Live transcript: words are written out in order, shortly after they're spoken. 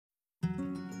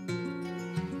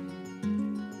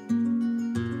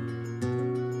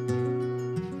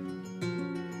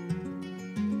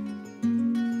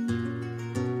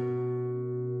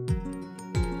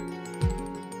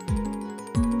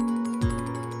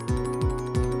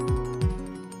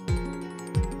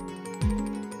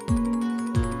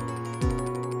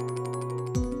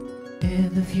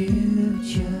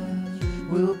future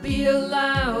will be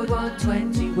allowed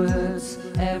 120 words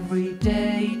every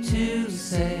day to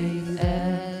say.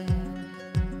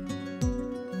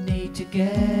 Need to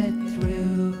get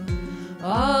through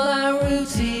all our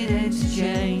routine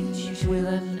interchange with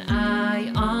an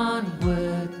eye on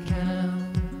word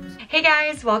count. Hey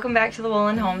guys, welcome back to the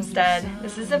Woolen Homestead.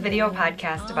 This is a video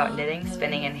podcast about knitting,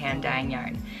 spinning, and hand dyeing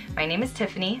yarn. My name is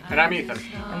Tiffany. And I'm Ethan.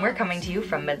 And we're coming to you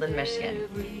from Midland, Michigan.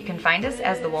 You can find us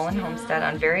as the Woolen Homestead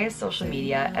on various social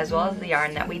media, as well as the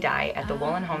yarn that we dye at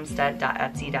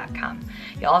thewoolenhomestead.etsy.com.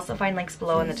 You'll also find links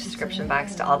below in the description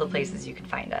box to all the places you can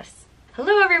find us.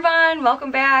 Hello everyone,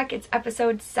 welcome back. It's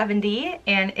episode 70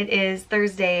 and it is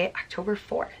Thursday, October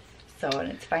 4th. So,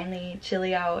 and it's finally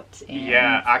chilly out. And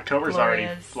yeah, October's glorious.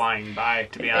 Already flying by,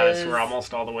 to be honest. We're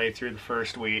almost all the way through the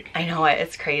first week. I know it,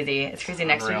 it's crazy. It's crazy.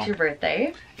 Next week's your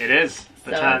birthday. It is,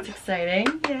 the 10th. So it's exciting,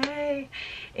 yay.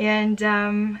 And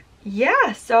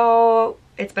yeah, so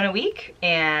it's been a week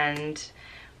and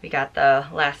we got the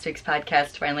last week's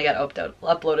podcast finally got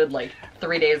uploaded like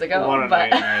 3 days ago. What a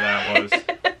nightmare that was.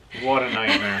 What a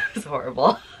nightmare. It's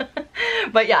horrible.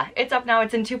 But yeah, it's up now.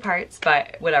 It's in 2 parts,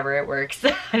 but whatever, it works.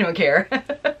 I don't care.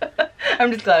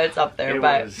 I'm just glad it's up there. It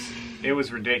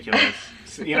was ridiculous.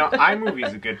 So, you know, iMovie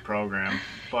is a good program,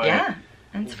 but yeah,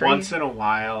 it's free. Once in a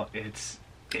while, it's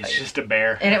just a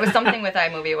bear. And it was something with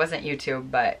iMovie. It wasn't YouTube,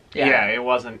 but yeah. Yeah, it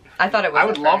wasn't. I thought it was. I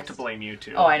would love to blame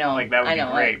YouTube. Oh, I know. Like, that would be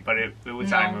great, but it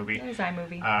was iMovie. It was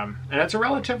iMovie. And it's a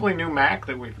relatively new Mac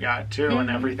that we've got, too, and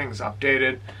everything's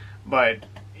updated, but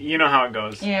you know how it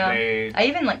goes. Yeah. I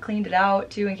even like cleaned it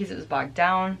out too in case it was bogged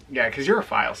down. Yeah, because you're a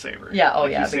file saver. Yeah. Oh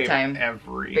like, yeah. You Big time.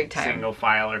 Every single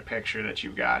file or picture that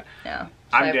you've got. Yeah. So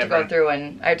I have to go through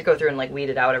and like weed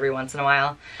it out every once in a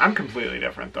while. I'm completely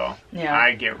different though. Yeah.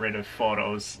 I get rid of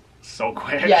photos so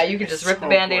quick. Yeah, you can just rip the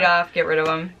Band-Aid off, get rid of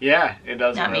them. Yeah, it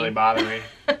doesn't really bother me.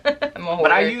 I'm a hoarder.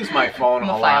 But I use my phone I'm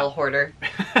a lot. file hoarder.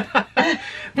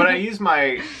 But I use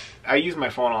my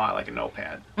phone a lot like a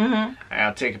notepad. Mm-hmm.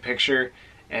 I'll take a picture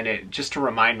and it just to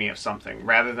remind me of something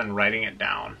rather than writing it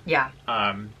down. Yeah.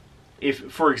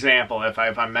 If, for example, if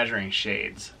I'm measuring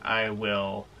shades, I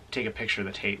will take a picture of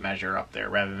the tape measure up there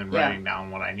rather than writing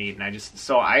down what I need. And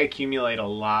so I accumulate a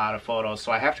lot of photos,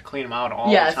 so I have to clean them out all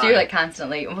the time. Yeah, so you're like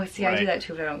constantly. Well, see, I do that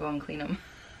too, but I don't go and clean them.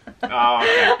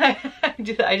 Oh, okay.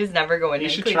 I just never go in. You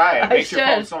should try it. Make your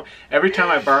phone so. Every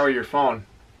time I borrow your phone,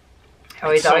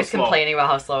 he's always complaining about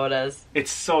how slow it is.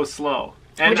 It's so slow.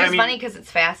 And which is funny because it's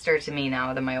faster to me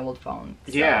now than my old phone.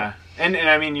 So. Yeah, and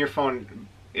I mean your phone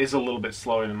is a little bit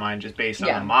slower than mine just based on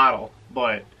the model,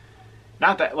 but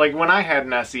not that like when I had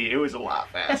an SE, it was a lot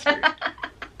faster.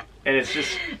 And it's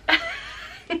just.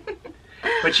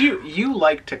 But you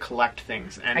like to collect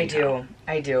things anyhow.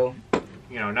 I do.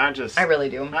 You know, not just. I really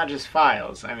do. Not just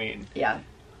files. I mean. Yeah.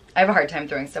 I have a hard time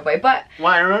throwing stuff away, but...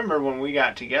 Well, I remember when we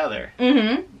got together.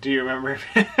 Mm-hmm. Do you remember?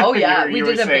 Oh, yeah. We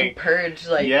did a big purge.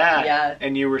 Like, yeah.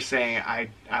 And you were saying, I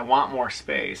want more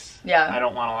space. Yeah. I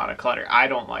don't want a lot of clutter. I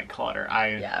don't like clutter.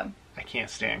 I can't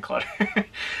stand clutter.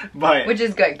 But which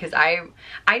is good, because I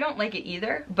don't like it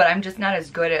either, but I'm just not as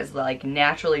good as, like,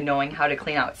 naturally knowing how to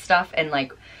clean out stuff and,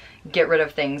 like, get rid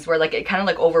of things where like it kind of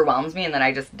like overwhelms me and then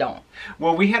I just don't.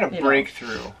 Well, we had a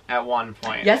breakthrough at one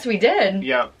point. Yes, we did.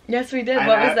 Yep. Yes, we did.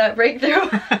 What was that breakthrough?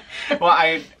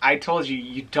 Well, I told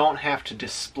you don't have to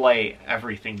display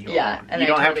everything you own. And you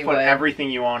don't have to put everything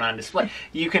you own on display.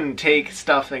 You can take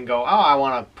stuff and go, oh, I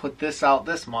want to put this out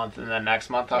this month, and then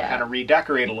next month I'll kind of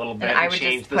redecorate a little bit and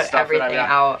change the stuff that I've got.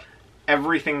 Out.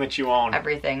 Everything that you own.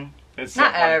 Everything. It's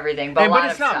not everything, but a lot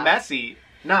of stuff. But it's not messy.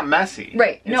 Not messy.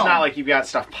 Right, It's not like you've got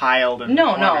stuff piled in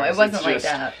No, it wasn't like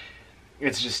that.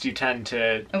 It's just you tend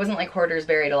to... It wasn't like hoarders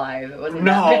buried alive. It wasn't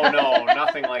No,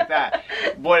 nothing like that.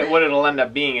 What it'll end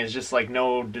up being is just like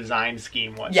no design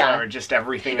scheme whatsoever. Just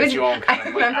everything that you own kind of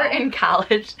like I remember in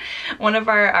college, one of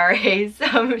our RAs,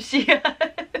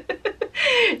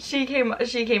 she came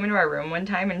into our room one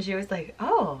time and she was like,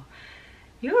 oh,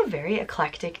 you have a very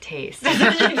eclectic taste. That's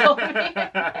what she told me.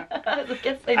 I was like,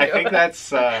 yes, I do. I think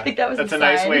that's a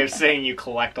nice way of saying you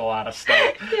collect a lot of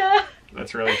stuff. Yeah.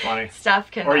 That's really funny.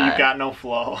 Steph can. Or you've got no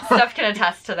flow. Steph can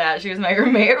attest to that. She was my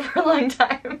roommate for a long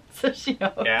time, so she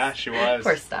knows. Yeah, she was.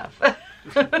 Poor Steph.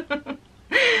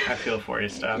 I feel for you,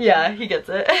 Steph. Yeah, he gets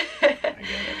it. I get it.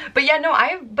 But yeah, no,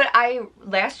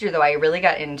 last year though, I really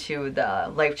got into the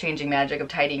life-changing magic of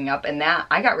tidying up, and that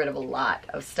I got rid of a lot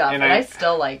of stuff, and I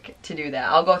still like to do that.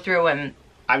 I'll go through and...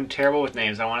 I'm terrible with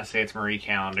names. I want to say it's Marie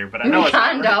Callender, but I know it's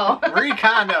not Kondo. Marie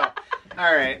Kondo.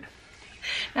 All right.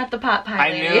 Not the pot pie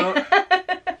lady.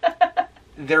 I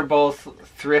knew they're both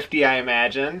thrifty, I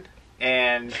imagine,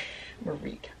 and...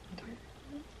 Marie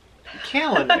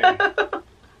Callender.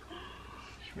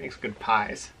 She makes good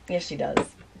pies. Yes, she does.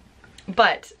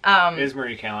 But it is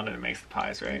Marie Callender's that makes the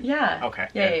pies, right? Yeah. Okay.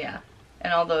 Yeah.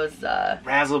 And all those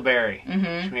raspberry.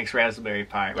 She makes raspberry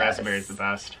pie. Yes. Raspberry's the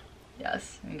best.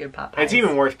 Yes, and good pot pies. It's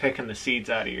even worth picking the seeds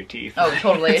out of your teeth. Oh,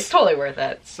 totally. It's totally worth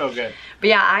it. So good. But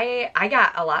yeah, I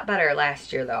got a lot better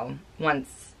last year though.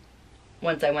 Once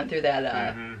I went through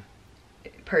that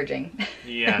purging.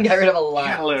 Yeah. Got rid of a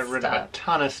lot. Got rid of a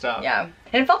ton of stuff. Yeah,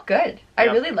 and it felt good. I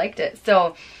really liked it.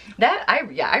 So that I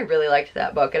really liked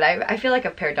that book, and I feel like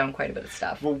I've pared down quite a bit of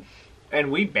stuff. Well,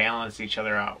 and we balance each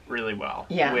other out really well.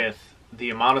 Yeah. With the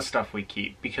amount of stuff we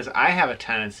keep, because I have a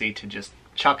tendency to just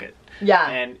chuck it.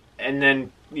 Yeah. And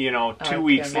then, you know, 2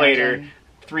 weeks later,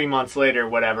 3 months later,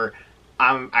 whatever,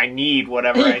 I need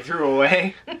whatever I threw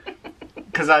away.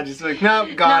 Because I just like,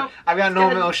 no, God, I've got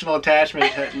no emotional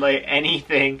attachment to like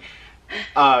anything.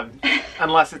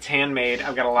 Unless it's handmade.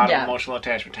 I've got a lot of emotional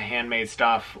attachment to handmade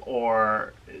stuff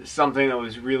or something that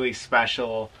was really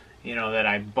special, you know, that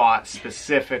I bought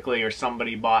specifically or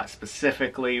somebody bought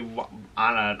specifically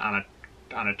on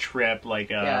a trip, like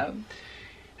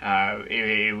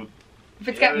if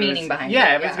it's got meaning behind it.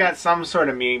 Yeah, if it's got some sort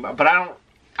of meaning. But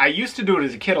I used to do it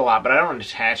as a kid a lot, but I don't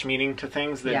attach meaning to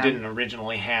things that didn't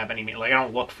originally have any meaning. Like, I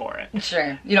don't look for it.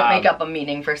 Sure. You don't make up a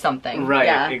meaning for something. Right,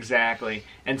 yeah. Exactly.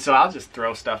 And so I'll just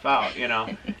throw stuff out, you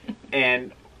know.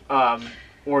 And,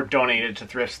 or donate it to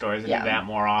thrift stores. I do that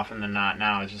more often than not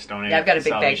now. Is just donate it to I've got a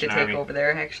big bag Salvation to take Army. over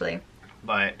there, actually.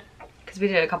 But... Because we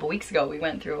did it a couple weeks ago. We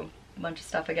went through a bunch of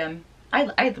stuff again.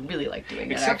 I really like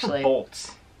doing it, actually. Except for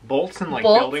bolts. Bolts and, like,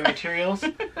 building materials.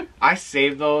 I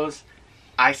save those.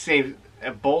 I save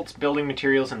bolts, building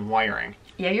materials, and wiring.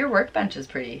 Yeah, your workbench is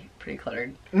pretty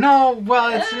cluttered. No,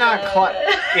 well, it's not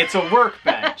cluttered. It's a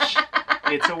workbench.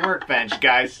 It's a workbench,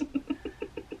 guys.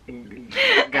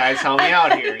 Guys, help me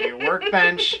out here. Your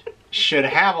workbench should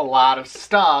have a lot of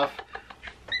stuff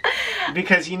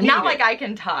because you need Not it. like I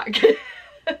can talk.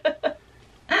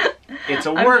 It's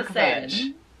a workbench.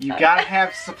 You gotta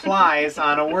have supplies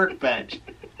on a workbench.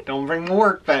 Don't bring the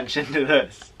workbench into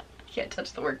this. You can't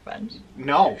touch the workbench.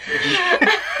 No.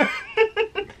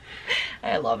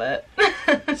 I love it.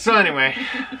 So anyway.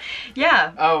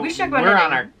 Yeah. We should talk about knitting.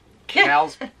 On our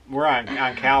cowls. We're on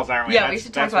cowls, aren't we? Yeah, we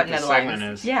should talk about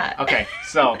Knitalongs. Yeah. Okay,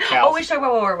 so cowls. Oh, we should talk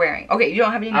about what we're wearing. Okay, you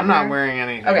don't have any knitwear? I'm not wearing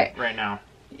anything right now.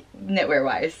 Knitwear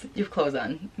wise, you have clothes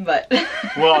on, but...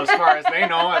 Well, as far as they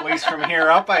know, at least from here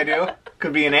up I do.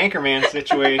 Could be an Anchorman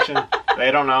situation.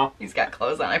 They don't know. He's got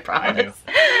clothes on, I promise.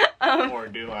 I do. Or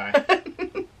do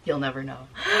I? You'll never know.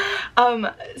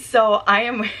 So I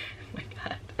am... Oh my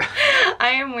god. I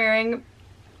am wearing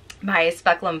my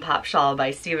Speculum Pop Shawl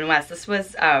by Stephen West. This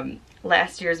was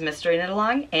last year's Mystery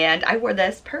Knit-Along, and I wore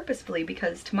this purposefully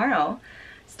because tomorrow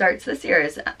starts this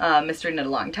year's Mystery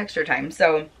Knit-Along Texture Time,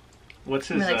 so... What's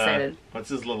his, really excited. What's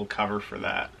his little cover for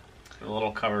that? The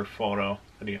little cover photo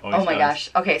that he always does. Oh my gosh.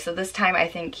 Okay, so this time I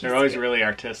think they're always really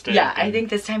artistic. Yeah, I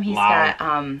think this time he's got,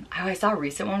 I saw a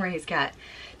recent one where he's got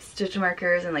stitch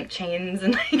markers and like chains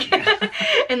and like,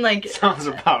 and like. Sounds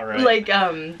about right. Like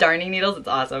darning needles. It's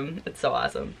awesome. It's so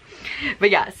awesome. But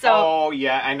yeah, so. Oh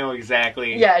yeah, I know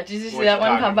exactly. Yeah, did you see that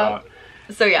one pop up?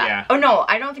 So yeah. Oh no,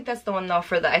 I don't think that's the one though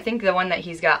for the, I think the one that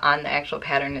he's got on the actual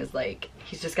pattern is like,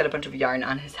 he's just got a bunch of yarn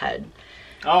on his head.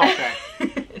 Oh, okay.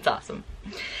 It's awesome.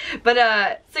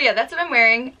 But, so yeah, that's what I'm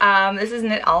wearing. This is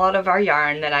knit all out of our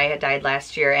yarn that I had dyed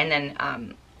last year. And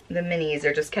then, the minis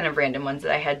are just kind of random ones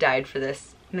that I had dyed for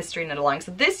this Mystery Knit-Along.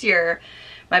 So this year,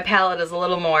 my palette is a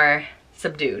little more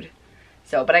subdued.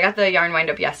 So, but I got the yarn wind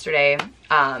up yesterday.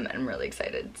 And I'm really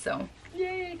excited. So,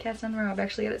 yay, cast on the row. I've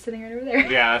actually got it sitting right over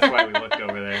there. Yeah, that's why we looked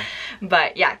over there.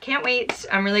 But yeah, can't wait.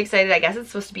 I'm really excited. I guess it's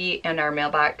supposed to be in our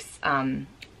mailbox,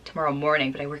 tomorrow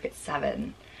morning, but I work at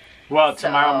 7. Well,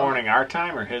 tomorrow morning our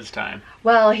time or his time?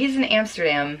 Well, he's in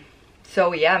Amsterdam,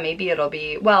 so yeah, maybe it'll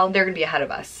be, well, they're gonna be ahead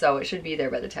of us, so it should be there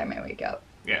by the time I wake up.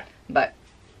 Yeah. But,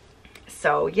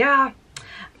 so yeah,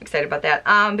 I'm excited about that.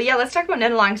 But yeah, let's talk about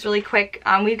Knit-Alongs really quick.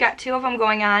 We've got 2 of them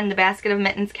going on, the Basket of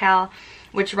Mittens KAL,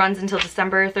 which runs until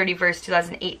December 31st,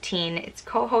 2018. It's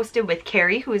co-hosted with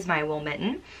Carrie, who is my wool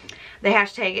mitten. The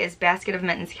hashtag is Basket of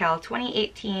Mittens KAL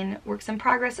 2018. Works in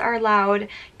progress are allowed. You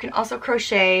can also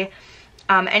crochet.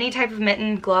 Any type of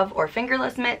mitten, glove, or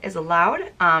fingerless mitt is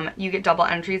allowed. You get double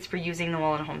entries for using the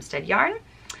Woolen Homestead yarn.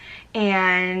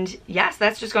 And yes,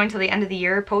 that's just going till the end of the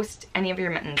year. Post any of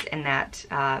your mittens in that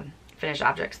finished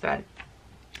objects thread.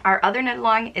 Our other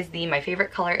knit-along is the My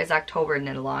Favorite Color is October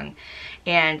knit-along.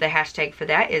 And the hashtag for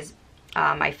that is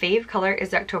My Fave Color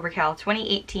is October KAL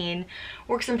 2018.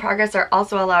 Works in progress are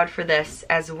also allowed for this,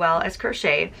 as well as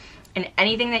crochet. And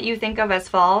anything that you think of as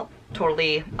fall,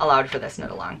 totally allowed for this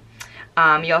knit-along.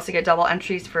 You also get double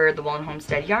entries for the Woolen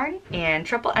Homestead yarn and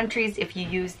triple entries if you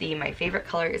use the My Favorite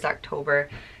Color is October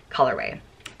colorway.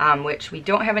 Which we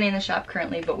don't have any in the shop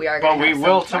currently, but we are going to have some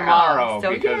will tomorrow,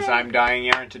 so because I'm dyeing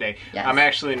yarn today. Yes. I'm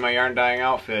actually in my yarn dyeing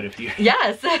outfit, if you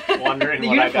yes. wondering the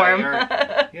what uniform. I dye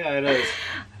yarn. Yeah, it is.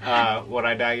 What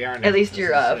I dye yarn. At least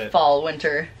your fall,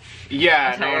 winter.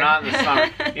 Yeah, attire. no, not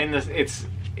in the summer.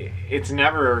 It's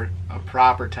never a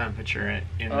proper temperature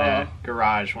in the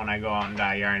garage when I go out and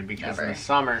dye yarn, because in the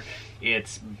summer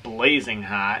it's blazing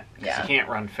hot because you can't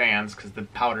run fans because the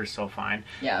powder's so fine.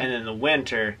 Yeah. And in the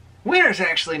winter's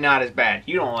actually not as bad.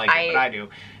 You don't like it, but I do.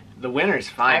 The winter's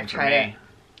fine for me.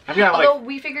 Although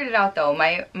we figured it out though.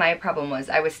 My problem was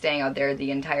I was staying out there the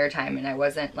entire time, and I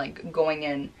wasn't like going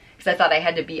in because I thought I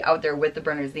had to be out there with the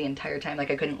burners the entire time.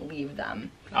 Like I couldn't leave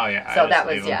them. Oh yeah. So that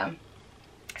was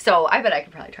So I bet I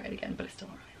could probably try it again, but I still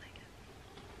don't really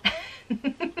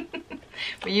like it.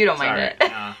 But you don't mind it. No,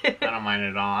 I don't mind it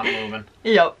at all. I'm moving.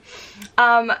 Yep.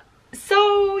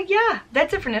 So yeah,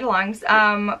 that's it for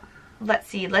Knitalongs. Let's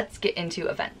see, let's get into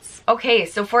events. Okay,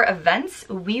 so for events,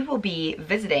 we will be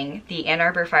visiting the Ann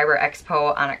Arbor Fiber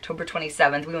Expo on October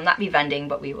 27th. We will not be vending,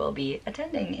 but we will be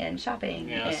attending and shopping.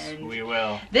 Yes, and we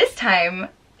will. This time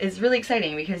is really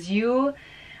exciting because you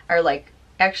are like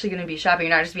actually going to be shopping.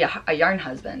 You're not just be a yarn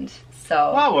husband.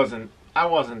 So well, I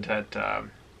wasn't at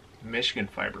Michigan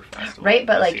Fiber Festival. Right,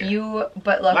 but like year. Look,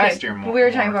 last year we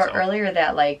were talking about earlier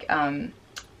that like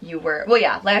you were, well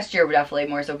yeah, last year definitely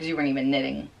more so because you weren't even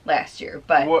knitting last year,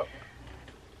 but well,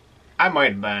 I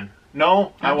might have been.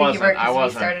 No, I wasn't. We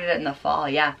started it in the fall,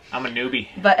 yeah. I'm a newbie.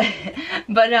 But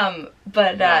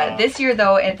this year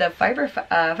though at the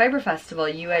Fiber Festival,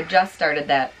 you had just started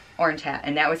that orange hat,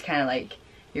 and that was kind of like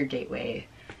your gateway.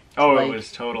 Oh, it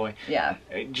was totally. Yeah.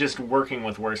 Just working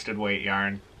with worsted weight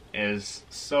yarn is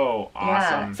so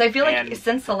awesome. Yeah. So I feel like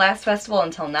since the last festival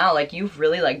until now, like you've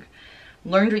really like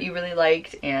learned what you really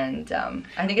liked, and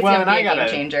I think it's gonna be a game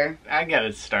changer. I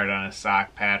gotta start on a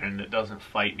sock pattern that doesn't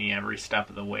fight me every step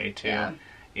of the way too.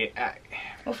 Yeah.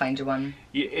 We'll find you one.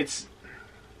 It's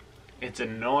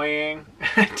annoying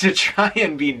to try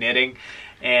and be knitting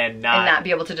and not be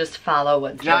able to just follow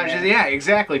what's there. Yeah,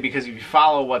 exactly, because if you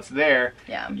follow what's there,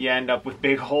 yeah, you end up with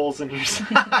big holes in your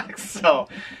socks. So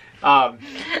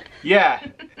yeah.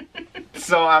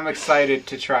 So I'm excited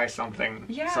to try something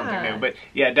new. But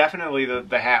yeah, definitely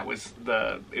the hat was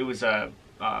it was a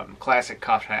classic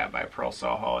cuff hat by Pearl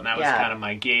Soho, and that was kind of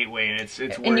my gateway, and it's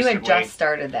and you had just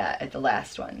started that at the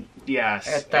last one. Yes.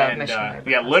 At the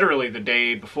Michigan literally the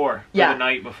day before. Yeah. Or the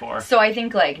night before. So I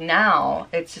think like now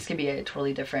it's just gonna be a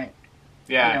totally different.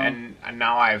 Yeah, and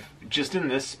now I've just in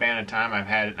this span of time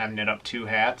I've knit up 2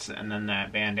 hats and then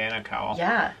that bandana cowl.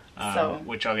 Yeah.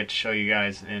 Which I'll get to show you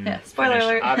guys in spoiler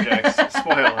alert. Objects.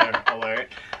 Spoiler alert.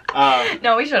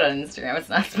 No, we showed it on Instagram. It's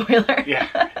not spoiler.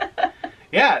 Yeah.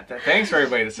 Yeah. Thanks for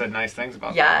everybody that said nice things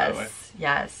about that. By the way.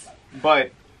 Yes.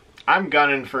 But I'm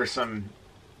gunning for some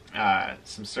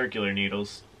circular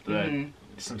needles.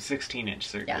 Some 16-inch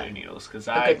circular needles, because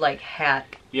a good like hat.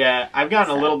 Yeah, I've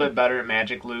gotten a little bit better at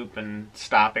magic loop and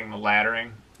stopping the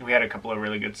laddering. We had a couple of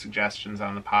really good suggestions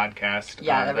on the podcast.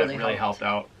 Yeah, that really helped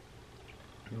out.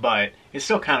 But it's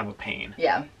still kind of a pain.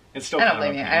 Yeah. It's still I don't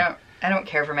blame you. I don't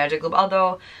care for magic loop,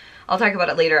 although I'll talk about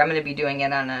it later. I'm going to be doing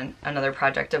it on another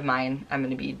project of mine. I'm going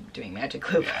to be doing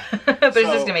magic loop. Yeah. But it's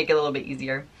just going to make it a little bit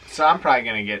easier. So I'm probably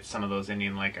going to get some of those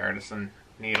Indian Lake Artisan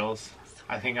needles.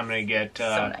 I think I'm going to get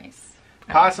so nice.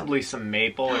 Possibly some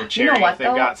maple or cherry. You know what, if they've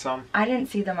got some. I didn't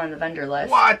see them on the vendor list.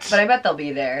 What? But I bet they'll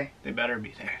be there. They better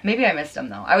be there. Maybe I missed them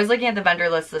though. I was looking at the vendor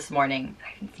list this morning.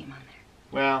 I didn't see them on there.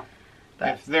 Well,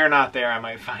 if they're not there, I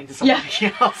might find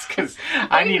somebody else, because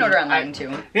I need to order online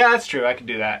too. Yeah, that's true. I could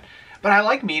do that. But I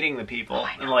like meeting the people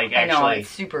and like actually. I know, it's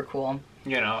super cool.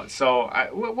 You know, so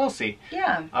we'll see.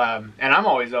 Yeah. And I'm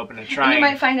always open to trying. And you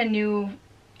might find a new.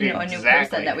 A new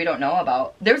person that we don't know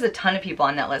about. There's a ton of people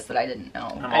on that list that I didn't know.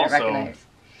 I didn't recognize.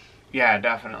 Yeah,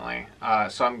 definitely.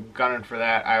 So I'm gunning for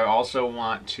that. I also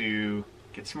want to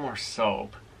get some more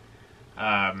soap.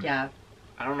 Yeah.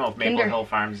 I don't know if Maple Hill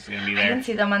Farms is going to be there. I didn't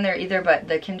see them on there either, but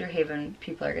the Kinderhaven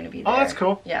people are going to be there. Oh, that's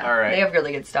cool. Yeah. All right. They have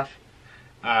really good stuff.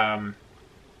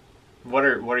 What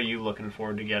are you looking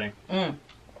forward to getting?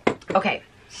 Okay.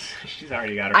 She's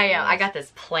already got her. I got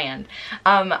this planned.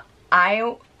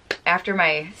 After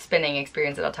my spinning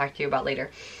experience that I'll talk to you about later,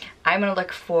 I'm going to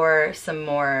look for some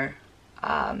more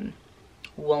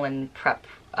woolen prep,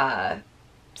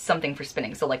 something for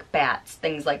spinning. So like bats,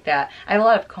 things like that. I have a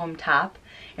lot of comb top,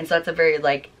 and so that's a very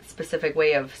like specific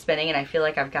way of spinning, and I feel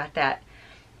like I've got that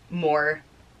more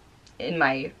in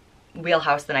my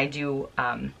wheelhouse than I do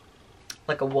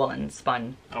like a woolen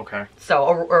spun. Okay. So,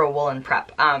 or a woolen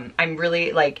prep. I'm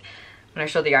really like, when I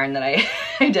showed the yarn that I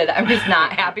did, I'm just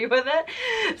not happy with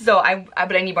it. So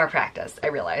but I need more practice. I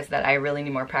realized that I really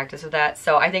need more practice with that.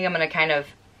 So I think I'm gonna kind of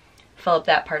fill up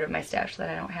that part of my stash that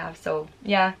I don't have. So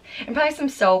yeah, and probably some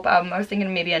soap. I was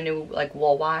thinking maybe a new like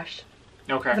wool wash.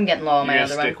 Okay. I'm getting low on my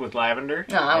other one. Stick with lavender?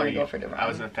 No, I want to go for different. I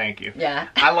was gonna thank you. Yeah.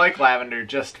 I like lavender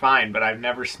just fine, but I've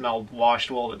never smelled washed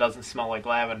wool that doesn't smell like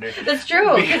lavender. That's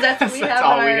true, because that's what we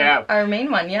have our main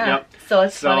one. Yeah. Yep. So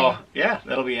it's funny. Yeah,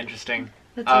 that'll be interesting.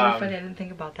 That's really funny. I didn't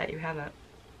think about that. You haven't.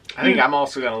 I think I'm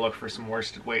also gonna look for some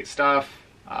worsted weight stuff.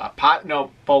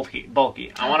 Bulky.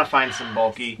 I want to find some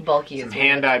bulky some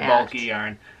hand-dyed bulky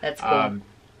yarn. That's cool.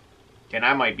 And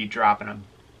I might be dropping a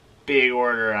big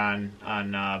order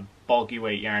on bulky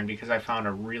weight yarn because I found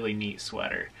a really neat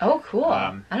sweater. Oh, cool.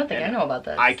 I don't think I know about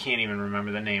this. I can't even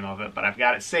remember the name of it, but I've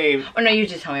got it saved. Oh, no, you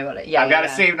just tell me about it. Yeah, I've got it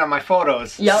saved on my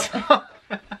photos. Yep.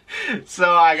 So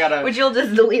I gotta... Which you'll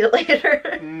just delete it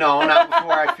later. No, not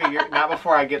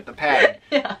before I get the pad.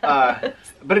 Yeah.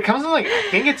 But it comes in like, I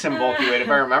think it's in bulky weight if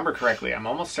I remember correctly. I'm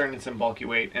almost certain it's in bulky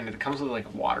weight, and it comes with like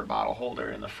a water bottle holder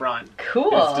in the front.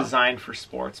 Cool. And it's designed for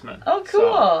sportsmen. Oh, cool.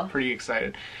 So, pretty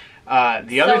excited.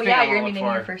 The other thing yeah, you're knitting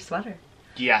your first sweater.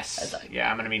 Yes. Yeah,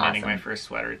 I'm going to be knitting my first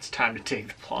sweater. It's time to take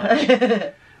the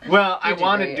plunge. Well, I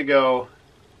wanted to go...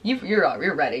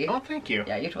 You're ready. Oh, thank you.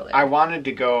 Yeah, you totally I wanted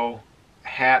to go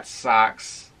hat,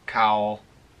 socks, cowl,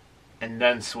 and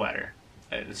then sweater.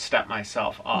 And step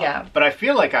myself up. Yeah. But I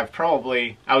feel like I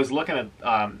was looking at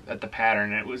the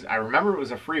pattern, and I remember it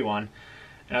was a free one,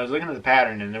 and I was looking at the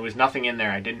pattern, and there was nothing in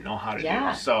there I didn't know how to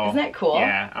do. So isn't that cool?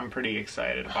 Yeah, I'm pretty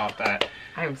excited about that.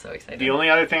 I'm so excited. The only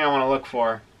other thing I want to look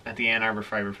for at the Ann Arbor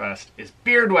Fiber Fest is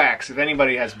beard wax. If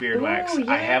anybody has beard wax,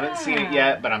 I haven't seen it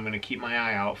yet, but I'm going to keep my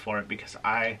eye out for it because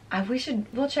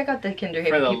we'll check out the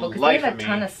Kinderhaven people because they have a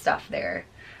ton of stuff there.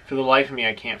 For the life of me,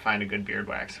 I can't find a good beard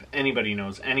wax. If anybody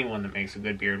knows anyone that makes a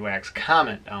good beard wax,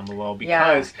 comment down below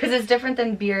because it's different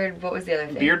than beard. What was the other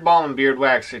thing? Beard balm and beard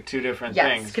wax are two different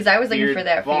things. Yes, because I was looking for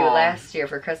that for you last year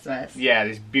for Christmas. Yeah,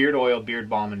 there's beard oil, beard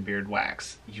balm, and beard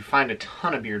wax. You find a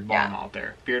ton of beard balm out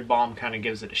there. Beard balm kind of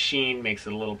gives it a sheen, makes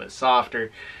it a little bit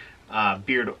softer.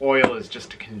 Beard oil is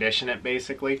just to condition it,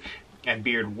 basically. And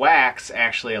beard wax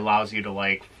actually allows you to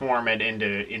like form it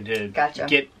into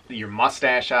get your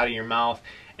mustache out of your mouth.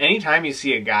 Anytime you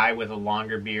see a guy with a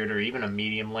longer beard or even a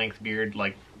medium length beard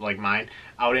like mine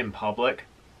out in public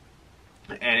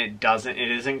and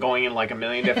it isn't going in like a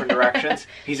million different directions,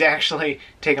 he's actually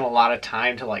taking a lot of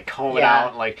time to like comb it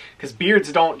out, like, because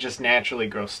beards don't just naturally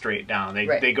grow straight down.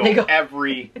 They go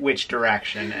every which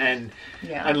direction, and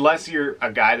unless you're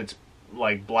a guy that's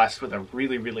like blessed with a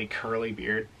really, really curly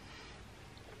beard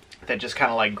that just kind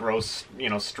of like grows,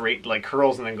 straight, like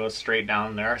curls and then goes straight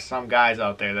down. There are some guys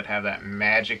out there that have that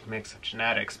magic mix of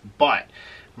genetics, but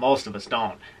most of us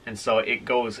don't. And so it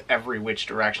goes every which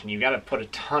direction. You got to put a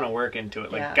ton of work into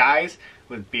it. Like guys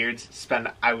with beards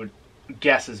spend, I would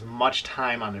guess, as much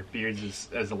time on their beards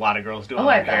as a lot of girls do on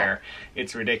their hair.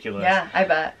 It's ridiculous. Yeah, I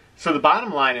bet. So the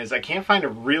bottom line is I can't find a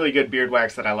really good beard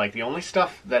wax that I like. The only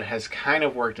stuff that has kind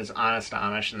of worked is Honest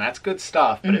Amish, and that's good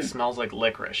stuff, but it smells like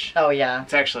licorice. Oh, yeah.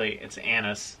 It's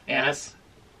anise. Anise?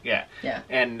 Yeah. Yeah.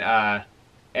 And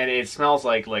it smells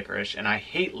like licorice, and I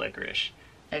hate licorice.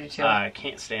 I do too. I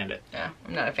can't stand it. Yeah,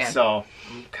 I'm not a fan. So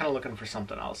I'm kind of looking for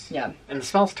something else. Yeah. And the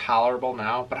smell's tolerable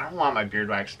now, but I don't want my beard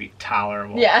wax to be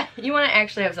tolerable. Yeah, you want to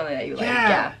actually have something that you like.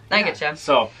 Yeah. I get you.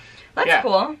 So... That's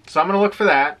cool. So I'm going to look for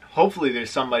that. Hopefully there's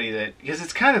somebody that... Because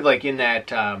it's kind of like in that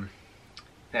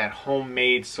that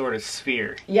homemade sort of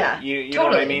sphere. Yeah, you know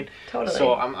what I mean? Totally.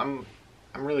 So I'm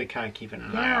really kind of keeping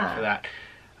an eye out for that.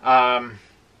 I'm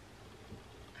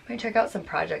going to check out some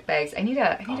project bags. I need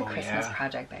a Christmas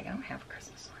project bag. I don't have a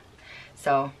Christmas one.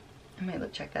 So I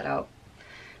might check that out.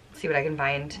 See what I can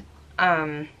find.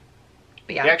 But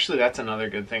yeah. Actually, that's another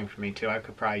good thing for me, too. I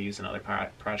could probably use another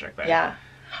project bag. Yeah.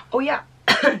 Oh, yeah.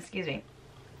 Excuse me.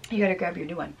 You gotta grab your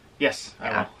new one. Yes,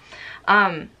 I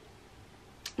will.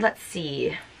 Let's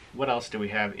see. What else do we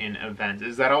have in events?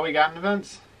 Is that all we got in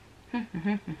events?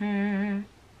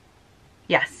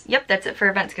 Yes. Yep, that's it for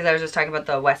events, because I was just talking about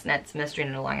the West Nets Mystery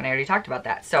Knit-along, and I already talked about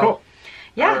that. So, cool.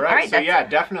 Yeah, all right. So,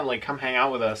 definitely come hang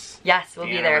out with us. Yes, we'll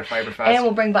be there. And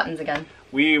we'll bring buttons again.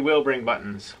 We will bring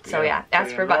buttons. So,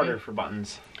 ask for buttons. Order for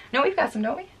buttons. No, we've got some,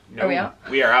 don't we? No, are we out?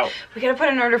 We are out. We gotta put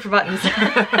an order for buttons.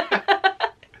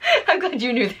 I'm glad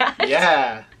you knew that.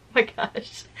 Yeah. Oh my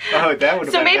gosh. Oh, that would have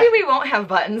been... So maybe we won't have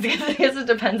buttons, because I guess it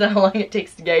depends on how long it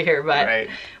takes to get here, but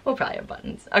we'll probably have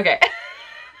buttons. Okay.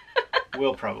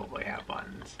 We'll probably have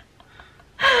buttons.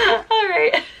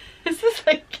 Alright. This is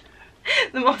like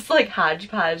the most like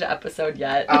hodgepodge episode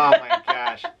yet. Oh my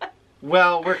gosh.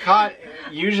 Well, we're caught.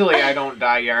 Usually I don't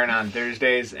dye yarn on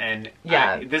Thursdays, and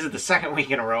this is the second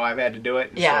week in a row I've had to do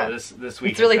it. Yeah. So this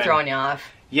week it's really throwing you off.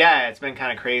 Yeah, it's been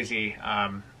kind of crazy.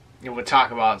 We'll talk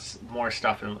about more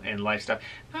stuff in life stuff.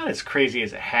 Not as crazy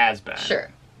as it has been. Sure.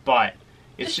 But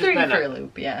it's just been for a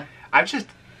loop. Yeah.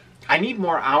 I need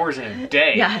more hours in a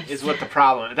day. Yes. Is what the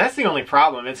problem. That's the only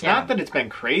problem. It's not that it's been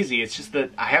crazy. It's just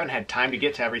that I haven't had time to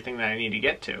get to everything that I need to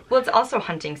get to. Well, it's also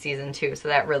hunting season too, so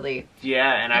that really.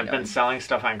 Yeah, and I've been selling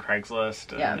stuff on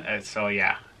Craigslist. And, so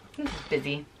yeah.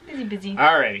 Busy. Busy.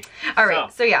 Alrighty. All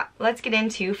right. So yeah, let's get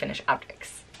into finished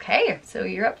objects. Okay, so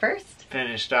you're up first.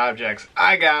 Finished objects.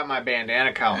 I got my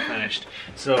bandana cowl finished.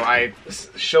 So I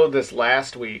showed this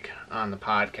last week on the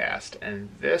podcast, and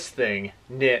this thing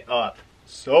knit up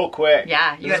so quick.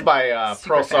 Yeah, this is by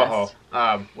Pro Soho,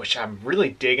 which I'm really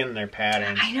digging their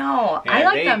patterns. I know. And I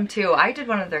like them too. I did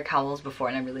one of their cowls before,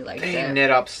 and I really liked it. They knit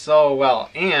up so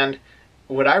well, and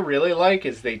what I really like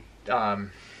is they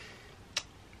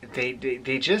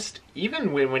just,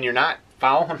 even when you're not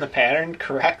following the pattern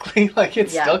correctly, like it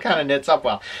still kind of knits up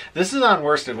well. This is on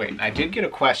worsted weight. I did get a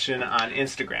question on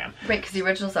Instagram. Right, because the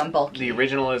original's on bulky. The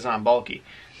original is on bulky.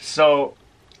 So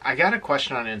I got a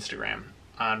question on Instagram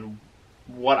on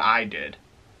what I did,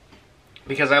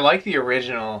 because I like the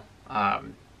original. I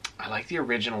like the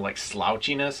original like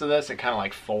slouchiness of this. It kind of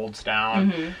like folds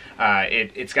down.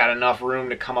 It's got enough room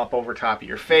to come up over top of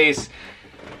your face.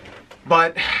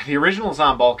 But the original is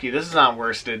on bulky, this is on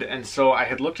worsted, and so I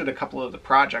had looked at a couple of the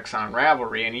projects on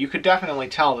Ravelry, and you could definitely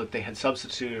tell that they had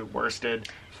substituted worsted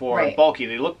for bulky.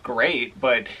 They looked great,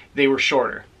 but they were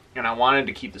shorter, and I wanted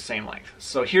to keep the same length.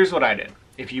 So here's what I did.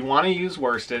 If you want to use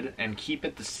worsted and keep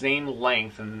it the same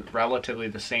length and relatively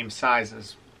the same size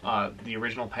as the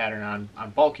original pattern on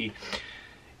bulky,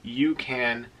 you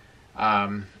can,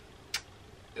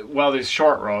 well, there's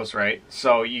short rows, right?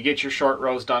 So you get your short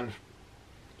rows done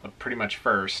pretty much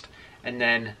first, and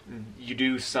then you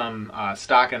do some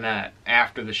stockinette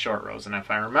after the short rows. And if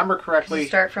I remember correctly, you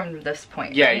start from this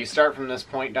point. Yeah, right? You start from this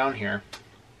point down here,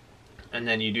 and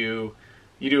then you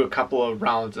do a couple of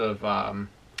rounds of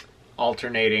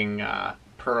alternating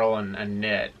purl and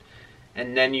knit,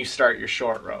 and then you start your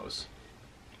short rows.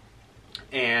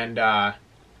 And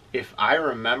if I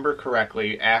remember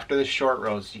correctly, after the short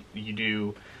rows, you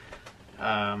do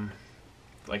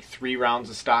like 3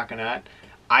 rounds of stockinette.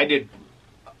 I did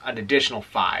an additional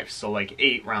 5, so like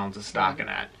 8 rounds of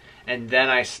stockinette. And then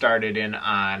I started in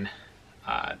on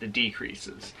the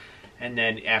decreases. And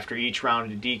then after each round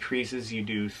of decreases, you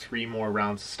do 3 more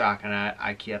rounds of stockinette.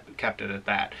 I kept it at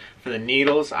that. For the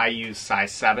needles, I used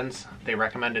size 7s. They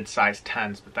recommended size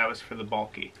 10s, but that was for the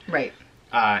bulky. Right.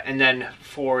 And then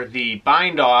for the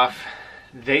bind off,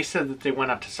 they said that they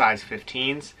went up to size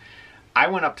 15s. I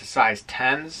went up to size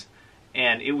 10s.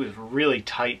 And it was really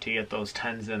tight to get those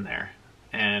 10s in there.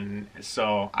 And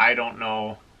so I don't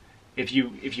know, if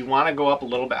you want to go up a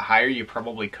little bit higher, you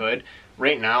probably could.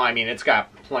 Right now, I mean, it's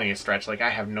got plenty of stretch. Like I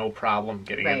have no problem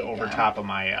getting it over top of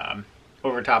my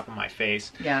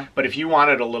face. Yeah. But if you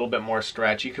wanted a little bit more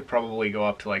stretch, you could probably go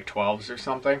up to like 12s or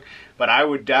something. But I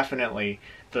would definitely,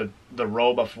 the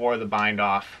row before the bind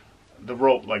off, the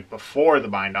rope like before the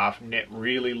bind off, knit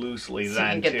really loosely, so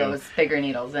then you can get those bigger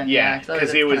needles in. Yeah,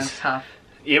 because it was tough.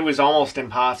 It was almost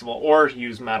impossible, or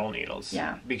use metal needles.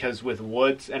 Yeah. Because with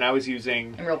woods, and I was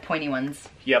using real pointy ones.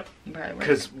 Yep.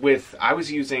 Because I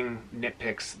was using Knit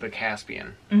Picks, the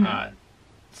Caspian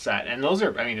set, and those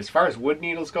are, I mean, as far as wood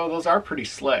needles go, those are pretty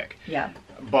slick. Yeah.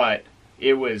 But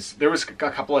there was a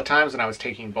couple of times when I was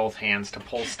taking both hands to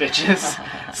pull stitches.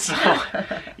 So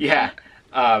yeah.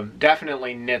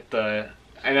 Definitely knit the,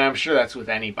 and I'm sure that's with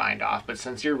any bind off, but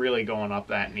since you're really going up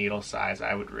that needle size,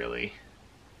 I would really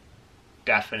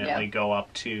definitely go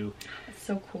up to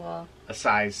so cool. A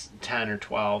size 10 or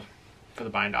 12 for the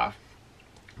bind off.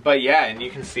 But yeah, and you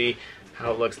can see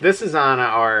how it looks. This is on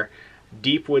our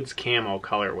Deep Woods Camo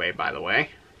colorway, by the way.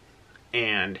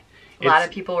 And a lot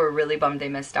of people were really bummed they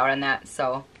missed out on that,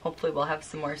 so hopefully we'll have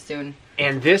some more soon.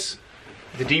 And the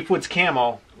Deep Woods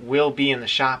Camo will be in the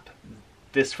shop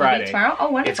this Friday. Tomorrow?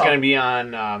 Oh, wonderful. It's going to be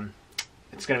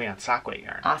on sock weight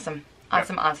yarn. Awesome.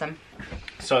 Awesome, awesome.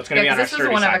 So it's going to be on our sturdy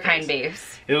sock. This is a one-of-a-kind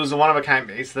base. It was a one-of-a-kind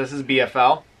base. This is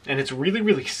BFL, and it's really,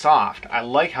 really soft. I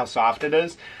like how soft it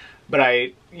is, but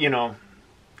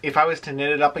if I was to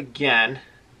knit it up again,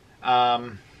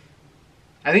 I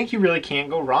think you really can't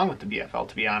go wrong with the BFL,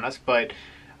 to be honest, but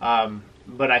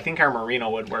I think our merino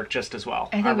would work just as well.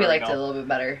 I think we liked it a little bit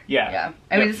better. Yeah. Yeah.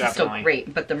 I mean, this is still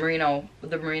great, but the merino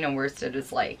worsted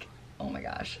is like, oh my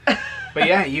gosh. But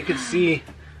yeah, you could see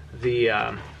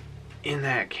the in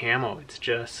that camo, it's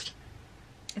just...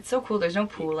 It's so cool. There's no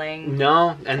pooling.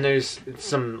 No, and there's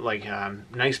some like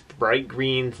nice bright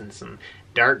greens and some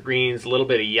dark greens, a little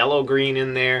bit of yellow green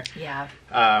in there. Yeah.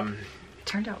 It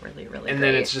turned out really, really and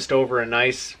great. Then it's just over a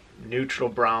nice neutral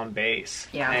brown base.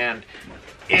 Yeah. And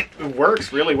it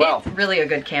works really well. It's really a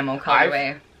good camo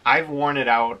colorway. I've worn it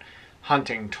out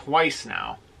hunting twice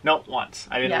now. Nope, once.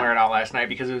 I didn't wear it out last night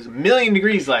because it was 1,000,000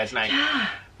 degrees last night.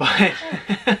 But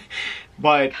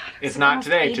but God, it's not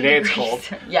today. Today it's cold.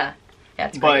 Yeah. Yeah,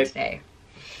 it's great today.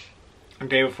 The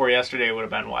day before yesterday would have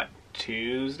been what?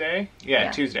 Tuesday?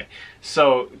 Yeah, Tuesday.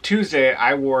 So Tuesday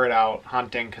I wore it out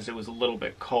hunting because it was a little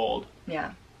bit cold.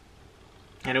 Yeah.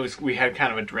 And we had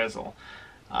kind of a drizzle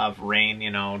of rain, you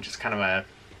know, just kind of like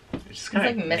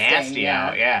nasty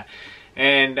out, yeah.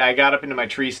 And I got up into my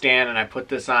tree stand and I put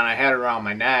this on. I had it around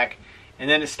my neck, and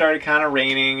then it started kind of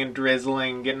raining and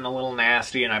drizzling, getting a little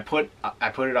nasty. And I put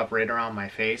it up right around my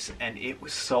face, and it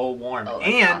was so warm. Oh,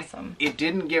 and awesome. It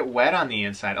didn't get wet on the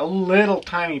inside. A little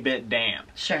tiny bit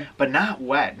damp. Sure. But not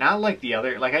wet. Not like the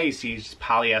other. Like I used to use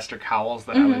polyester cowls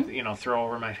that I would throw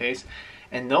over my face.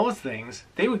 And those things,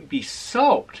 they would be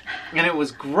soaked, and it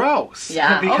was gross.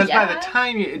 Yeah. Because by the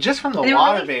time just from the they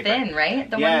water were really vapor, thin, right?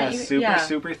 The one that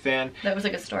super thin. That was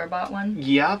like a store-bought one.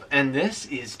 Yep. And this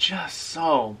is just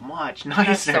so much nicer.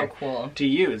 That's so cool To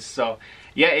use. So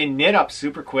yeah, it knit up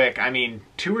super quick. I mean,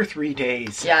 2 or 3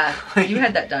 days. Yeah. You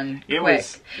had that done quick.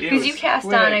 Because you cast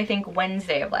quick. on, I think,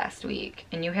 Wednesday of last week,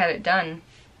 and you had it done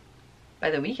by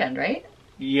the weekend, right?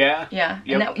 Yeah. Yeah.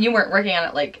 Yep. And you weren't working on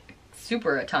it like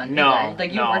super a ton. No, like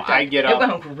you no, worked I get up. It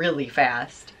went really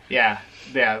fast. Yeah,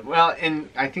 yeah. Well, and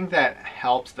I think that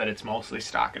helps that it's mostly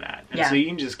stockinette, and so you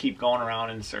can just keep going around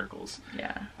in circles.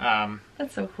 Yeah.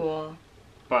 That's so cool.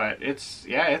 But it's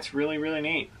really, really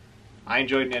neat. I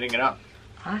enjoyed knitting it up.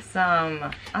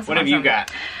 Awesome. What have you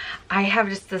got? I have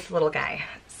just this little guy.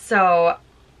 So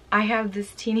I have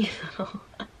this teeny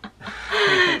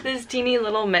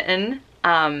little mitten.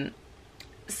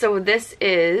 So this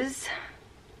is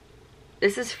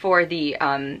for the,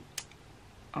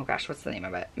 oh gosh, what's the name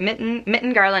of it?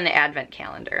 Mitten Garland Advent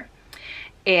Calendar.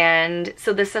 And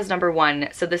so this says number 1.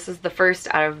 So this is the first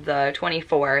out of the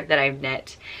 24 that I've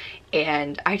knit.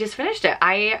 And I just finished it.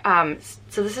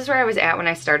 So this is where I was at when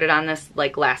I started on this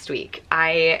like last week.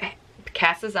 I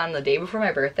cast this on the day before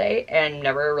my birthday and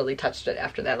never really touched it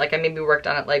after that. Like I maybe worked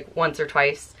on it like once or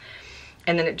twice,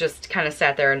 and then it just kind of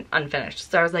sat there and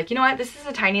unfinished. So I was like, you know what? This is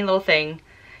a tiny little thing.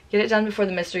 Get it done before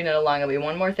the mystery knit along. It'll be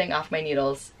one more thing off my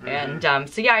needles. And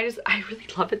so yeah, I really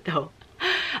love it though.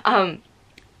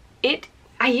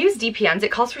 I use DPNs.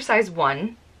 It calls for size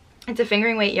 1. It's a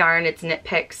fingering weight yarn. It's Knit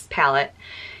Picks palette.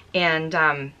 And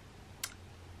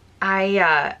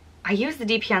I used the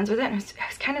DPNs with it, and it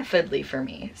was kind of fiddly for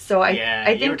me. So I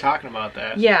think you were talking about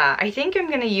that. Yeah, I think I'm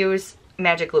gonna use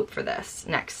Magic Loop for this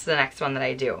the next one that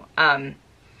I do. The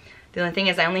only thing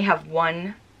is I only have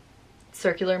 1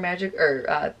 circular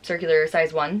circular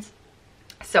size 1s.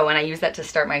 So, and I use that to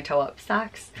start my toe up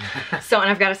socks. So, and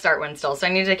I've got to start one still. So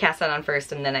I need to cast that on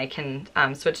first, and then I can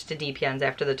switch to DPNs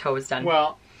after the toe is done.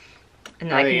 Well, and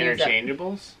then are they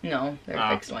interchangeables? No, they're a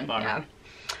fixed one. Bummer.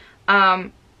 Yeah.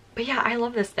 But yeah, I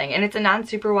love this thing, and it's a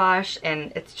non-superwash,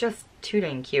 and it's just too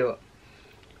dang cute.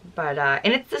 But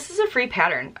and this is a free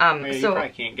pattern. You so probably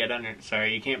can't get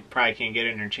probably can't get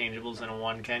interchangeables in a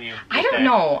 1, can you? I don't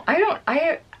know.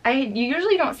 You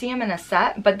usually don't see them in a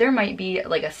set, but there might be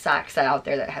like a sock set out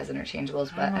there that has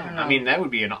interchangeables, but I don't know. I mean, that would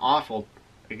be an awful,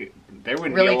 there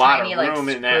wouldn't really be a lot tiny, of room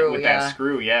like, in that with that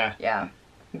screw, yeah. Yeah.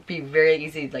 It'd be very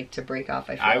easy like to break off,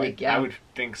 I would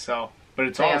think so. But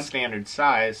it's all standard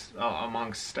size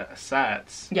amongst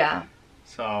sets. Yeah.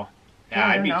 So, yeah,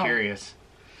 I'd be curious.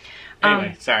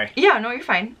 Anyway, sorry. Yeah, no, you're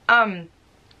fine.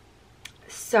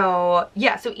 So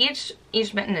yeah, so each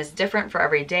mitten is different for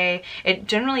every day. It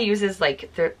generally uses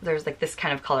like there's like this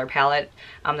kind of color palette.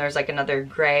 There's like another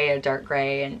gray, a dark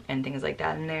gray, and things like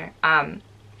that in there.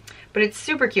 But it's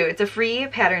super cute. It's a free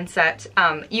pattern set.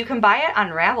 You can buy it on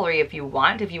Ravelry if you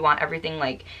want everything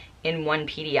like in one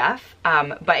PDF.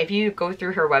 But if you go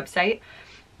through her website,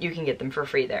 you can get them for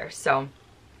free there. So.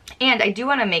 And I do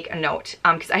want to make a note,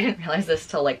 because I didn't realize this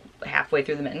till like halfway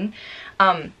through the mitten.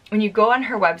 When you go on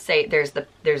her website, there's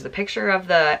the picture of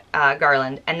the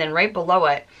garland, and then right below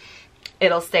it,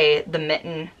 it'll say the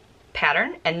mitten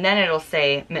pattern, and then it'll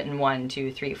say mitten 1,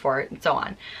 2, 3, 4, and so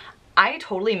on. I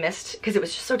totally missed, because it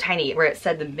was just so tiny, where it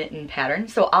said the mitten pattern,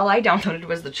 so all I downloaded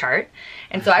was the chart,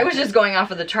 and so I was just going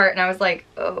off of the chart, and I was like,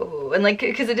 oh, and like,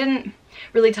 because it didn't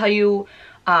really tell you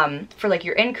for like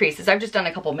your increases. I've just done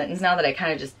a couple mittens now that I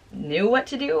kind of just knew what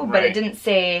to do, but it didn't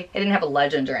have a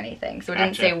legend or anything. So it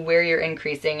didn't say where you're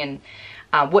increasing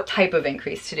and what type of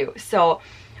increase to do. So,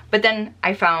 but then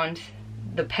I found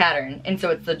the pattern, and so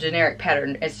it's the generic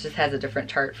pattern. It just has a different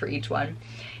chart for each one,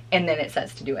 and then it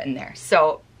says to do it in there.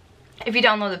 So if you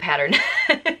download the pattern,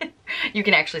 you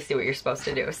can actually see what you're supposed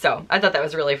to do. So I thought that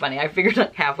was really funny. I figured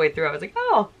like halfway through, I was like,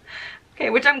 oh, okay,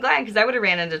 which I'm glad, because I would have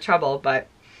ran into trouble, but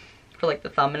for like the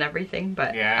thumb and everything,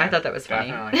 but yeah, I thought that was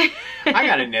funny. I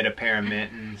gotta knit a pair of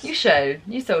mittens. You should.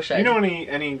 You so should. You know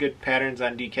any good patterns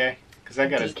on DK? Because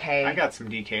I got some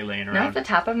DK laying around. Not off the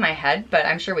top of my head, but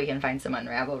I'm sure we can find some on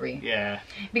Ravelry. Yeah.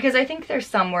 Because I think there's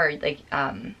somewhere like,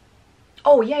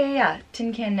 oh yeah.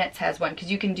 Tin Can Knits has one, because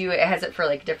you can do it. It has it for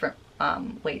like different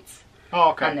weights. Oh,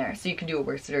 okay. On there, so you can do a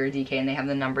worsted or a DK, and they have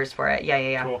the numbers for it.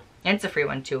 Yeah. Cool. And it's a free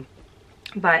one too.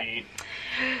 But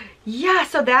yeah,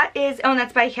 so that is, and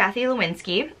that's by Kathy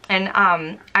Lewinsky, and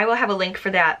I will have a link for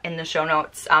that in the show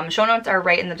notes. Show notes are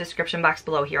right in the description box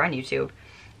below here on YouTube.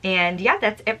 And yeah,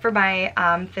 that's it for my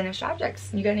finished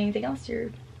objects. You got anything else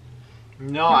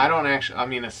No, I don't actually. I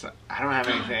mean, I don't have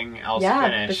anything else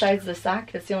finished. Besides the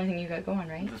sock, that's the only thing you got going,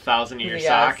 right? The 1,000-year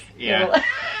sock. Yeah,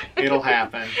 it'll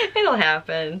happen. It'll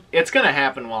happen. It's gonna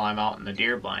happen while I'm out in the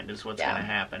deer blind. Is what's gonna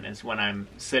happen. Is when I'm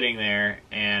sitting there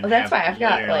and. Well, that's why I've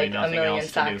got like a million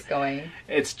socks going.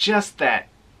 It's just that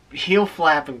heel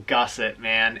flap and gusset,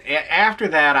 man. After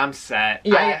that, I'm set.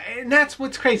 Yeah, and that's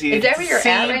what's crazy. Is that where you're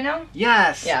at right now?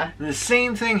 Yes. Yeah. And the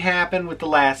same thing happened with the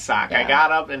last sock. Yeah. I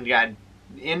got up and got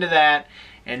into that,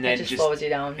 and then it just slows you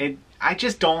down. I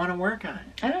just don't want to work on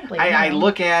it. I don't blame you. I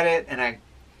look at it and I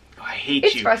hate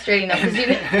it's frustrating though, because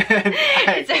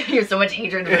you have so much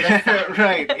hatred for this.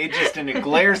 Right. It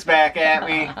glares back at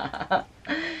me,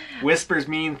 whispers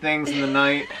mean things in the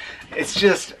night. It's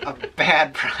just a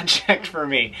bad project for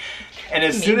me. And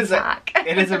as soon as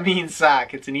it is a mean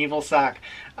sock. It's an evil sock.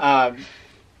 And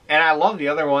I love the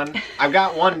other one. I've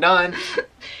got one done.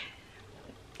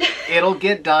 It'll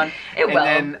get done. It will.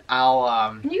 And then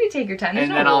I'll you can take your time. There's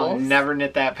and then I'll never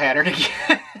knit that pattern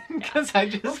again. Because I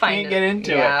just can't get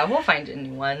into it. Yeah, we'll find a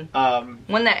new one.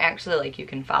 One that actually like you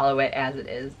can follow it as it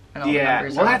is. And all the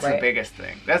numbers well, that's the biggest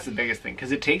thing. That's the biggest thing,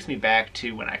 because it takes me back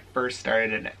to when I first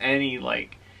started, and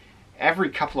every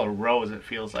couple of rows it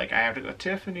feels like I have to go,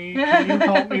 Tiffany, can you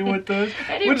help me with this?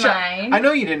 I didn't mind. I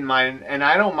know you didn't mind, and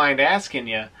I don't mind asking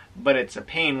you, but it's a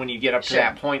pain when you get up to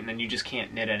that point and then you just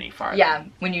can't knit any farther. Yeah,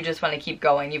 when you just want to keep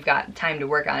going, you've got time to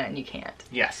work on it and you can't.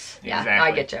 Yes, yeah,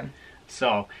 exactly. I get you.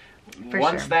 So,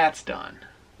 once that's done,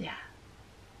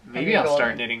 maybe I'll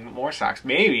start knitting more socks.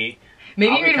 Maybe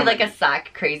you're gonna be like a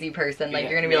sock crazy person. Like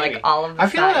you're gonna be like all of the I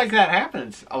feel like that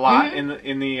happens a lot in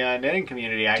the knitting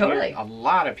community. I hear a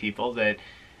lot of people that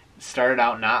started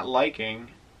out not liking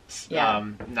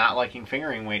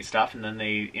fingering weight stuff, and then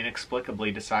they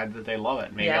inexplicably decide that they love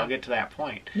it. Maybe I'll get to that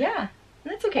point. Yeah,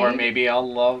 that's okay. Or maybe I'll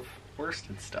love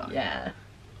worsted stuff. Yeah.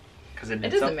 Because it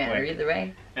doesn't matter either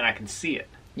way. And I can see it.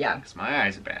 Yeah. Because my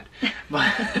eyes are bad.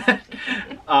 But,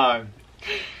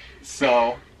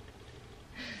 so,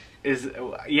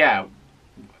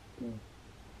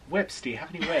 whips. Do you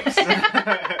have any whips?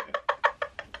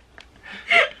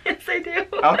 Yes, I do.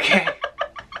 Okay.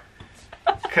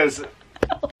 Because...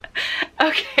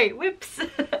 Okay, whips.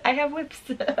 I have whips.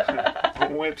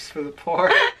 Whips for the poor.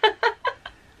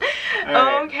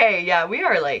 Right. Okay, yeah, we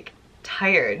are like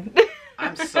tired.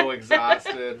 I'm so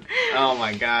exhausted. Oh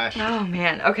my gosh. Oh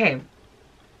man. Okay.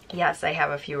 Yes, I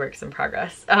have a few works in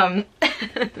progress. And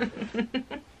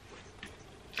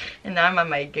now I'm on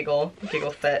my giggle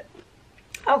fit.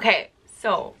 Okay,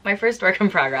 so my first work in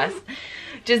progress,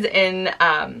 which is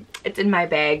it's in my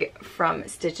bag from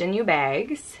Stitch In You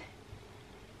Bags.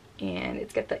 And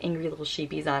it's got the angry little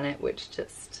sheepies on it, which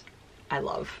I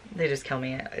love. They just kill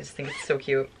me. I just think it's so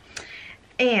cute.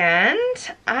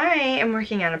 And I am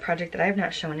working on a project that I have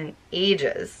not shown in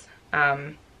ages.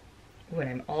 When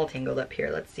I'm all tangled up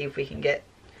here. Let's see if we can get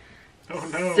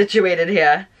situated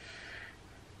here.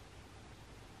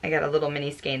 I got a little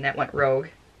mini skein that went rogue.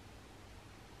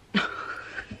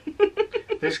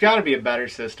 There's got to be a better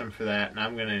system for that, and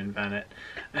I'm going to invent it.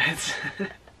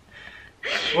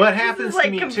 What happens to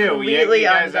me too? You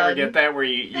guys ever get that where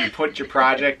you put your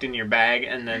project in your bag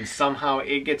and then somehow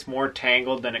it gets more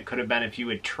tangled than it could have been if you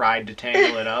had tried to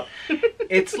tangle it up?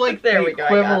 It's like the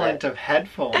equivalent of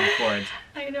headphone cords.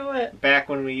 I know it. Back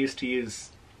when we used to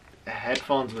use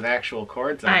headphones with actual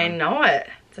cords on them. I know it.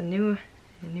 It's a new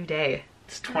day.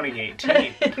 It's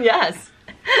 2018. Yes.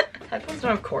 Headphones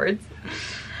don't have cords.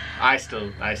 I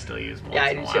still use them. Yeah,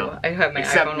 I do too. I have my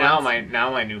Except iPhone now ones.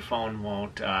 my new phone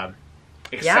won't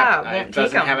Except it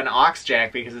doesn't have an aux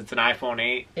jack because it's an iPhone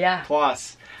 8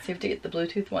 Plus. So you have to get the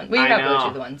Bluetooth one. Well, you have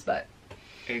Bluetooth ones, but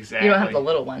exactly. You don't have the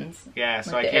little ones. Yeah,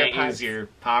 so I can't use your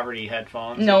poverty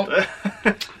headphones. Nope.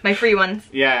 My free ones.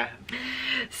 Yeah.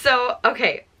 So,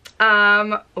 okay.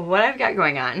 What I've got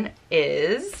going on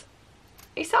is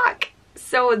a sock.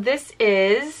 So this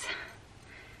is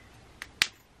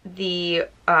the,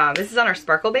 this is on our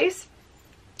sparkle base.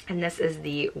 And this is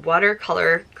the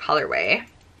watercolor colorway.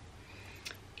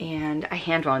 And I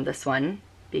hand wound this one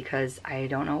because I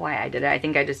don't know why I did it. I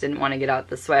think I just didn't want to get out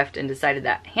the Swift and decided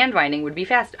that hand winding would be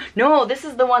fast. No, this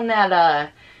is the one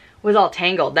that was all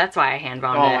tangled. That's why I hand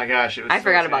wound it. Oh my gosh, it was I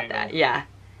forgot about that. Yeah.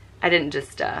 I didn't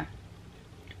just, but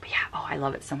yeah, oh, I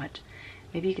love it so much.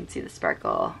 Maybe you can see the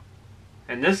sparkle.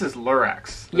 And this is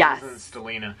Lurex. Yes. This isn't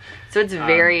Stellina. So it's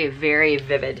very, very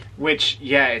vivid. Which,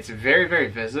 yeah, it's very, very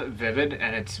vivid,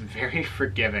 and it's very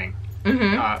forgiving.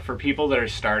 For people that are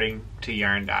starting to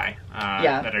yarn dye,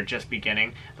 that are just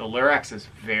beginning, the Lurex is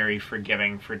very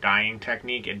forgiving for dyeing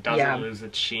technique. It doesn't lose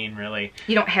its sheen, really.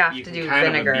 You don't have to do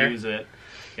vinegar. You can abuse it.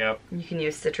 Yep. You can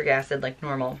use citric acid like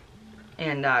normal,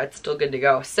 and it's still good to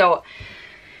go. So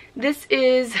this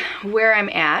is where I'm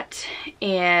at,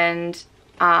 and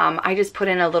I just put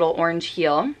in a little orange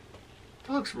heel.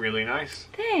 That looks really nice.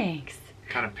 Thanks.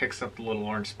 Kind of picks up the little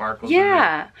orange sparkles.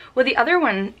 Yeah. Well, the other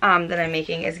one that I'm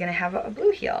making is going to have a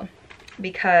blue heel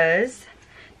because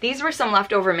these were some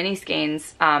leftover mini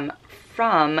skeins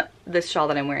from this shawl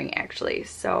that I'm wearing, actually.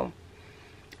 So,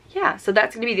 yeah. So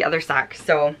that's going to be the other sock.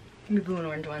 So, blue and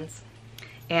orange ones.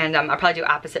 And I'll probably do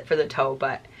opposite for the toe,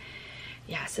 but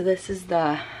yeah. So this is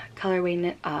the colorway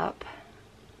Knit Up.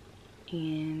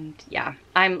 And yeah,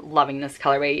 I'm loving this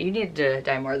colorway. You need to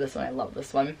dye more of this one. I love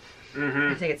this one.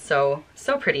 I think it's so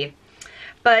pretty.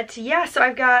 But yeah, so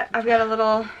I've got a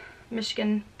little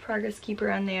Michigan Progress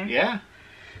Keeper on there. Yeah.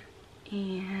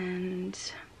 And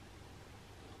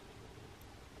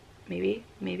maybe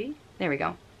there we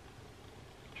go.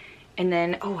 And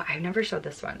then, oh, I've never showed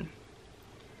this one.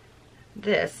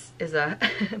 This is a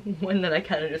one that I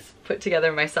kind of just put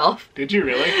together myself. Did you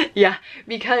really? Yeah,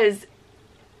 because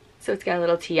so it's got a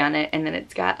little T on it, and then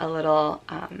it's got a little,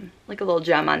 like a little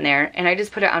gem on there. And I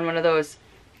just put it on one of those,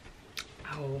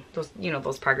 those, you know,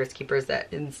 those Progress Keepers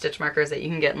that, in stitch markers that you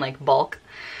can get in like bulk.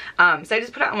 So I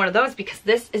just put it on one of those because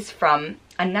this is from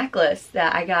a necklace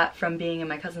that I got from being in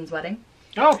my cousin's wedding.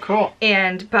 Oh, cool.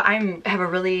 But I have a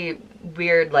really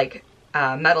weird, like,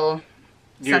 metal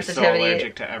sensitivity. You're so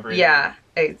allergic to everything. Yeah.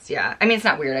 I mean, it's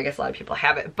not weird. I guess a lot of people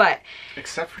have it, but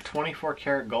except for 24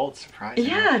 karat gold, surprisingly.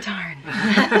 Yeah, darn.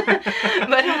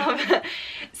 But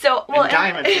so well, and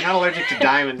diamonds. You're not allergic to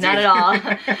diamonds. Not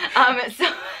either. At all.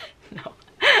 So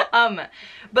no.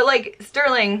 But like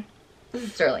sterling. This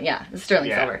is sterling. Yeah, this is sterling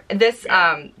silver. This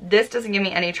this doesn't give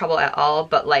me any trouble at all.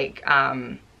 But like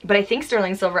but I think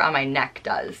sterling silver on my neck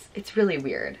does. It's really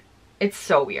weird. It's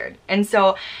so weird. And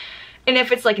so. And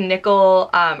if it's like nickel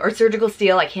or surgical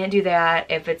steel, I can't do that.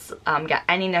 If it's got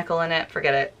any nickel in it,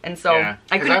 forget it. And so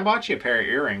I bought you a pair of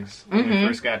earrings when we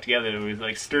first got together. It was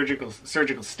like surgical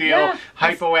steel,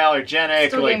 hypoallergenic.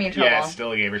 Still gave me trouble. Yeah,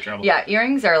 still gave her trouble. Yeah,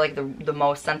 earrings are like the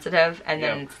most sensitive, and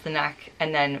then it's the neck,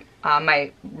 and then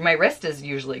my wrist is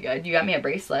usually good. You got me a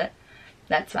bracelet.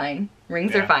 That's fine.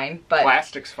 Rings are fine, but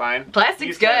plastic's fine.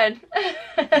 Plastic's good.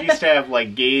 You used to have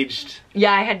like gauged.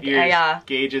 Yeah, I had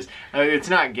gauges. It's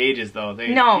not gauges though.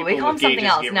 We call them something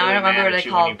else. No, I don't remember what I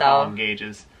called though.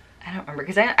 Gauges. I don't remember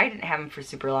because I didn't have them for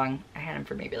super long. I had them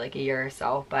for maybe like a year or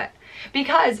so, but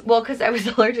because I was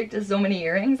allergic to so many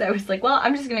earrings, I was like, well,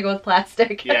 I'm just gonna go with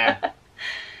plastic. Yeah.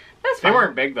 That's fine. They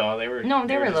weren't big though. They were. No,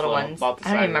 they were little ones. I don't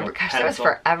even remember. Gosh, that was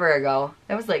forever ago.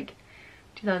 That was like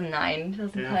 2009,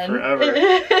 2010. Yeah,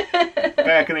 forever.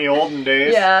 Back in the olden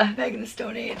days. Yeah, back in the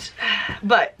Stone Age.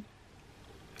 But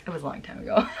it was a long time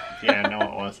ago. Yeah, no,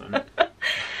 it wasn't.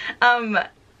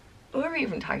 What were we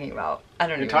even talking about? I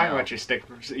don't know. We were talking about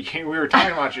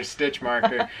your stitch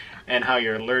marker and how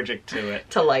you're allergic to it.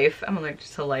 To life. I'm allergic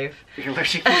to life. You're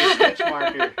allergic to your stitch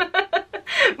marker.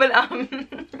 But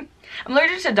I'm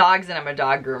allergic to dogs, and I'm a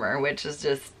dog groomer, which is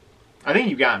just. I think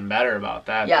you've gotten better about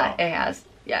that. Yeah, though. It has.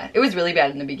 Yeah, it was really bad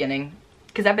in the beginning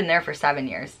because I've been there for 7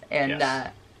 years, and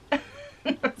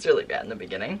it was really bad in the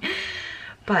beginning.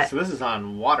 But so this is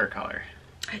on watercolor.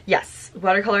 Yes,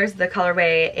 watercolor is the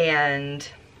colorway, and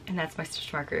that's my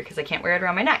stitch marker because I can't wear it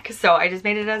around my neck. So I just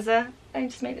made it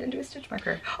into a stitch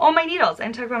marker. Oh, my needles! I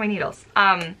didn't talk about my needles.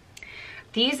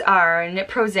 These are Knit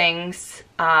Pro Zings,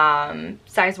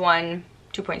 size 1,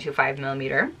 2.25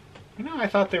 millimeter. You know, I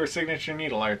thought they were signature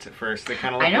needle arts at first. They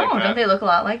kind of look like that. I know, don't they look a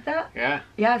lot like that? Yeah.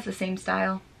 Yeah, it's the same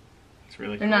style. It's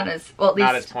really They're cool. not as, well, at least.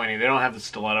 Not as pointy. They don't have the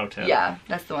stiletto tip. Yeah,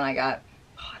 that's the one I got.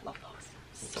 Oh, I love those.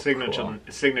 So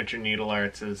Signature Needle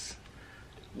Arts is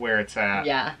where it's at.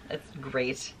 Yeah, it's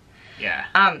great. Yeah.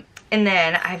 And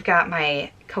then I've got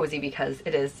my cozy because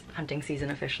it is hunting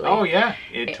season officially. Oh yeah,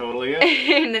 it totally is.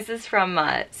 And this is from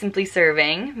Simply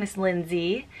Serving, Miss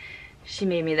Lindsay. She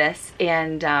made me this,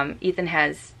 and Ethan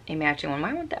has a matching one.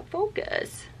 Why won't that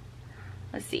focus?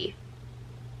 Let's see.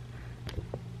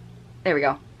 There we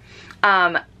go.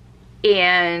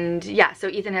 And yeah, so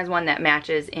Ethan has one that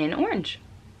matches in orange.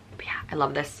 But yeah, I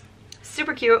love this.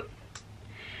 Super cute.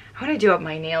 I want to do up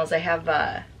my nails. I have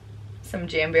some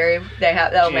Jamberry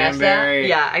that'll match that.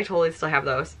 Yeah, I totally still have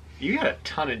those. You got a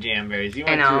ton of Jamberries. You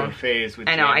went through a phase with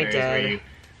Jamberries. I know, I did.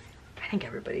 I think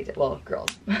everybody did. Well, girls.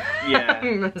 Yeah.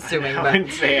 I'm assuming. I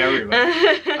wouldn't say everybody.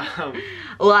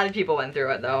 A lot of people went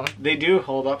through it, though. They do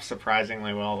hold up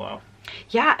surprisingly well, though.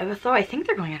 Yeah, though I think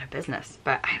they're going out of business.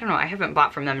 But I don't know. I haven't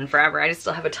bought from them in forever. I just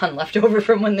still have a ton left over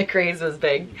from when the craze was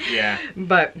big. Yeah.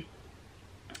 But,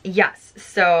 yes.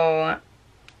 So,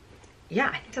 yeah,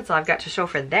 I think that's all I've got to show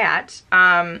for that.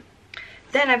 Then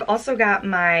I've also got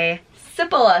my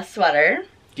Cipolla sweater.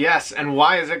 Yes, and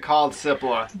why is it called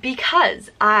Cipolla?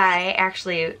 Because I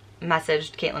actually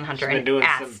messaged Caitlin Hunter and doing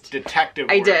asked. Some detective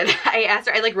work. I did. I asked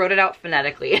her. I like wrote it out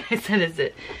phonetically. I said, "Is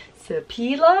it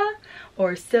Cipolla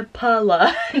or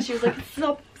Cipolla?" And she was like,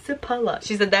 "Cipolla."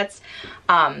 She said that's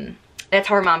how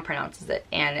her mom pronounces it,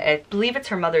 and I believe it's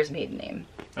her mother's maiden name.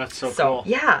 That's so cool.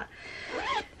 Yeah.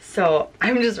 So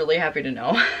I'm just really happy to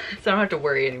know, so I don't have to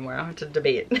worry anymore. I don't have to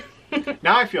debate.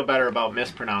 Now I feel better about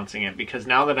mispronouncing it, because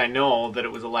now that I know that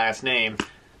it was a last name,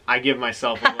 I give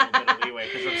myself a little bit of leeway,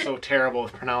 because I'm so terrible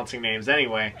with pronouncing names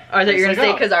anyway. Oh, I thought you were going to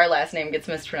say because our last name gets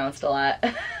mispronounced a lot.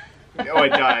 Oh, it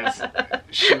does.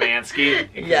 Szymanski.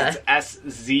 Yeah. It's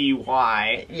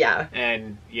S-Z-Y. Yeah.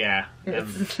 And, yeah.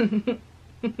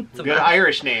 Good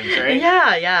Irish names, right?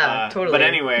 Yeah, totally. But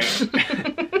anyway,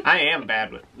 I am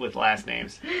bad with last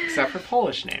names, except for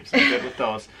Polish names. I'm good with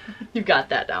those. You got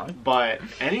that down. But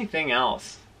anything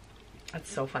else.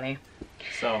 That's so funny.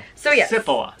 So yes.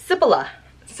 Cipolla. Cipolla.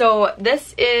 So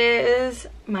this is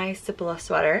my Cipolla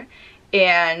sweater.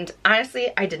 And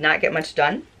honestly, I did not get much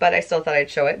done, but I still thought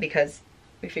I'd show it because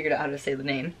we figured out how to say the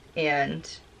name. And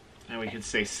we could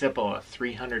say Cipolla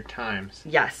 300 times.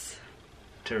 Yes.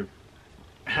 To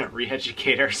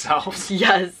re-educate ourselves.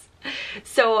 Yes.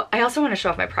 So I also want to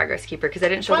show off my progress keeper because I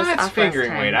didn't show this off last time.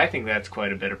 Fingering weight. I think that's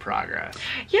quite a bit of progress.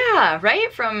 Yeah,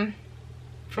 right? From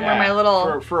where my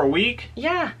little... For a week?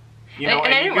 Yeah. You know,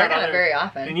 and I didn't work on it very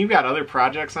often. And you've got other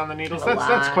projects on the needles.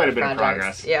 That's quite a bit of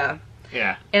progress. Yeah.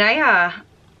 Yeah. And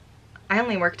I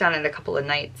only worked on it a couple of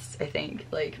nights, I think.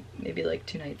 Maybe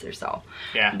 2 nights or so.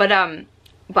 Yeah. But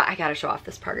I gotta show off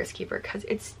this progress keeper because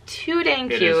it's too dang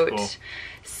cute. It is cool.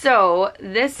 So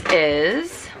this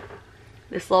is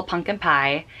this little pumpkin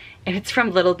pie, and it's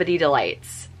from Little Bitty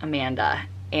Delights, Amanda.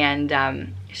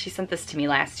 And she sent this to me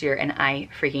last year, and I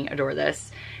freaking adore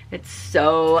this. It's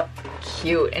so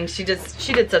cute, and she did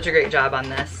such a great job on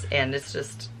this, and it's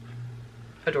just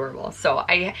adorable. So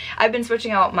I've been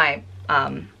switching out my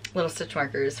little stitch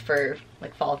markers for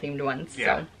fall themed ones.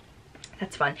 Yeah. So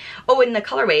that's fun. Oh, and the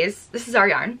colorways, this is our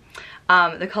yarn.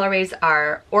 The colorways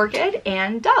are Orchid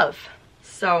and Dove.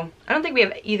 So I don't think we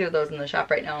have either of those in the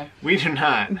shop right now. We do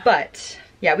not. But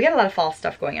yeah, we got a lot of fall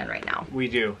stuff going on right now. We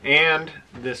do. And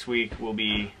this week we'll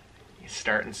be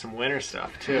starting some winter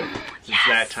stuff too. It's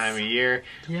that time of year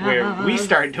where we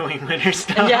start doing winter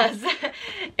stuff. Yes.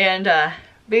 And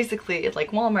basically it's like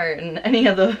Walmart and any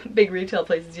of the big retail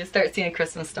places, you start seeing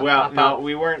Christmas stuff pop up.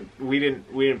 we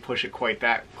didn't push it quite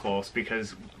that close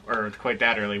or quite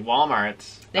that early.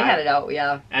 Walmart's had it out,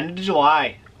 yeah. End of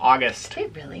July, August.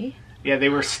 Did they really? Yeah, they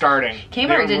were starting.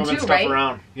 Kmart did too, right?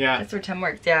 Around. Yeah. That's where Tim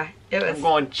worked, yeah. It was. I'm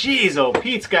going, geez, oh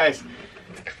Pete's, guys.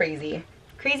 It's crazy.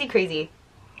 Crazy, crazy.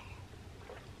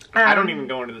 I don't even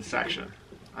go into the section.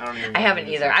 I haven't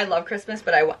either. I love Christmas,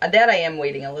 but I am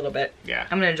waiting a little bit. Yeah.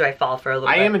 I'm gonna enjoy fall for a little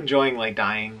bit. I am enjoying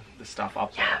dyeing the stuff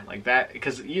up like that,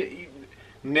 because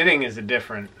knitting is a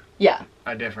different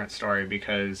story,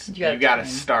 because you gotta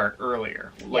start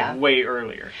earlier, way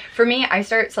earlier. For me, I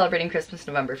start celebrating Christmas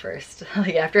November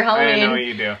 1st, after Halloween. I know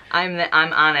you do. I'm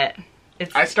on it.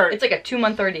 It's like a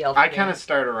 2-month ordeal. I kind of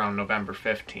start around November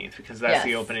 15th because that's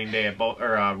the opening day of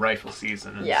rifle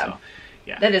season. And so,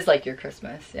 yeah. That is like your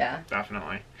Christmas, yeah.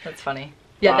 Definitely. That's funny.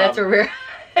 Yeah, that's where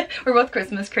we're both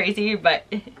Christmas crazy,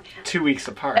 but 2 weeks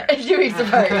apart. 2 weeks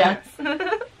apart, yes.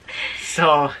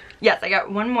 So. Yes, I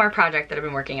got one more project that I've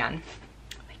been working on.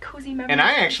 My cozy memories. And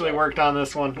I actually worked on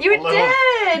this one. You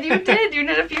did. You did. You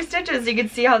knit a few stitches. You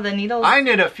could see how the needles. I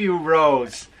knit a few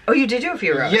rows. Oh, you did do a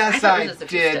few rows. Yes, I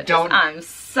did. Don't I'm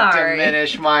sorry.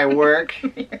 diminish my work.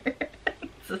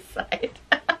 It's a side.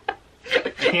 I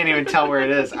can't even tell where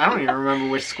it is. I don't even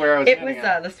remember which square I was It was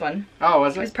this one. Oh,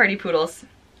 was it? It was Party Poodles.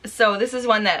 So this is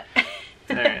one that...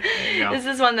 All right, there you go. This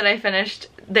is one that I finished,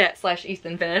 /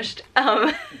 Ethan finished.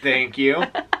 Thank you.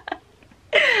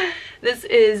 This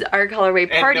is our colorway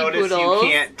Party Poodles. Poodles. You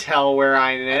can't tell where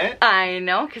I knit. I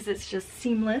know, because it's just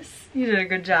seamless. You did a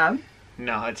good job.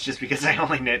 No, it's just because I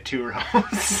only knit 2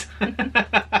 rows.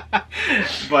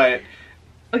 But...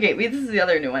 Okay, wait, this is the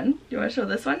other new one. Do you want to show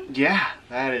this one? Yeah,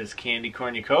 that is Candy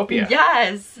Cornucopia.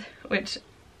 Yes! Which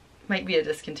might be a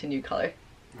discontinued color.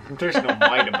 There's no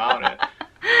might about it.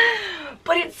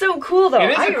 But it's so cool though.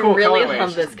 It is a cool really colorway.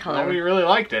 love this color. Nobody really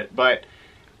liked it, but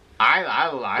I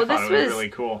thought it was really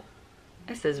cool.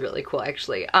 This is really cool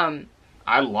actually.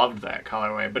 I loved that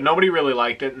colorway, but nobody really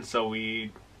liked it, and so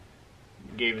we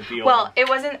gave it the old... Well, it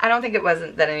wasn't, I don't think it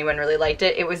wasn't that anyone really liked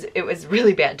it. It was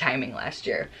really bad timing last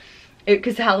year.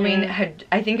 Because Halloween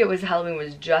I think it was Halloween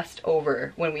was just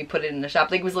over when we put it in the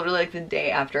shop. Like it was literally like the day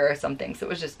after or something, so it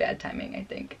was just bad timing, I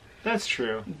think. That's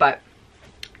true. But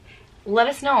let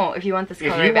us know if you want this colorway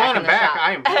back. If you back want in it the back, shop.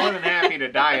 I am more than happy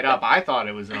to dye it up. I thought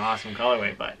it was an awesome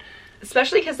colorway, but...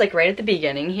 Especially because like right at the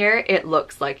beginning here, it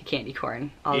looks like a candy corn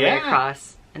all the way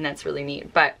across. And that's really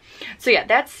neat. But, so yeah,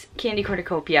 that's Candy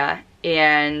Cornucopia.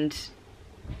 And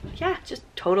yeah, just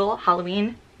total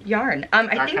Halloween yarn. I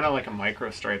think kind of like a micro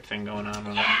stripe thing going on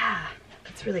with it. Yeah,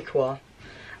 it's really cool.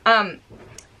 Let's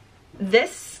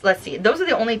see, those are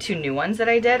the only 2 new ones that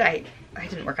I did. I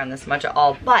didn't work on this much at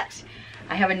all, but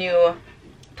I have a new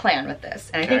plan with this,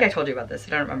 and I think I told you about this.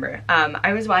 I don't remember.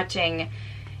 I was watching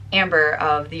Amber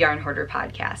of the Yarn Hoarder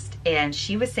podcast, and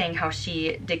she was saying how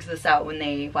she digs this out when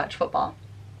they watch football.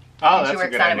 Oh, and that's she works a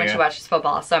good on idea. it when she watches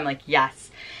football. So I'm like, yes.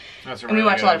 That's a and we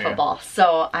watch a lot of football,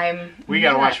 so we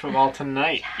gotta watch football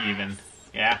tonight, even.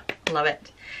 Yeah. Love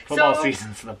it. Football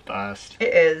season's the best.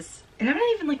 It is. And I'm not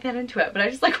even like that into it, but I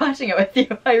just like watching it with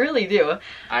you. I really do.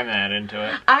 I'm that into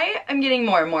it. I am getting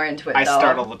more and more into it, I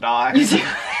startle the dogs.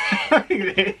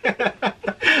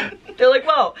 They're like,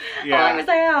 whoa, how long was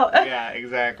I out? Yeah,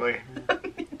 exactly.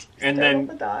 And then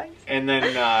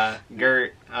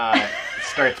Gert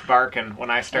starts barking when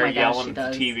I start yelling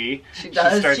at the TV. She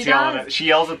starts yelling. She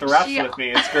yells at the refs with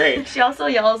me. It's great. She also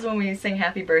yells when we sing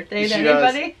happy birthday to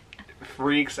anybody.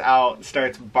 Freaks out,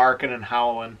 starts barking and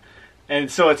howling. And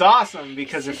so it's awesome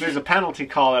because if there's a penalty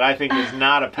call that I think is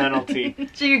not a penalty.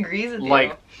 She agrees with you.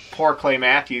 Like poor Clay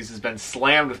Matthews has been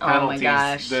slammed with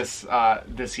penalties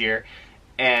this year.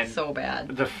 And so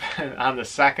bad. On the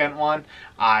second one,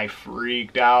 I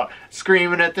freaked out,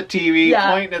 screaming at the TV,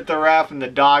 pointing at the ref, and the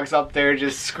dog's up there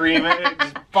just screaming,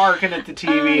 just barking at the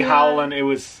TV, howling. It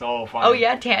was so funny. Oh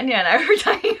yeah, Tanya and I were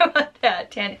talking about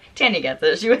that. Tanya gets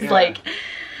it. She was like,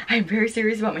 I'm very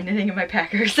serious about my knitting and my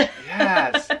packers.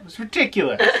 Yes, it was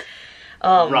ridiculous.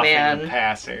 Oh Roughing man. the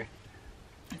passer.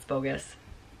 It's bogus.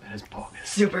 That is bogus.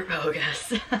 Super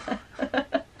bogus.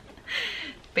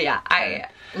 But yeah, I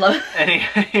love.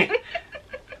 Anyway,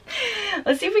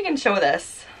 let's see if we can show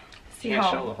this. Can't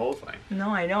show the whole thing. No,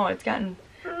 I know it's gotten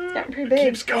pretty big. It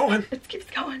keeps going. It keeps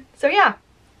going. So yeah,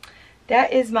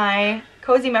 that is my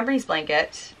Cozy Memories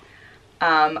blanket.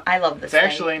 I love this. It's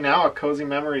actually now a Cozy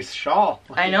Memories shawl.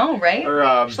 I know, right?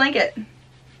 Or Schlanket.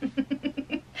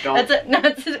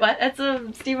 That's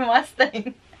a Stephen West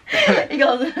thing. He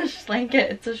goes schlanket.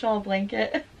 It's a shawl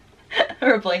blanket.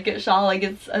 Or a blanket shawl, like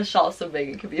it's a shawl so big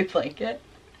it could be a blanket.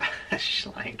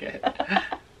 Schlanket.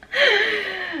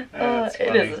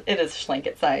 It is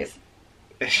schlanket size.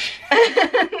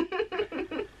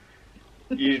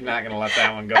 You're not gonna let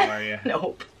that one go, are you?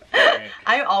 Nope. Right.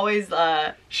 I always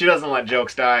She doesn't let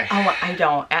jokes die. Oh, I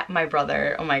don't. My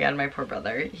brother, oh my god, my poor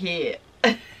brother. He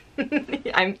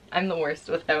I'm the worst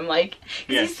with him, like, cause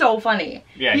he's so funny.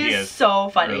 Yeah, he is so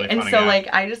funny. really and funny so guy. Like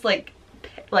I just like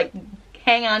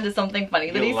hang on to something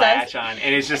funny that he latch says. on,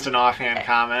 and it's just an offhand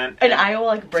comment. And I will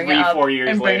like bring it up 3-4 years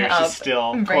and bring later, it up she's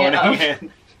still and bring it up. quoting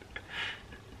it.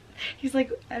 He's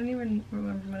like, I don't even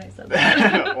remember when I said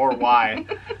that. Or why.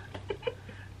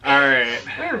 Alright.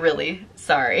 We're really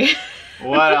sorry.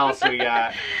 What else we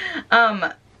got?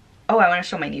 Oh, I want to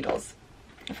show my needles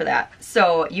for that.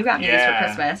 So you got me these for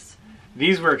Christmas.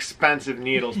 These were expensive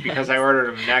needles because I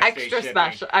ordered them next day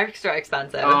shipping. Extra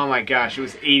expensive. Oh my gosh, it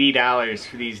was $80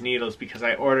 for these needles because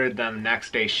I ordered them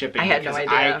next day shipping. I had no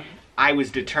idea. I was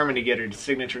determined to get her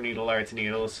signature Needle Arts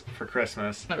needles for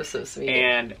Christmas. That was so sweet.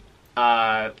 And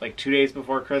like 2 days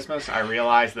before Christmas, I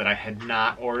realized that I had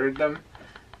not ordered them.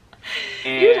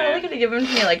 And you were totally gonna give them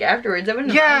to me like afterwards. I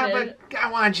wouldn't have minded. But I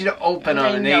wanted you to open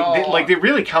them, and they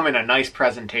really come in a nice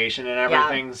presentation and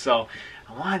everything. So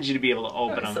I wanted you to be able to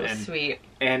open them. So sweet.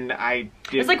 And I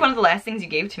did. It was like one of the last things you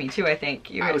gave to me too. I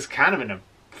think I was kind of in a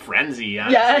frenzy,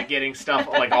 honestly, getting stuff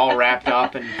like all wrapped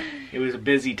up, and it was a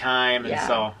busy time, and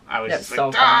so I was just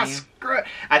like, screw it.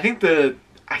 I think the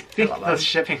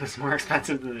shipping was more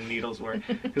expensive than the needles were,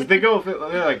 because they're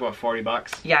like what,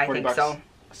 $40? Yeah, I think so.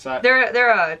 A set.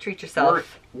 They're a treat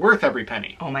yourself. Worth every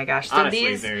penny. Oh my gosh! So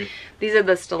honestly, these are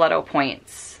the stiletto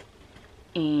points,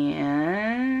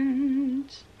 and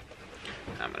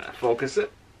I'm gonna focus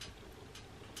it.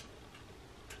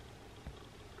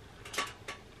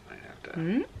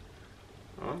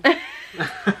 Oh.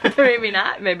 Maybe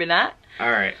not. Maybe not. All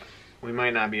right, we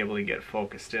might not be able to get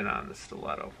focused in on the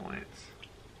stiletto points.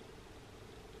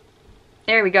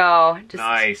 There we go. Just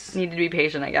nice. Need to be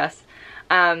patient, I guess.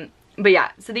 But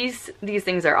yeah, so these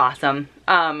things are awesome.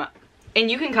 And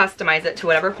you can customize it to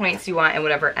whatever points you want and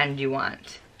whatever end you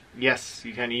want. Yes,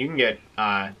 you can. You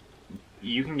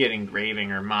can get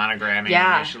engraving or monogramming,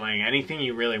 initialing, anything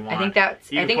you really want. I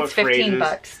think it's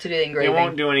 $15 to do the engraving. It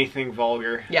won't do anything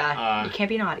vulgar. Yeah, you can't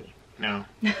be naughty. No.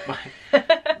 but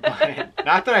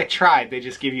not that I tried, they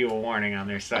just give you a warning on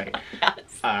their site. Yes.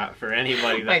 For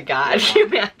anybody that... Oh my God, can you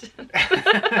imagine?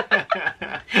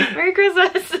 Merry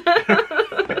Christmas!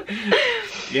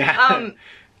 Yeah.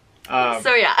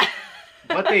 So yeah.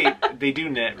 But they do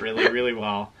knit really, really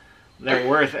well. They're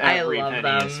worth every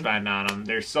penny you spend on them.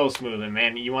 They're so smooth, and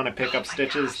man, you want to pick up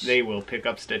stitches, they will pick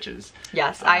up stitches.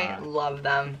 Yes, I love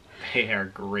them. They are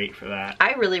great for that.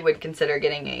 I really would consider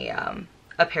getting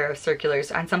a pair of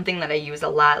circulars on something that I use a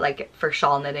lot, like for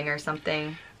shawl knitting or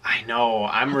something. I know.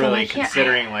 I'm really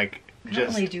considering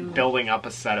just building up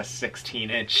a set of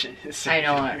 16-inch circulars. I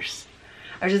know. I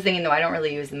was just thinking though, I don't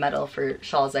really use metal for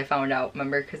shawls. I found out,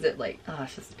 remember, because it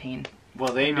it's just a pain.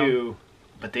 Well, they do,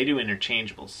 but they do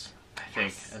interchangeables, I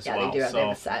think, as well. Yeah, they do. They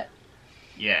have a set.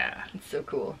 Yeah. It's so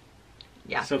cool.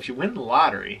 Yeah. So if you win the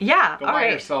lottery, go buy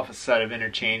yourself a set of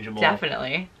interchangeable.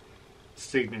 Definitely.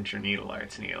 Signature Needle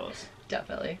Arts needles.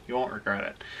 Definitely. You won't regret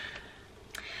it.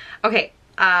 Okay.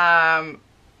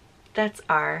 That's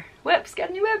our whips.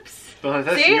 Got any whips? Well,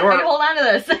 see? I can hold on to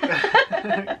this.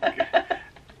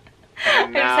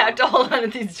 I just have to hold on to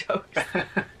these jokes.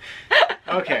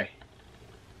 Okay.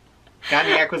 Got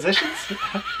any acquisitions?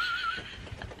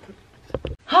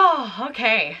 Oh,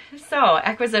 okay. So,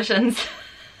 acquisitions.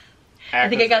 I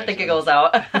think I got the giggles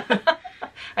out. I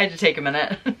had to take a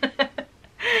minute.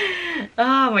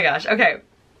 Oh my gosh. Okay.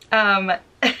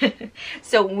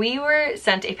 So we were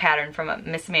sent a pattern from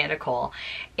Miss Amanda Cole,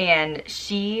 and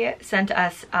she sent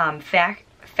us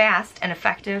fast and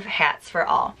effective hats for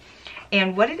all.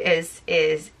 And what it is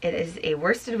it is a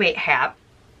worsted weight hat,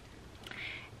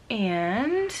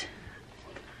 and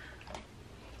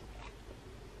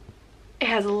it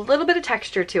has a little bit of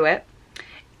texture to it.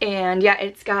 And yeah,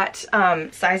 it's got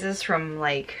sizes from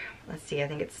like, let's see, I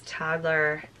think it's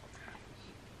toddler,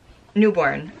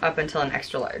 newborn up until an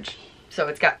extra large. So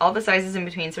it's got all the sizes in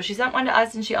between. So she sent one to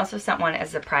us, and she also sent one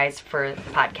as a prize for the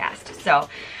podcast. So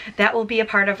that will be a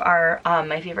part of our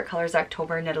My Favorite Colors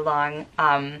October knit-along.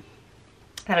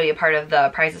 That'll be a part of the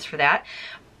prizes for that.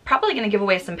 Probably going to give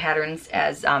away some patterns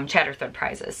as chatter thread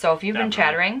prizes. So if you've been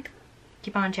chattering,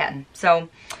 keep on chatting. So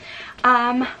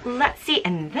let's see.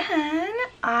 And then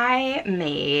I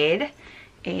made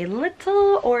a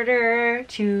little order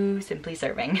to Simply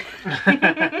Serving.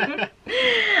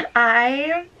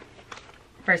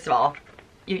 First of all,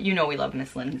 you know we love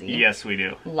Miss Lindsay. Yes, we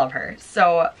do. Love her.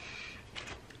 So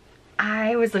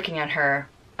I was looking at her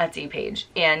Etsy page,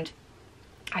 and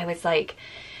I was like,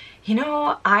 you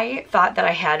know, I thought that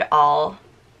I had all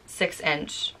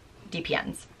 6-inch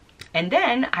DPNs. And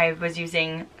then I was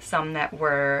using some that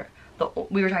were,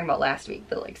 we were talking about last week,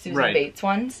 the like Susan Bates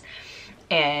ones.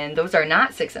 And those are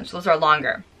not 6-inch, those are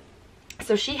longer.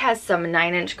 So she has some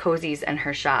 9-inch cozies in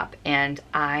her shop, and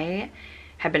I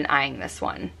have been eyeing this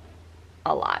one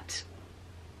a lot.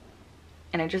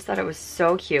 And I just thought it was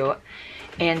so cute.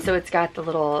 And so it's got the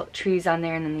little trees on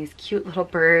there and then these cute little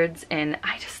birds, and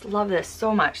I just love this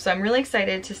so much. So I'm really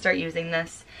excited to start using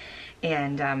this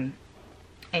and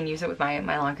use it with my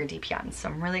longer DPNs. So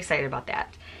I'm really excited about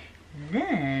that.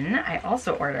 Then I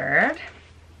also ordered,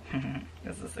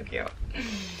 this is so cute.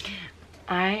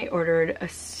 I ordered a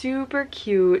super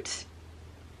cute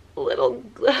little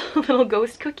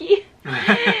ghost cookie.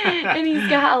 And he's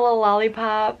got a little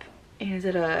lollipop. And is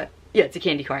it a, yeah, it's a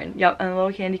candy corn. Yep, a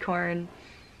little candy corn.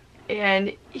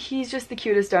 And he's just the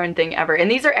cutest darn thing ever. And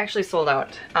these are actually sold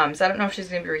out. So I don't know if she's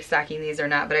going to be restocking these or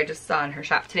not, but I just saw in her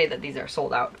shop today that these are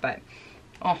sold out. But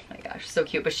Oh my gosh, so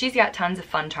cute. But she's got tons of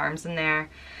fun charms in there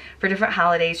for different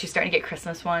holidays. She's starting to get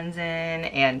Christmas ones in,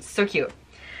 and so cute.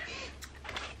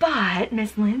 But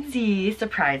Miss Lindsay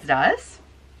surprised us,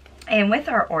 and with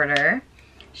our order,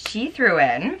 she threw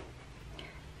in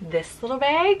this little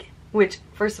bag, which,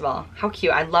 first of all, how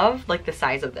cute. I love like the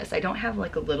size of this. I don't have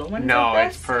like a little one. No, like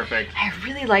this. It's perfect. I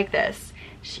really like this.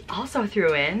 She also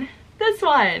threw in this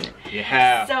one.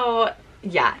 Yeah. So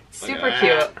yeah, super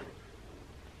cute.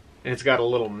 And it's got a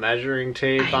little measuring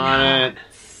tape on it.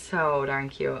 So darn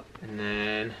cute. And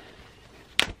then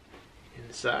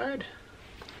inside,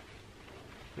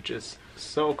 which is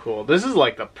so cool. This is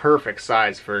like the perfect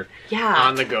size for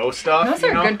on-the-go stuff. Those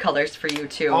are good colors for you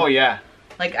too. Oh yeah.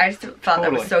 Like I just thought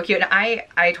that was so cute. And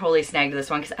I totally snagged this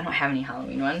one because I don't have any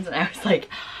Halloween ones, and I was like,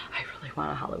 I really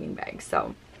want a Halloween bag.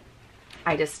 So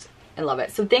I love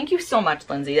it. So thank you so much,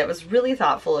 Lindsay. That was really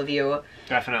thoughtful of you.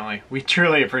 Definitely. We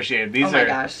truly appreciate it. Oh my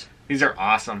gosh. These are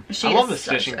awesome. I love the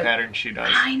stitching pattern she does.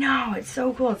 I know. It's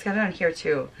so cool. It's got it on here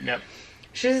too. Yep.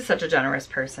 She's such a generous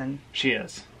person. She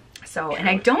is. So, and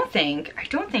I don't think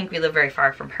we live very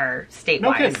far from her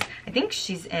state-wise. No kidding. I think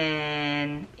she's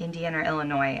in Indiana or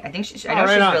Illinois. I know she's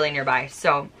really nearby.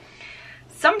 So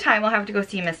sometime we'll have to go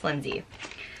see Miss Lindsay.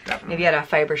 Definitely. Maybe at a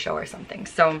fiber show or something.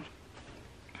 So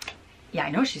yeah, I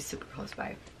know she's super close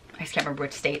by. I just can't remember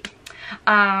which state.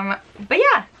 But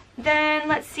yeah, then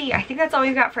let's see. I think that's all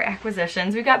we've got for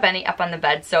acquisitions. We've got Benny up on the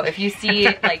bed, so if you see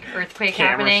like earthquake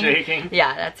happening, shaking.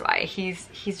 Yeah, that's why. He's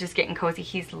just getting cozy.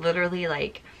 He's literally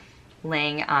like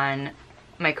laying on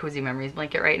my Cozy Memories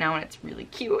blanket right now, and it's really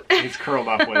cute. He's curled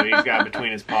up with it. He's got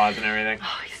between his paws and everything.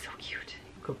 Oh, he's so cute.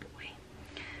 Good boy.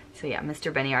 So yeah,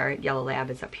 Mr. Benny, our yellow lab,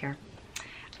 is up here.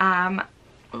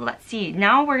 Let's see.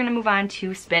 Now we're gonna move on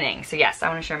to spinning. So yes, I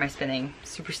want to share my spinning.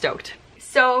 Super stoked.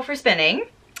 So for spinning,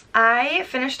 I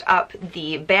finished up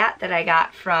the bat that I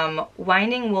got from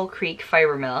Winding Wool Creek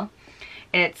Fiber Mill,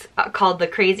 and it's called the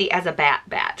Crazy as a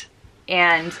Bat.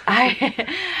 And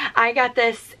I got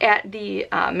this at the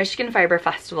Michigan Fiber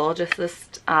Festival just this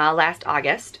last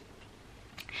August.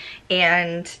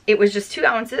 And it was just 2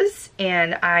 ounces,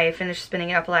 and I finished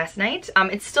spinning it up last night.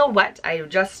 It's still wet. I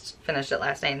just finished it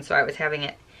last night, and so I was having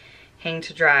it hang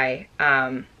to dry.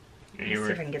 You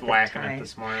were whacking it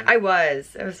this morning. I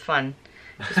was. It was fun.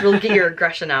 Just really get your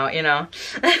aggression out, you know.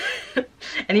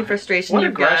 Any frustration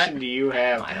you've got. What aggression do you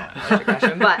have? I don't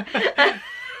have much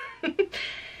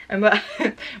aggression,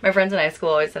 but my friends in high school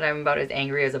always said I'm about as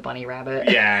angry as a bunny rabbit.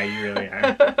 Yeah, you really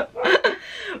are.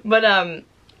 But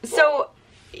so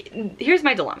here's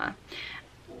my dilemma.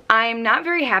 I'm not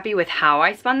very happy with how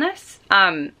I spun this.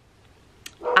 It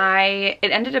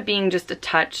ended up being just a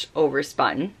touch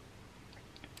overspun.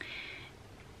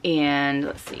 And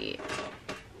let's see.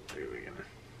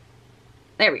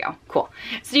 There we go. Cool.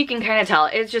 So you can kind of tell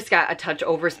it's just got a touch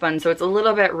overspun, so it's a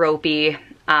little bit ropey.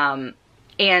 And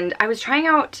I was trying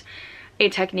out a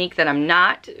technique that I'm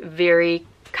not very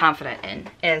confident in.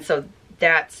 And so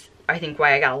that's, I think,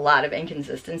 why I got a lot of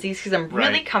inconsistencies, because I'm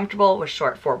really comfortable with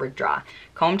short forward draw.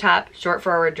 Comb top, short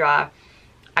forward draw.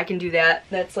 I can do that.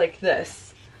 That's like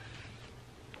this.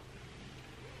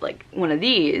 Like one of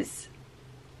these.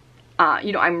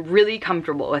 You know, I'm really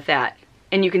comfortable with that.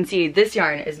 And you can see this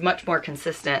yarn is much more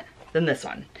consistent than this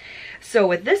one. So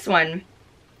with this one,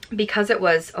 because it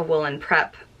was a woolen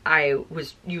prep, I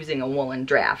was using a woolen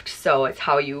draft. So it's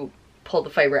how you pull the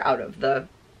fiber out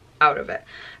of it.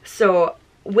 So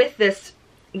with this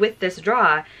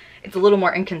draw, it's a little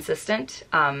more inconsistent.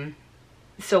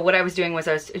 So what I was doing was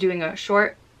I was doing a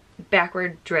short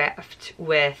backward draft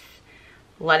with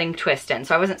letting twist in.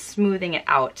 So I wasn't smoothing it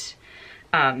out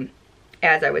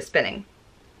as I was spinning.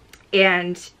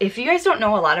 And if you guys don't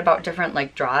know a lot about different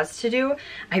like draws to do,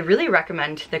 I really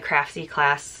recommend the Craftsy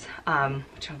class, which I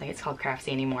don't think it's called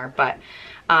Craftsy anymore, but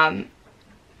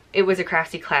it was a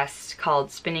Craftsy class called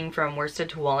Spinning from Worsted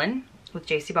to Woolen with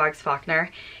JC Boggs Faulkner,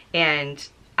 and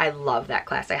I love that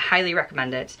class. I highly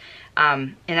recommend it.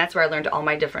 And that's where I learned all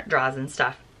my different draws and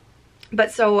stuff.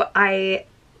 But so I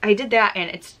did that, and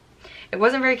it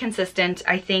wasn't very consistent.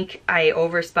 I think I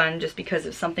overspun just because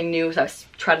of something new, so I was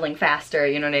treadling faster,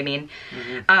 you know what I mean?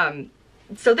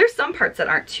 Mm-hmm. So there's some parts that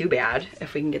aren't too bad,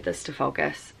 if we can get this to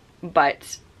focus,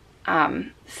 but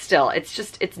still,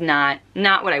 it's not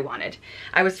what I wanted.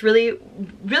 I was really,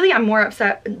 I'm more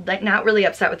upset, like not really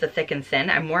upset with the thick and thin,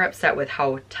 I'm more upset with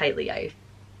how tightly I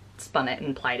spun it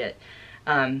and plied it.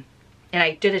 And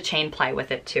I did a chain ply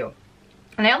with it too.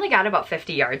 And I only got about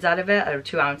 50 yards out of it, out of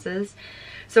 2 ounces.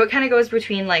 So it kind of goes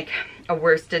between like a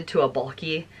worsted to a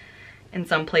bulky in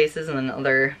some places, and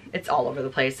then it's all over the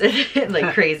place.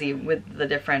 Like crazy with the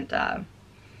different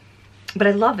but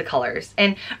I love the colors.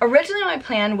 And originally my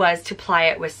plan was to ply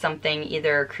it with something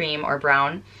either cream or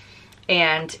brown.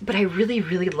 But I really,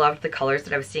 really loved the colors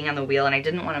that I was seeing on the wheel, and I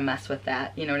didn't want to mess with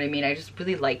that. You know what I mean? I just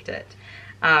really liked it.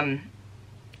 And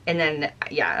then,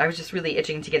 yeah, I was just really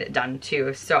itching to get it done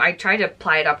too. So I tried to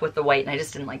ply it up with the white, and I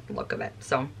just didn't like the look of it.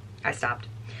 So I stopped.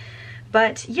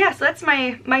 But yeah, so that's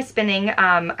my spinning.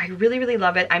 I really, really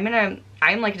love it.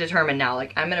 I'm like determined now.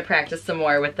 Like, I'm gonna practice some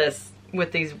more with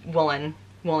these woolen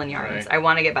yarns. Right. I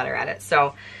want to get better at it.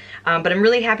 So, but I'm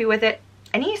really happy with it.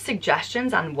 Any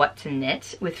suggestions on what to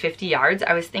knit with 50 yards?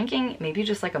 I was thinking maybe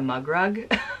just like a mug rug,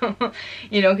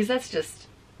 you know, because that's just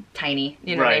tiny,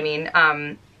 you know what I mean?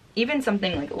 Even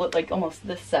something like almost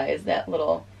this size, that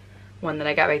little one that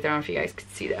I got right there. I don't know if you guys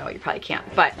could see that. Oh, you probably can't,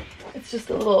 but it's just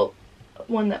a little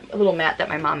mat that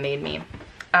my mom made me.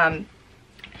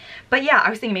 But yeah, I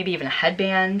was thinking maybe even a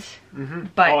headband. Mm-hmm.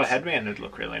 But a headband would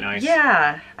look really nice.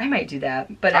 Yeah, I might do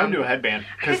that. But I would do a headband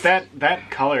because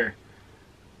that color.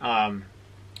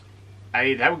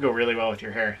 That would go really well with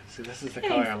your hair. See, this is the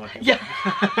color I'm looking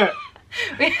for.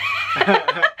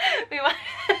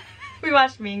 We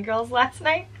watched Mean Girls last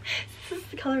night. This is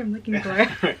the color I'm looking for.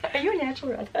 Are you a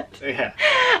natural redhead? Yeah.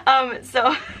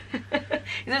 So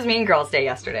this was Mean Girls Day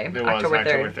yesterday. It was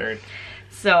October 3rd.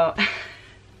 So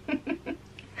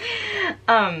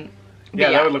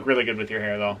yeah, that would look really good with your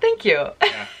hair though. Thank you.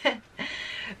 Yeah.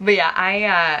 But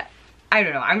yeah, I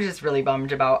don't know. I'm just really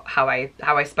bummed about how I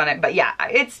spun it. But yeah,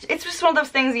 it's just one of those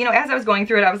things, you know, as I was going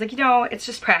through it, I was like, you know, it's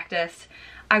just practice.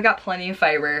 I've got plenty of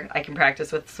fiber. I can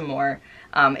practice with some more.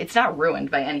 It's not ruined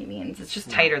by any means. It's just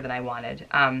tighter than I wanted.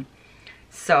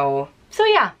 So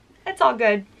yeah, it's all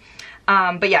good.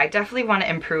 But yeah, I definitely want to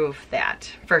improve that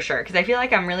for sure. Cause I feel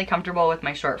like I'm really comfortable with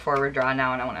my short forward draw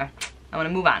now, and I want to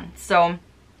move on. So,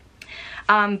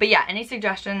 but yeah, any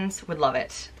suggestions, would love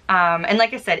it. And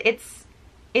like I said,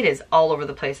 it is all over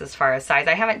the place as far as size.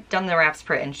 I haven't done the wraps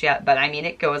per inch yet, but I mean,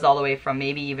 it goes all the way from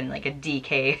maybe even like a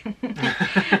DK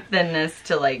thinness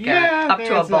to like up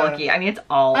to a bulky. I mean, it's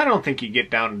all. I don't think you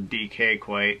get down to DK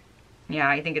quite. Yeah,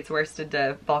 I think it's worsted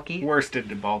to bulky. Worsted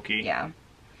to bulky. Yeah.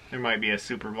 There might be a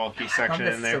super bulky section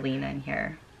in there. Selena in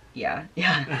here. Yeah,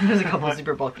 there's a couple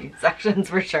super bulky sections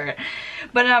for sure.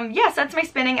 But yes, that's my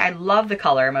spinning. I love the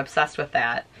color. I'm obsessed with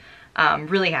that.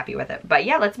 Really happy with it. But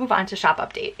yeah, let's move on to shop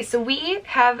update. So we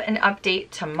have an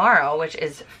update tomorrow, which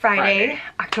is Friday.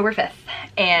 October 5th.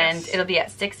 And it'll be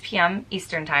at 6 p.m.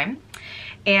 Eastern time.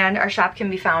 And our shop can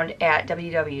be found at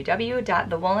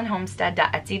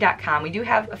www.thewoolenhomestead.etsy.com. We do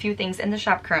have a few things in the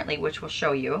shop currently, which we'll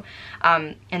show you.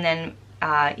 And then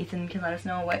Ethan can let us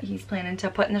know what he's planning to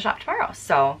put in the shop tomorrow.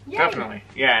 So, yay. Definitely.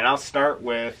 Yeah, and I'll start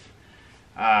with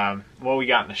what we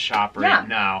got in the shop right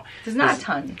now. There's not a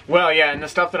ton. Well, yeah, and the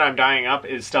stuff that I'm dyeing up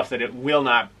is stuff that it will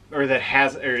not, or that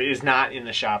has, or is not in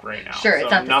the shop right now. Sure, so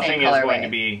it's not the nothing same colorway. is going to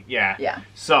be, yeah.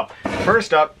 So,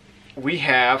 first up, we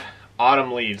have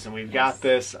Autumn Leaves, and we've got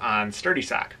this on Sturdy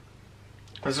Sock.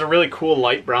 This is a really cool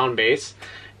light brown base,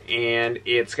 and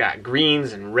it's got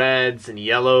greens and reds and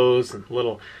yellows and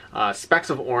little specks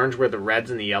of orange where the reds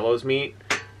and the yellows meet.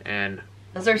 And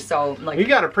those are so, like, we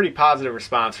got a pretty positive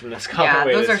response from this colorway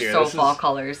this year. Yeah, those are so fall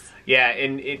colors. Yeah,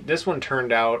 and this one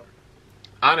turned out,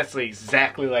 honestly,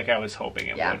 exactly like I was hoping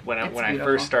it would when I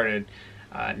first started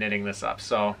knitting this up.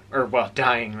 So, or well,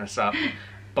 dyeing this up.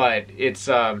 But it's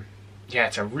yeah,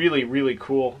 it's a really, really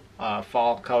cool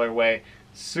fall colorway.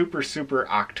 Super, super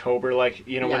October, like,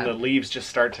 you know, when the leaves just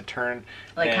start to turn.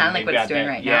 Like kind of like what it's doing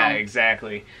right now. Yeah,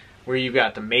 exactly. Where you've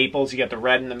got the maples, you got the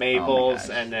red in the maples,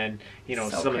 and then, you know,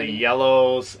 some of the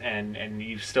yellows, and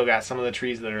you've still got some of the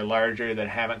trees that are larger that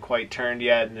haven't quite turned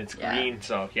yet, and it's green.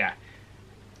 So yeah,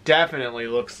 definitely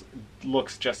looks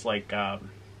just like fall.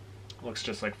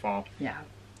 Yeah.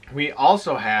 We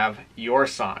also have Your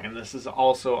Song, and this is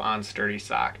also on Sturdy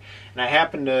Sock. And I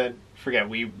happen to forget,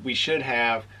 we should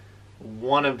have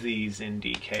one of these in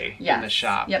DK in the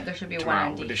shop. Yep, there should be tomorrow.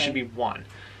 one in DK. There should be one.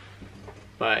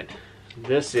 But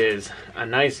this is a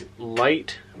nice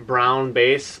light brown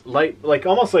base, like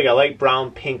almost like a light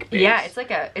brown pink base. Yeah, it's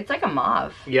like a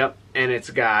mauve. Yep, and it's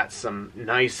got some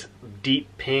nice deep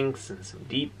pinks and some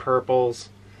deep purples.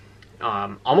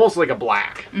 Almost like a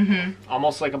black.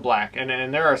 Almost like a black.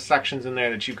 And there are sections in there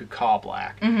that you could call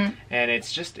black. And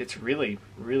it's really,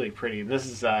 really pretty. This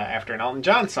is after an Elton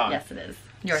John song. Yes, it is.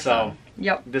 Your Song.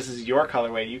 Yep. This is your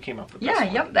colorway. You came up with this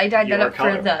one. Yep. I dyed that up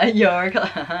for the your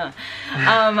color.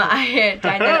 I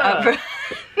dyed that up for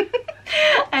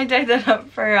I dyed that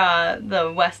up for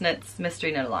the West Knits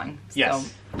Mystery Knitalong.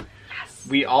 Yes. Yes.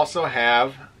 We also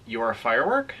have Your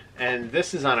Firework, and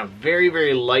this is on a very,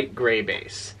 very light gray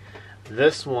base.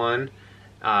 This one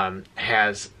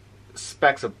has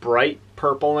specks of bright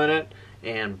purple in it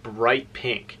and bright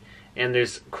pink. And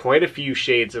there's quite a few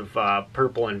shades of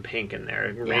purple and pink in there.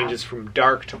 It ranges from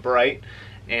dark to bright,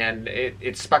 and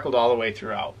it's speckled all the way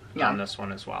throughout on this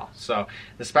one as well. So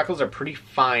the speckles are pretty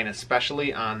fine,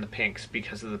 especially on the pinks,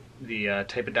 because of the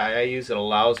type of dye I use. It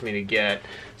allows me to get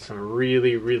some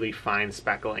really, really fine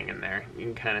speckling in there. You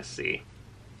can kind of see.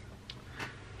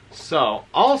 So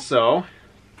also,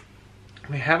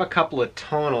 we have a couple of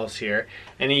tonals here.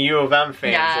 Any U of M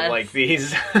fans will like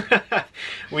these.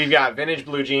 We've got Vintage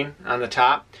Blue Jean on the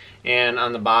top, and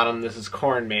on the bottom this is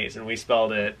Corn Maize, and we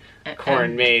spelled it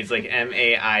Corn Maize, like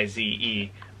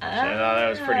M-A-I-Z-E. So I thought that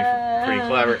was pretty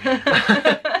clever.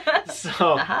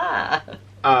 So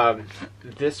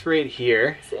this right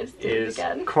here is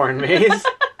Corn Maize,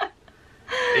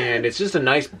 and it's just a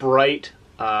nice bright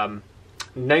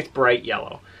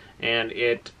yellow, and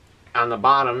it on the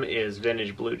bottom is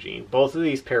Vintage Blue Jean. Both of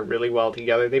these pair really well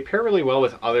together. They pair really well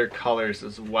with other colors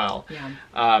as well.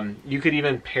 You could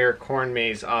even pair Corn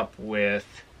Maize up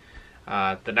with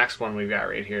the next one we've got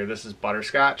right here. This is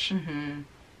Butterscotch.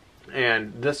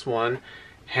 And this one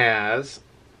has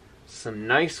some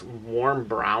nice warm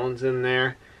browns in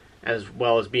there, as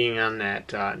well as being on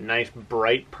that nice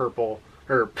bright purple.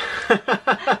 Or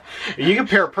you can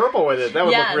pair purple with it. That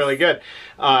would look really good.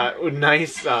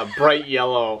 Nice bright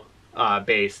yellow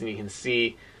base, and you can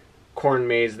see Corn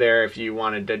Maize there. If you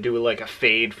wanted to do like a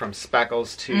fade from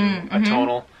speckles to a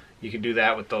tonal, you could do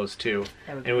that with those two.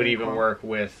 It would even work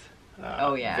with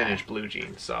Vintage Blue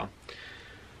Jean. So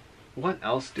what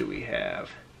else do we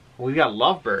have? Well, we got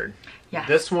Lovebird.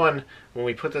 This one, when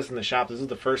we put this in the shop, this is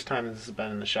the first time this has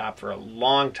been in the shop for a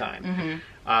long time.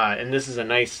 And this is a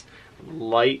nice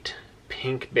light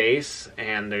pink base,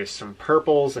 and there's some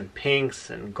purples and pinks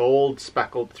and gold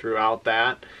speckled throughout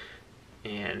that.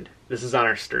 And this is on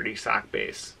our sturdy sock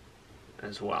base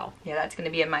as well. Yeah, that's going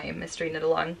to be in my mystery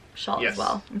knit-along shawl as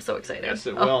well. I'm so excited. Yes,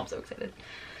 it will. I'm so excited.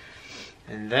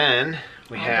 And then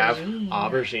we have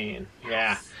Aubergine.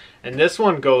 And this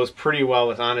one goes pretty well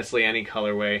with honestly any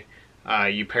colorway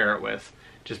you pair it with,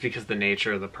 just because the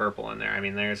nature of the purple in there. I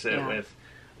mean, there's it with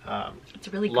it's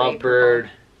a really Lovebird.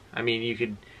 I mean, you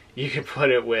could put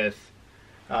it with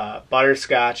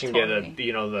Butterscotch and get a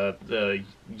the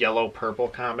yellow purple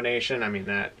combination. I mean,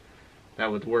 that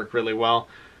would work really well.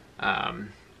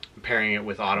 Pairing it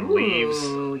with Autumn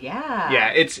Leaves.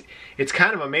 Yeah, it's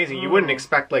kind of amazing. You wouldn't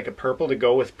expect like a purple to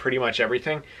go with pretty much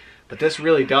everything, but this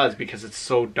really does, because it's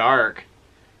so dark.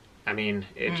 I mean,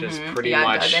 it just pretty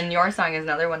much. It does. And Your Song is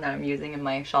another one that I'm using in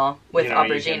my shawl with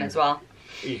Aubergine as well.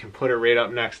 You can put it right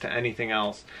up next to anything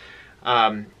else.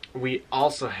 We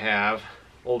also have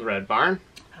Old Red Barn.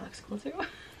 That looks cool too.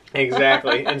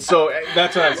 Exactly. And so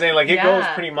that's what I'm saying. Like, it goes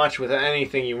pretty much with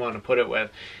anything you want to put it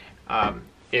with.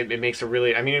 It makes a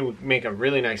really, I mean, it would make a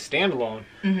really nice standalone,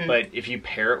 but if you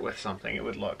pair it with something, it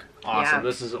would look awesome.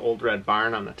 This is Old Red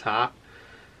Barn on the top,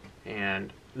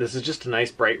 and this is just a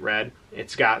nice bright red.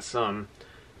 It's got some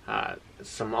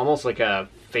almost like a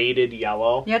faded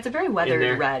yellow. Yeah, it's a very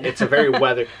weathered red. It's a very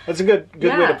weathered, that's a good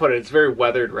way to put it. It's very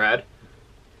weathered red.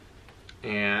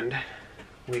 And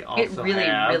we also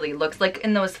really looks like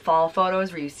in those fall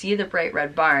photos where you see the bright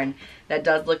red barn, that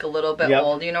does look a little bit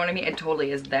old, you know what I mean? It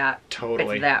totally is that.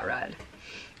 It's that red.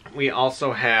 We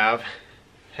also have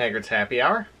Haggard's Happy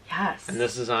Hour. Yes. And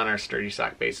this is on our sturdy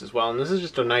sock base as well. And this is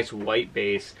just a nice white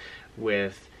base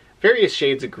with various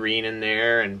shades of green in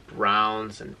there, and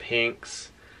browns and pinks.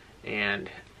 And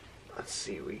let's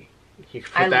see, you can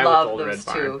put that with Old Red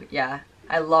Barn. I love those two. Yeah,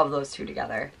 I love those two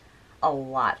together a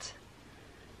lot.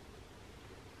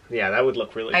 Yeah, that would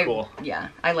look really cool. Yeah,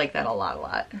 I like that a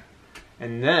lot.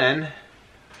 And then,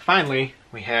 finally,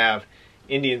 we have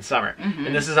Indian Summer.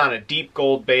 And this is on a deep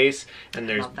gold base, and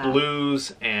there's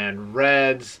blues and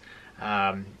reds.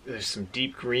 There's some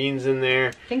deep greens in there.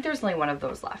 I think there's only one of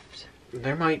those left.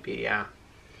 There might be, yeah.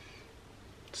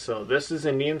 So this is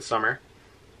Indian Summer,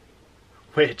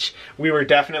 which we were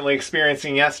definitely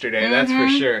experiencing yesterday, that's for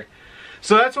sure.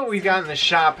 So that's what we've got in the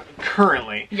shop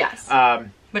currently. Yes.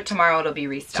 But tomorrow it'll be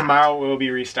restocked. Tomorrow we'll be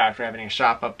restocked. We're having a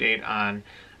shop update on,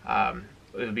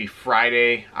 it'll be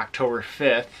Friday, October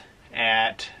 5th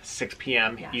at 6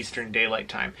 p.m. Eastern Daylight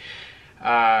Time.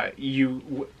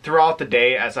 Throughout the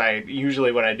day,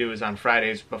 what I do is on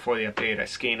Fridays before the update, I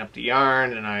skein up the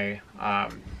yarn and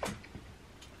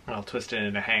I'll twist it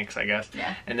into hanks, I guess.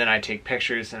 Yeah. And then I take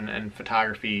pictures and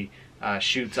photography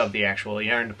shoots of the actual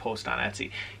yarn to post on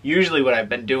Etsy. Usually what I've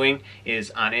been doing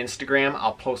is on Instagram,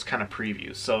 I'll post kind of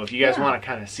previews. So if you guys want to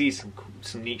kind of see some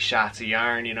neat shots of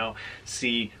yarn,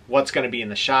 see what's going to be in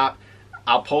the shop,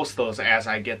 I'll post those as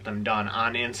I get them done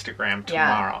on Instagram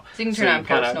tomorrow. So you can turn on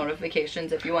post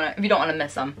notifications if you don't want to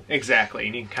miss them. Exactly,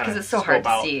 and you can kind of because it's so hard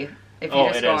to see if you're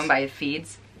just going by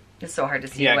feeds. It's so hard to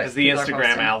see. Yeah, because the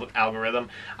Instagram algorithm,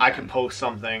 I can post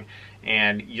something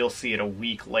and you'll see it a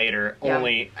week later,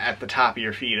 only at the top of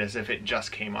your feed as if it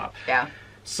just came up. Yeah.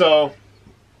 So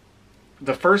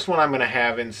the first one I'm going to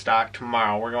have in stock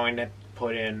tomorrow, we're going to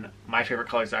put in My Favorite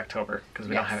Colors October, because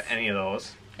we don't have any of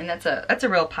those. And that's a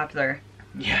real popular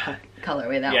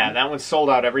colorway, that one. That one's sold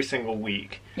out every single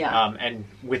week. Yeah. And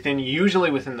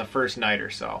usually within the first night or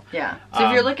so. Yeah. So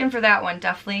if you're looking for that one,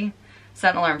 definitely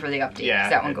set an alarm for the update, because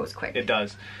that one goes quick. It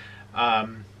does.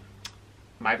 My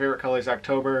Favorite Colors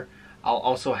October. I'll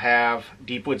also have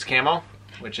Deep Woods Camo,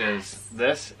 which is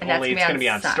this. And only it's going to be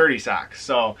on sturdy socks.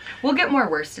 So we'll get more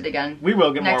worsted again. We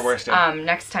will get more worsted.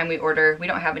 Next time we order, we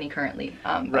don't have any currently.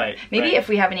 Right. Maybe if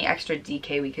we have any extra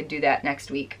DK, we could do that next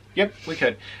week. Yep, we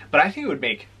could. But I think it would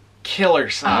make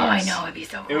killer socks. Oh, I know. It'd be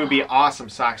so cool. It would be awesome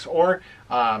socks. Or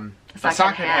a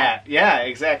sock hat. Yeah,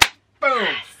 exactly. Boom.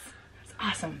 Yes. That's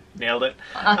awesome. Nailed it.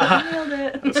 Nailed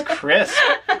it. It was crisp.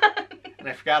 And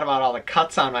I forgot about all the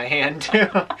cuts on my hand, too.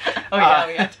 Oh, yeah,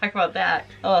 we gotta talk about that.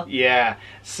 Oh. Yeah.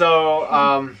 So,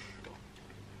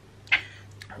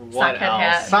 what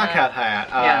else? Sock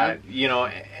hat. You know,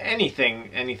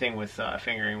 anything with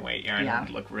fingering weight yarn would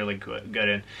look really good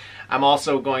in. I'm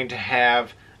also going to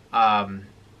have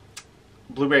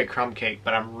blueberry crumb cake,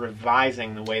 but I'm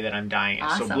revising the way that I'm dyeing it.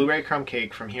 Awesome. So blueberry crumb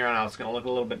cake from here on out is going to look a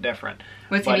little bit different.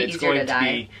 It's going to be easier to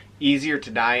dye. Be easier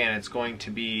to dye, and it's going to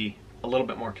be a little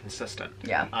bit more consistent.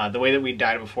 Yeah. The way that we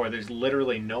dyed it before, there's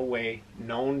literally no way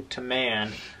known to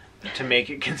man to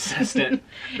make it consistent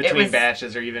between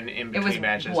batches or even in between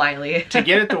batches. It was wily. To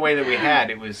get it the way that we had,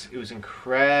 it was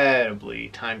incredibly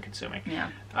time consuming.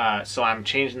 Yeah. So I'm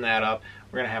changing that up.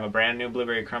 We're gonna have a brand new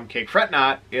blueberry crumb cake. Fret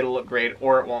not, it'll look great,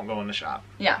 or it won't go in the shop.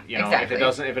 Yeah, you know, exactly.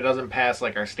 if it doesn't pass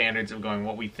like our standards of going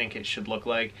what we think it should look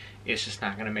like, it's just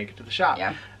not gonna make it to the shop.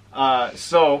 Yeah.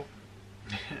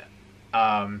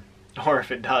 Or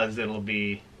if it does, it'll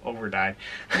be overdyed.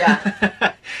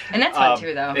 Yeah. And that's fun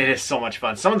too, though. It is so much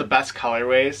fun. Some of the best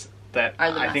colorways that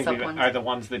I think ones. are the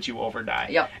ones that you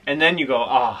overdye. Yep. And then you go,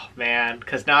 oh man,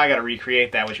 because now I got to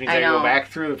recreate that, which means I go back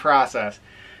through the process.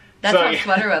 That's how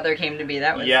Sweater Weather came to be.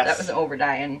 That was that was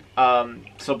overdyeing.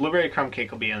 So blueberry crumb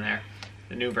cake will be in there,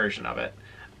 the new version of it.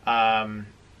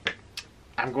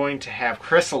 I'm going to have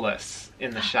chrysalis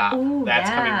in the shop. Ooh, that's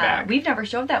coming back. We've never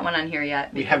showed that one on here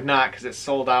yet. We have not, because it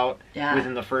sold out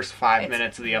within the first 5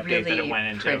 minutes of the update that it went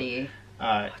into. Pretty.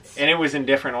 And it was in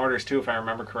different orders too, if I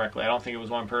remember correctly. I don't think it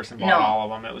was one person bought all of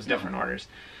them. It was different orders.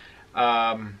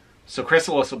 So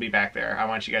chrysalis will be back there. I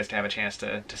want you guys to have a chance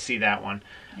to see that one.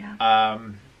 Yeah.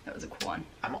 That was a cool one.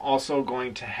 I'm also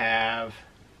going to have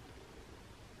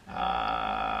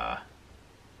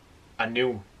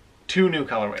two new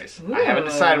colorways. Ooh. I haven't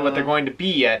decided what they're going to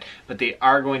be yet, but they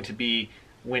are going to be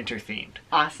winter themed.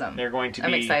 Awesome. They're going to be.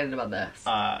 I'm excited about this.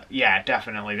 Yeah,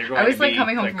 definitely. They're going I was to be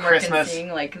coming home from Christmas. work and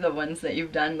seeing like the ones that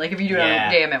you've done. Like if you do it on a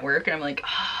day I'm at work, and I'm like,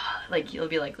 like you'll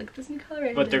be like, look at this new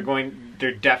color. But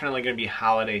they're definitely going to be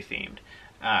holiday themed.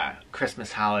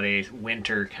 Christmas, holidays,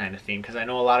 winter kind of theme, because I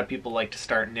know a lot of people like to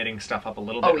start knitting stuff up a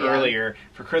little bit earlier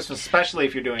for Christmas, especially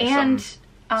if you're doing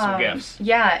some gifts.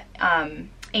 Yeah,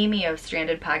 Amy of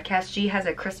Stranded Podcast, she has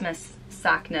a Christmas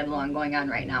sock knit along going on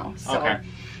right now. So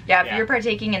yeah, if you're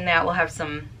partaking in that, we'll have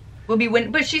some.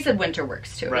 But she said winter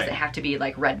works too. It doesn't have to be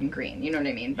like red and green. You know what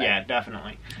I mean? But, yeah,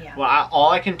 definitely. Yeah. Well, all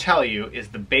I can tell you is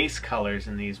the base colors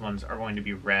in these ones are going to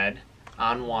be red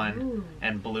on one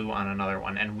and blue on another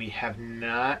one, and we have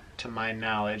not, to my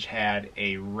knowledge, had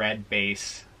a red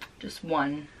base. Just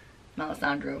one,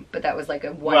 Melisandre, but that was like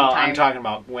a one. Well, time. I'm talking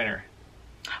about winter.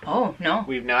 Oh no,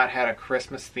 we've not had a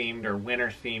Christmas themed or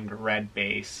winter themed red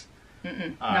base.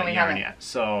 No, we haven't yet.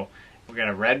 So we got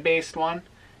a red based one,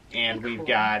 and we've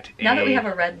got now that we have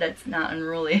a red that's not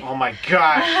unruly. Oh my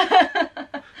gosh!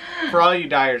 For all you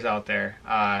dyers out there.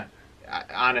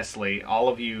 Honestly, all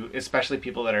of you, especially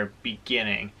people that are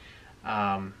beginning,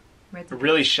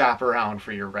 really shop around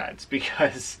for your reds,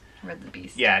 because Red's the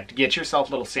beast. Yeah, get yourself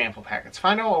little sample packets.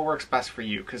 Find out what works best for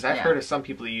you, because I've heard of some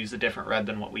people who use a different red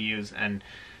than what we use, and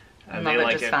they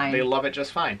like it. They love it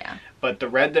just fine. Yeah. But the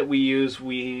red that we use,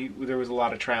 there was a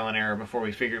lot of trial and error before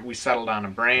we settled on a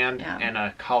brand and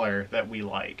a color that we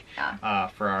like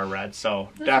for our reds. So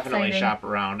definitely shop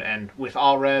around, and with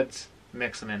all reds,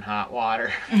 mix them in hot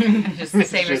water. just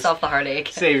save yourself the heartache.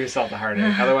 Save yourself the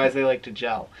heartache. Otherwise, they like to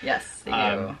gel. Yes, they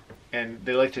do. And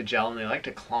they like to gel, and they like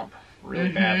to clump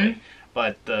really badly.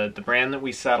 But the brand that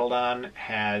we settled on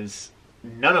has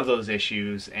none of those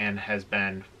issues and has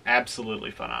been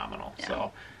absolutely phenomenal. Yeah.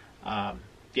 So,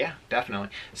 yeah, definitely.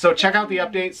 So check out the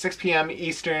update, 6 p.m.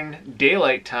 Eastern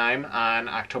Daylight Time on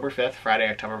October 5th, Friday,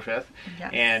 October 5th.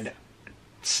 Yes. And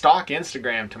stalk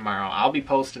Instagram tomorrow. I'll be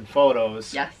posting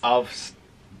photos of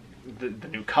the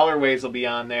new colorways will be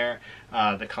on there.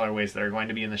 The colorways that are going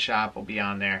to be in the shop will be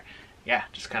on there. Yeah,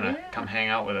 just kind of come hang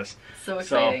out with us. So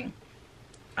exciting.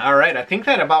 So, all right, I think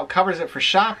that about covers it for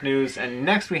shop news. And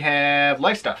next we have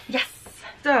life stuff. Yes.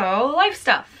 So, life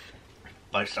stuff.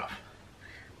 Life stuff.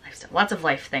 Lots of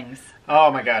life things.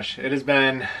 Oh my gosh, it has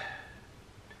been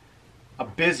a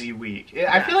busy week.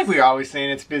 I feel like we're always saying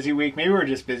it's a busy week. Maybe we're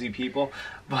just busy people.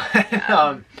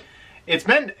 But it's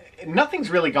been,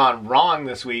 nothing's really gone wrong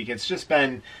this week. It's just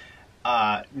been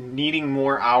needing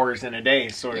more hours in a day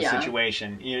sort of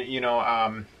situation. You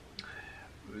know,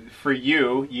 for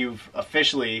you, you've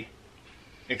officially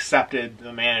accepted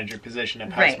the manager position at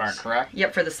PetSmart, correct?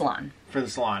 Yep, for the salon. For the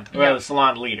salon. Well, the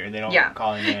salon leader. They don't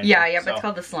call it manager. Yeah, so. It's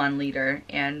called the salon leader.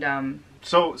 And but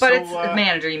it's the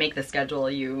manager. You make the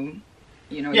schedule. You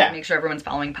make sure everyone's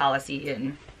following policy.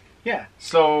 And yeah.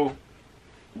 So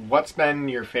what's been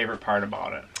your favorite part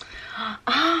about it?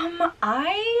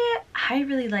 I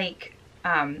really like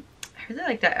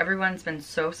that everyone's been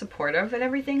so supportive and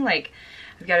everything. Like,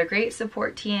 I've got a great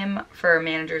support team for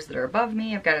managers that are above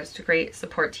me. I've got a great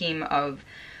support team of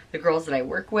the girls that I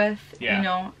work with, you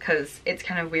know, because it's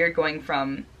kind of weird going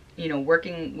from, you know,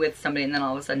 working with somebody and then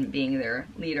all of a sudden being their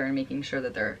leader and making sure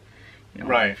that they're, you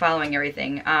know, following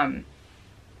everything.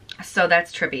 So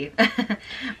that's trippy.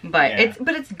 But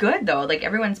it's good though. Like,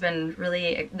 everyone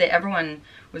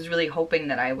was really hoping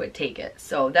that I would take it.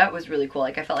 So that was really cool.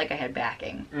 Like, I felt like I had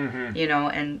backing, you know,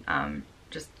 and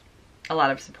just a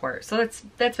lot of support. So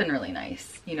that's been really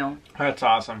nice, you know. That's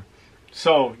awesome.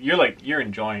 So you're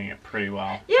enjoying it pretty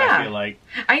well. Yeah. I feel like.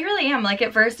 I really am. Like,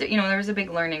 at first, you know, there was a big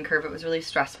learning curve. It was really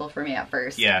stressful for me at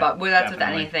first. Yeah, but that's with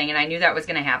anything, and I knew that was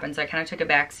going to happen. So I kind of took a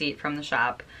back seat from the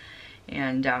shop,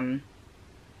 and for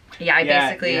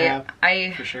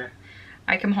sure.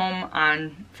 I come home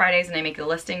on Fridays and I make the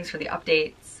listings for the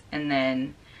updates, and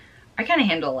then I kind of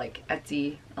handle like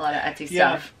Etsy, a lot of Etsy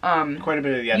stuff. Quite a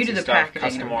bit of the Etsy you do the stuff,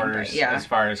 custom orders, as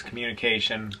far as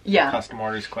communication. Custom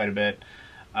orders, quite a bit.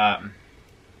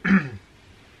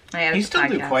 You still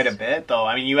do quite a bit, though.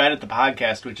 I mean, you edit the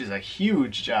podcast, which is a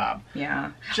huge job.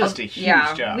 Yeah. Just a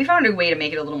huge job. We found a way to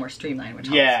make it a little more streamlined, which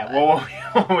helps. Yeah, well,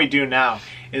 what we do now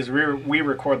is we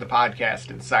record the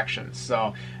podcast in sections.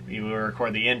 So we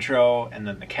record the intro, and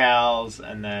then the cowls,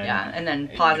 and then... Yeah, and then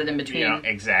pause it in between. You know,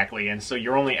 exactly. And so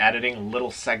you're only editing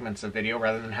little segments of video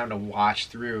rather than having to watch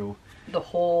through... the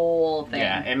whole thing.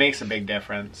 Yeah, it makes a big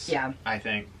difference. Yeah. I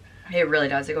think. It really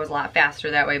does. It goes a lot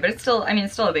faster that way. But it's still, I mean,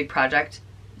 it's still a big project.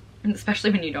 Especially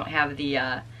when you don't have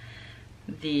the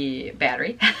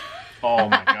battery. Oh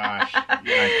my gosh.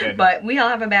 You're not kidding. But we all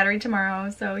have a battery tomorrow,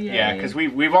 so yay. Yeah, because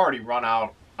we've already run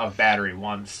out of battery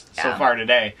once so far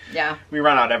today. Yeah. We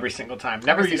run out every single time.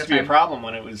 Never used to be a problem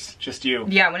when it was just you.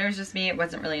 Yeah, when it was just me, it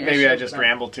wasn't really an issue. Maybe I just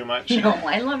rambled too much. No,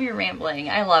 I love your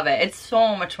rambling. I love it. It's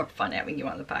so much more fun having you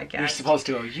on the podcast. You're supposed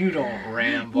to go, you don't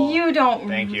ramble. You don't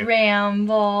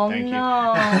ramble. Thank you.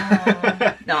 No.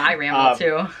 No, I ramble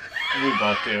too. We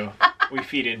both do. We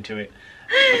feed into it.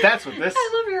 But that's what this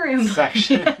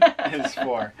section is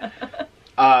for.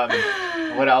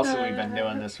 What else have we been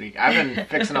doing this week? I've been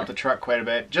fixing up the truck quite a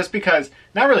bit. Just because,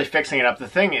 not really fixing it up, the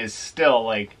thing is still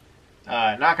like,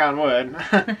 knock on wood,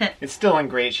 it's still in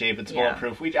great shape. It's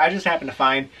bulletproof. I just happened to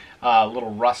find a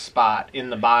little rust spot in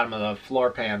the bottom of the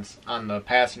floor pans on the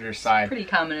passenger side. Pretty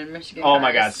common in Michigan. Oh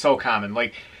my God, so common.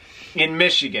 Like, in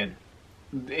Michigan,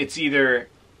 it's either...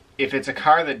 If it's a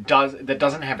car that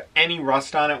doesn't have any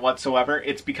rust on it whatsoever,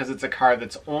 it's because it's a car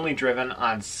that's only driven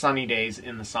on sunny days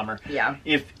in the summer. Yeah.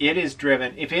 If it is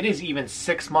even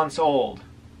 6 months old,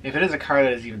 if it is a car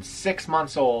that is even 6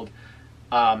 months old,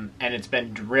 and it's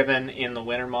been driven in the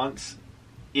winter months,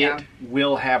 it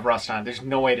will have rust on it. There's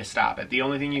no way to stop it. The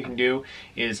only thing you can do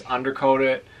is undercoat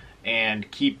it and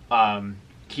keep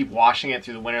washing it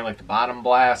through the winter, like the bottom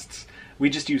blasts. We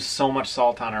just use so much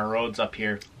salt on our roads up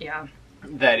here. Yeah.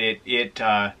 That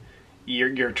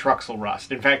your trucks will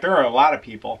rust. In fact, there are a lot of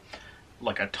people,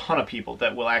 like a ton of people,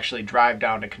 that will actually drive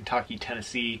down to Kentucky,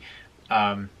 Tennessee,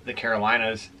 the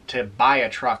Carolinas, to buy a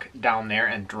truck down there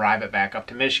and drive it back up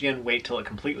to Michigan, wait till it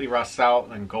completely rusts out,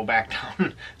 and go back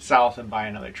down south and buy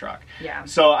another truck. Yeah.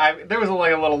 So there was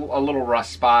like a little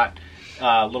rust spot,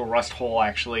 a little rust hole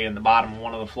actually in the bottom of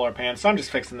one of the floor pans. So I'm just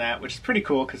fixing that, which is pretty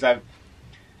cool because I've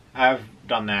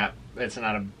done that. It's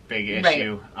not a big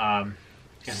issue.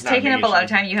 It's taking up a lot of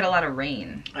time. You had a lot of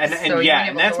rain. And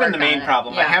that's been the main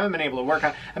problem. I haven't been able to work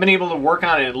on I've been able to work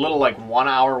on it in little like 1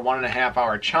 hour, 1.5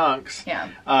 hour chunks.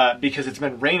 Yeah. Because it's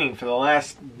been raining for the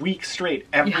last week straight.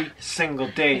 Every single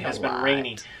day has been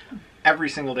raining. Every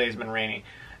single day has been raining.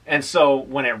 And so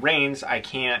when it rains, I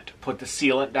can't put the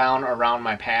sealant down around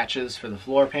my patches for the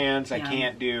floor pans. I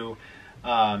can't do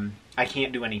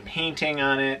any painting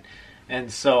on it.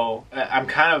 And so I'm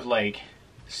kind of like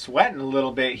sweating a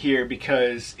little bit here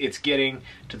because it's getting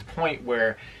to the point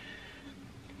where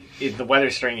the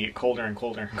weather's starting to get colder and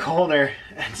colder and colder,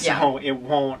 and so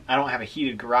I don't have a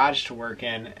heated garage to work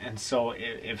in, and so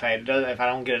if I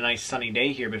don't get a nice sunny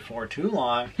day here before too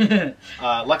long,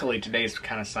 luckily today's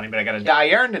kind of sunny, but I got to dye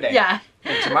yarn today. Yeah.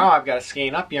 And tomorrow I've got to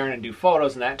skein up yarn and do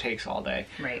photos, and that takes all day.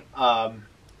 Right.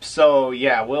 So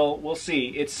yeah, we'll see.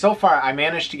 It's so far I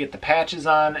managed to get the patches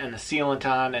on and the sealant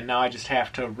on, and now I just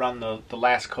have to run the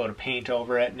last coat of paint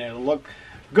over it, and it'll look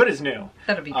good as new.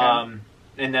 That'll be good.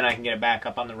 And then I can get it back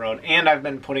up on the road. And I've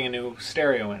been putting a new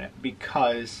stereo in it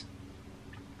because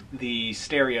the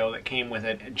stereo that came with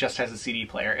it just has a CD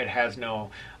player. It has no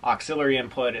auxiliary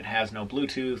input. It has no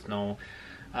Bluetooth. No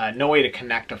way to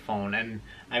connect a phone. And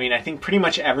I mean, I think pretty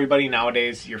much everybody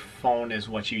nowadays, your phone is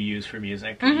what you use for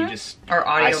music. You just or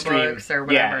audiobooks or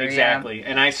whatever. Yeah, exactly. Yeah.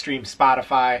 And I stream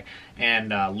Spotify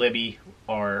and Libby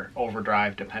or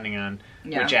Overdrive, depending on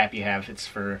which app you have. It's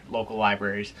for local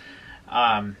libraries.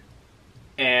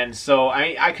 And so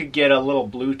I could get a little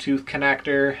Bluetooth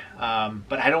connector,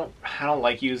 but I don't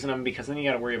like using them because then you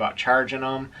got to worry about charging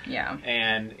them. Yeah.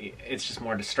 And it's just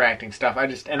more distracting stuff. I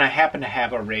happen to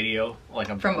have a radio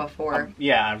from before.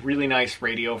 A really nice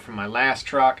radio from my last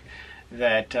truck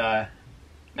that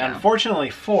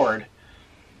unfortunately Ford,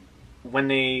 when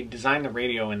they design the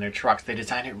radio in their trucks, they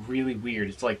design it really weird.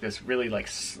 It's like this really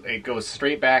it goes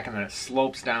straight back and then it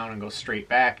slopes down and goes straight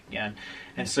back again.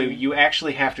 And so you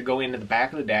actually have to go into the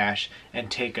back of the dash and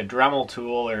take a Dremel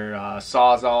tool or a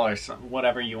Sawzall or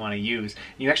whatever you want to use.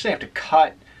 You actually have to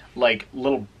cut like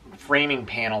little framing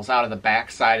panels out of the back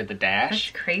side of the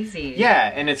dash. That's crazy.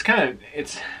 Yeah, and it's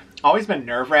always been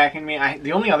nerve-wracking me.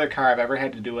 The only other car I've ever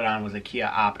had to do it on was a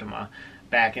Kia Optima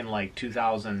back in like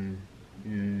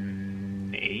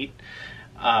 2008.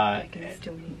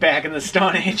 Back in the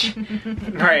Stone Age.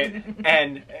 Right.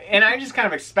 And I just kind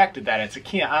of expected that. It's a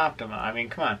Kia Optima. I mean,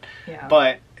 come on. Yeah.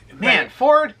 But man,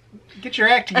 Ford, get your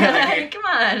act together here. Come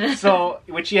on. So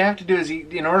what you have to do is,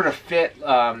 in order to fit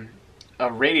a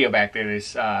radio back there,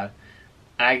 is I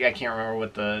can't remember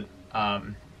what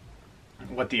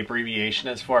the abbreviation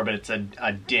is for, but it's a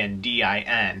DIN,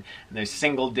 D-I-N. And there's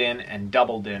single DIN and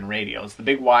double DIN radios. The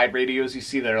big wide radios you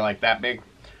see that are like that big,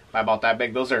 about that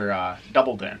big, those are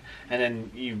double DIN. And then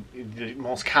the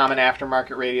most common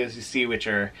aftermarket radios you see, which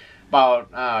are about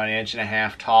an 1.5 inches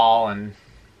tall and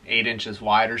 8 inches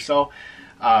wide or so,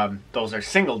 those are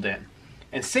single DIN.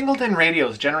 And single DIN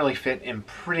radios generally fit in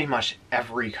pretty much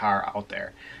every car out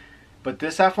there. But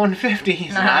this F-150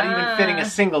 is not even fitting a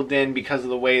single DIN because of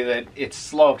the way that it's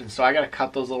sloped. And so I got to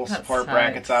cut those little support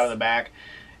brackets out of the back.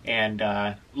 And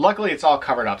luckily it's all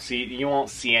covered up, so you won't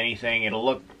see anything. It'll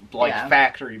look like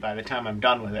factory by the time I'm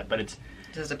done with it, but it's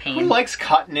just a pain. Who likes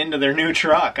cutting into their new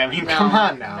truck? I mean, come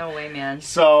on now. No way, man.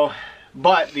 So,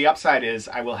 but the upside is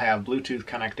I will have Bluetooth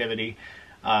connectivity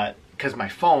because my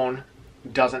phone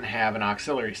doesn't have an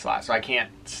auxiliary slot, so I can't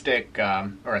stick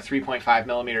or a 3.5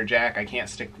 millimeter jack. I can't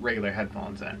stick regular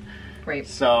headphones in. Right.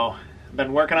 So I've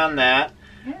been working on that.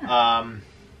 Yeah.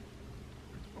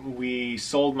 We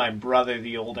sold my brother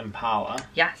the old Impala.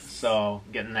 Yes. So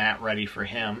getting that ready for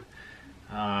him.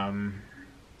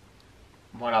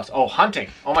 What else? Oh, hunting.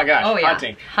 Oh my gosh,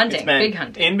 hunting. Hunting, big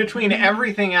hunting. In between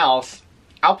everything else,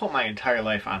 I'll put my entire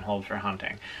life on hold for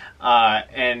hunting.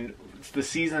 And the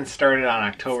season started on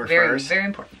October 1st. Very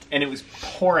important. And it was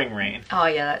pouring rain. Oh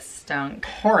yeah, that stunk.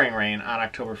 Pouring rain on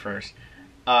October 1st.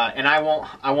 And I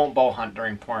won't bow hunt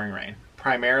during pouring rain.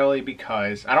 Primarily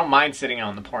because I don't mind sitting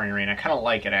out in the pouring rain. I kind of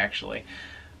like it actually.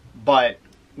 But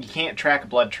you can't track a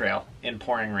blood trail in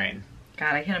pouring rain.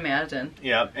 God, I can imagine.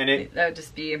 Yep, and that would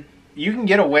just be. You can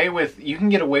get away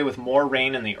with more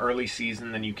rain in the early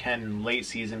season than you can in late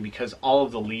season because all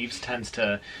of the leaves tends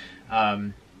to,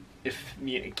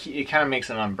 it kind of makes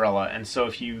an umbrella, and so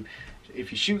if you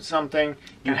shoot something,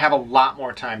 you have a lot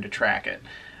more time to track it.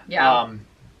 Yeah.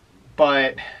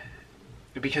 But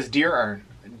because deer are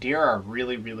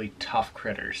really, really tough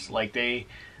critters. Like they.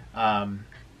 Her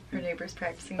neighbor's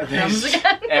practicing the drums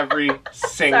again. Every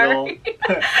single...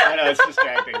 I know, it's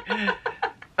distracting.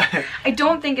 I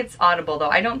don't think it's audible though.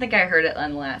 I don't think I heard it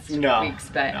on last week's,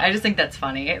 but I just think that's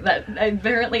funny. That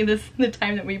apparently the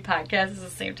time that we podcast is the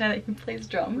same time that he plays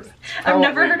drums. Probably. I've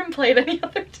never heard him play it any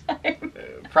other time.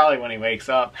 Probably when he wakes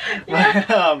up.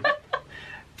 Yeah.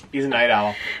 He's a night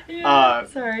owl. Yeah,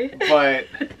 sorry. But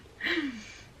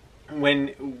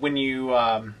when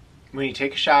you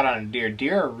take a shot on a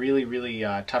deer are really, really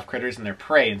tough critters and they're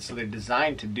prey, and so they're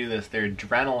designed to do this. Their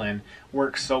adrenaline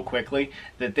works so quickly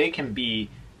that they can be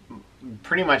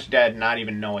pretty much dead and not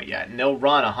even know it yet. And they'll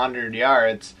run 100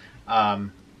 yards.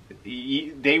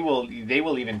 They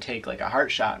will even take like a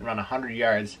heart shot and run 100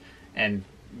 yards and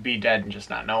be dead and just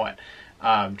not know it.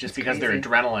 Just because their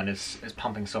adrenaline is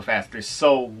pumping so fast.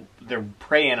 They're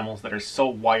prey animals that are so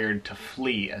wired to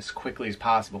flee as quickly as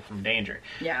possible from danger.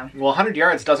 Yeah. Well, 100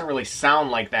 yards doesn't really sound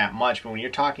like that much, but when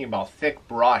you're talking about thick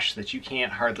brush that you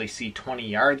can't hardly see 20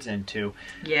 yards into,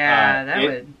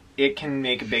 it can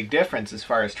make a big difference as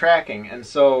far as tracking. And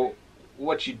so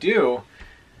what you do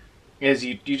is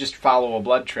you just follow a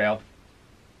blood trail.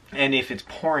 And if it's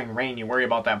pouring rain, you worry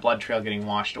about that blood trail getting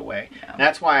washed away. Yeah.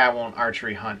 That's why I won't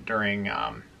archery hunt during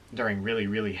really,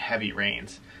 really heavy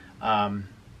rains.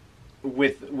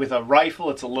 With a rifle,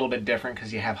 it's a little bit different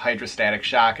because you have hydrostatic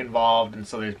shock involved, and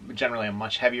so there's generally a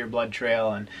much heavier blood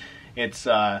trail, and it's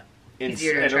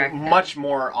much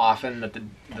more often that the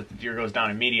deer goes down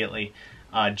immediately,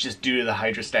 just due to the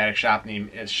hydrostatic shock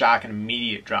and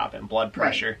immediate drop in blood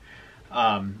pressure.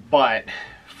 Right. But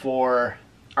for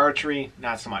archery,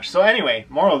 not so much. So anyway,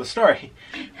 moral of the story,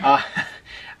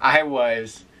 it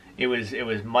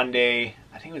was Monday.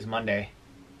 I think it was Monday.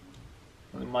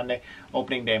 Monday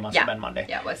opening day must have been Monday.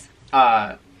 Yeah, it was.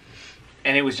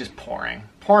 And it was just pouring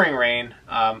rain.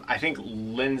 I think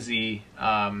Lindsay,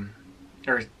 Hooked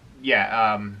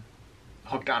on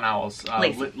Owls,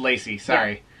 Lacey.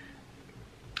 Sorry.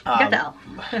 Got the L.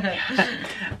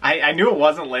 I knew it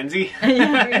wasn't Lindsay.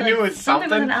 I knew it was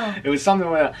something. It was something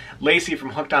with Lacey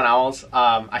from Hooked on Owls.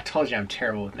 I told you I'm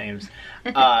terrible with names.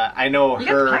 I know you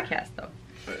her. Got the podcast though.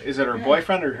 Is it her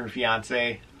boyfriend or her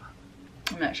fiance?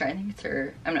 I'm not sure. I think it's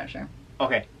her. I'm not sure.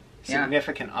 Okay.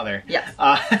 Significant other. Yes.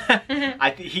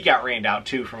 He got rained out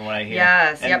too, from what I hear.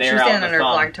 Yes. And yep. She was standing under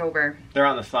Vlogtober. They're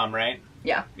on the thumb, right?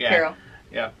 Yeah. Carol.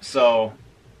 Yeah. So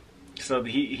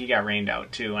he got rained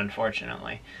out too,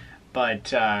 unfortunately. But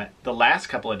the last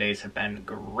couple of days have been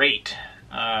great.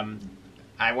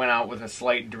 I went out with a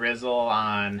slight drizzle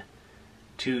on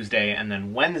Tuesday, and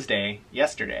then Wednesday,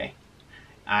 yesterday,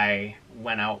 I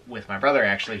went out with my brother.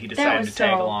 Actually, he decided to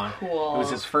tag along. Cool. It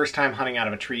was his first time hunting out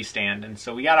of a tree stand, and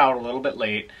so we got out a little bit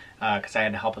late because I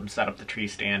had to help him set up the tree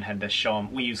stand. Had to show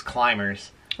him. We use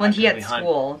climbers. When he had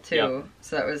school too,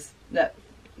 so that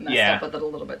messed up with it a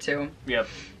little bit too. Yep.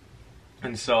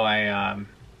 And so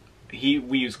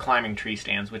we use climbing tree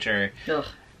stands, which are. Ugh.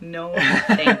 No,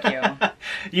 thank you.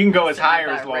 You can go as high or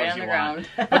as low as you want.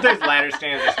 But there's ladder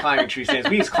stands, there's climbing tree stands.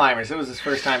 We use climbers. It was his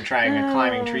first time trying a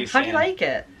climbing tree stand. How'd you like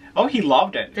it? Oh, he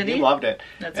loved it. Did he? He loved it.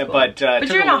 That's cool. But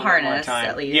you're in a harness,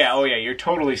 at least. Yeah, oh yeah, you're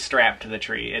totally strapped to the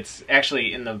tree. It's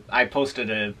actually I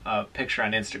posted a picture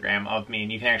on Instagram of me,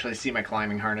 and you can actually see my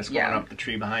climbing harness going up the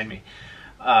tree behind me.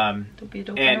 Don't be a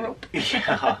dope on a rope.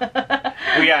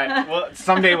 Yeah. Well,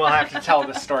 someday we'll have to tell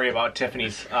the story about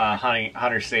Tiffany's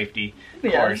hunter safety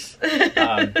course.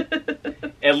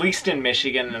 At least in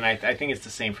Michigan, and I think it's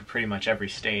the same for pretty much every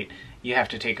state. You have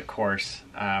to take a course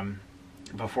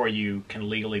before you can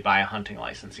legally buy a hunting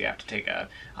license. You have to take a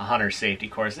hunter safety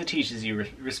course that teaches you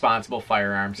responsible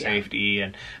firearm safety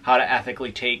and how to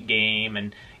ethically take game,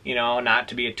 and not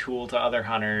to be a tool to other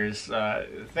hunters.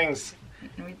 Things.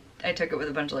 I took it with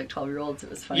a bunch of 12-year-olds.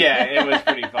 It was funny. Yeah, it was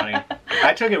pretty funny.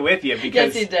 I took it with you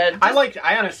because yes, you did.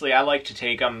 I honestly like to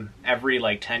take them every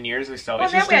 10 years or so. Well,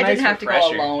 it's that just way a nice I didn't have refresher.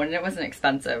 to go alone, and it wasn't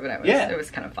expensive, and it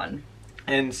was kind of fun.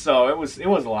 And so it was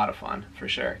a lot of fun for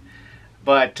sure.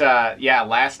 But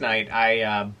last night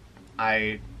I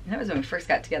that was when we first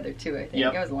got together too. I think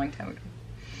it was a long time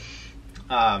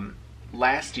ago.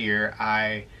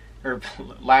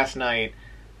 Last night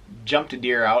jumped a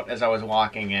deer out as I was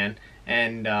walking in.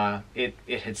 And it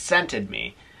had scented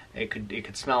me. It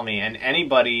could smell me, and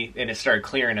it started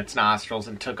clearing its nostrils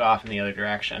and took off in the other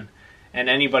direction. And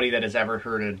anybody that has ever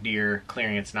heard a deer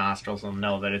clearing its nostrils will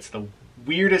know that it's the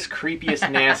weirdest,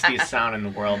 creepiest, nastiest sound in the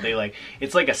world.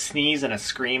 It's like a sneeze and a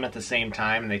scream at the same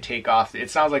time, and they take off. It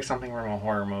sounds like something from a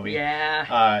horror movie.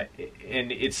 Yeah.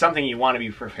 And it's something you want to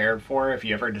be prepared for if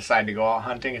you ever decide to go out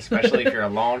hunting, especially if you're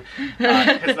alone.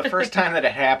 Because the first time that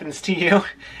it happens to you,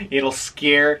 it'll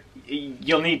scare.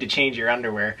 You'll need to change your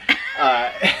underwear.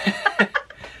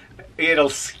 It'll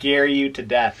scare you to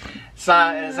death. So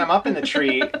as I'm up in the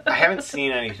tree, I haven't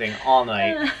seen anything all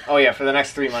night. Oh yeah, for the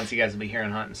next 3 months, you guys will be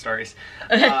hearing hunting stories.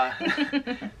 We got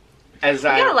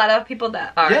a lot of people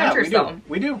that are hunters, though.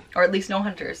 We do. Or at least know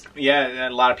hunters. Yeah,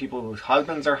 a lot of people whose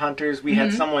husbands are hunters. We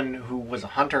had someone who was a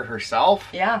hunter herself.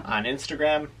 Yeah. On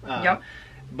Instagram. Yep.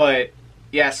 But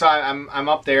yeah, so I'm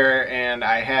up there and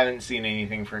I haven't seen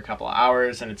anything for a couple of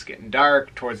hours, and it's getting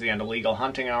dark towards the end of legal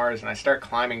hunting hours, and I start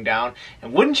climbing down,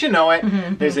 and wouldn't you know it,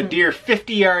 there's a deer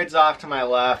 50 yards off to my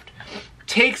left,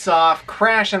 takes off,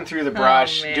 crashing through the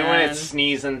brush, doing its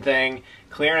sneezing thing,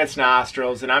 clearing its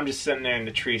nostrils, and I'm just sitting there in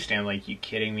the tree stand like, you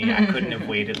kidding me? I couldn't have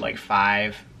waited like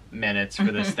 5 minutes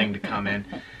for this thing to come in.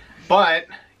 But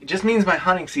it just means my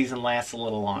hunting season lasts a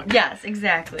little longer. Yes,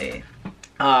 exactly.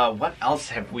 What else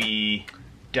have we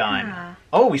done? Yeah.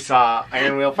 Oh, we saw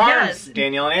Iron Wheel Farms,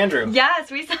 Danielle and Andrew. Yes,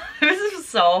 we saw. This was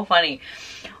so funny.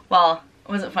 Well,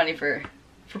 it wasn't funny for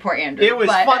poor Andrew. It was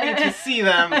funny to see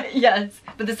them. Yes,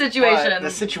 but the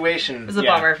situation. Was a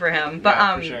bummer for him.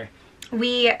 But for sure.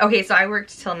 So I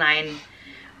worked till 9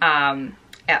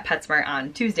 at PetSmart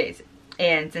on Tuesdays,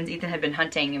 and since Ethan had been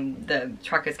hunting and the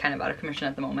truck is kind of out of commission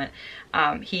at the moment,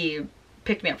 he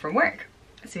picked me up from work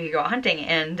so he could go out hunting,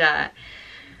 and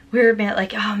we were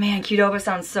like, oh man, Qdoba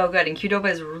sounds so good. And Qdoba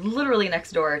is literally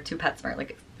next door to PetSmart.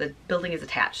 Like, the building is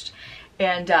attached.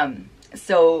 And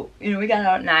so, you know, we got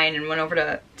out at 9 and went over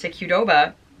to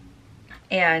Qdoba.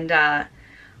 And I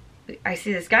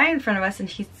see this guy in front of us, and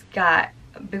he's got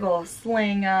a big old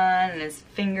sling on, and his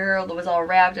finger was all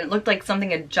wrapped, and it looked like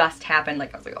something had just happened.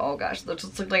 Like, I was like, oh gosh, that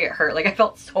just looked like it hurt. Like, I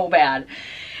felt so bad.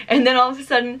 And then all of a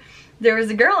sudden, there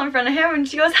was a girl in front of him, and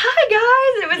she goes, hi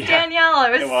guys, it was Danielle.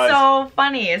 It was so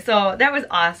funny. So that was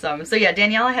awesome. So yeah,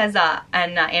 Danielle has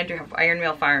and Andrew have Iron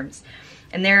Wheel Farms,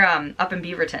 and they're up in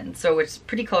Beaverton, so it's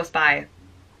pretty close by.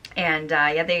 And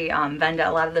yeah, they vend at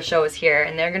a lot of the shows here,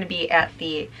 and they're going to be at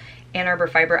the Ann Arbor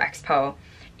Fiber Expo,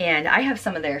 and I have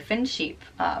some of their fin sheep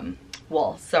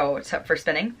wool, so it's up for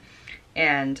spinning,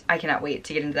 and I cannot wait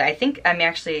to get into that. I think I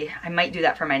might do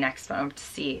that for my next one to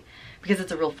see, because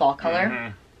it's a real fall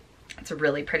color. It's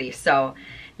really pretty. So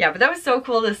yeah, but that was so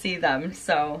cool to see them.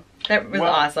 So that was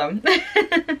awesome.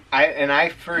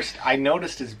 I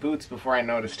noticed his boots before I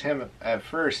noticed him at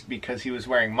first, because he was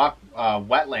wearing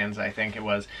wetlands, I think it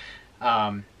was.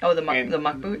 The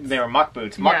muck boots? They were muck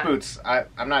boots. Muck boots,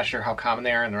 I'm not sure how common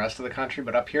they are in the rest of the country,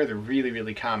 but up here they're really,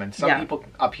 really common. Some people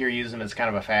up here use them as kind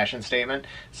of a fashion statement.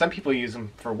 Some people use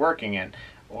them for working in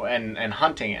and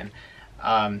hunting in.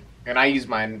 And I use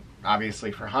mine,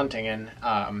 obviously, for hunting in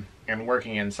and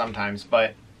working in sometimes.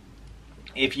 But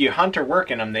if you hunt or work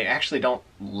in them, they actually don't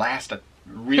last a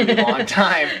really long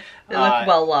time. They look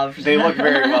well loved. They look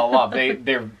very well loved.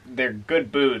 They're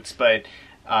good boots, but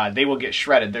they will get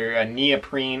shredded. They're a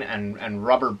neoprene and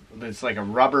rubber. It's like a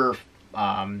rubber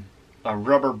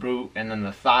boot, and then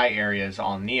the thigh area is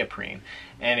all neoprene.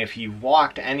 And if you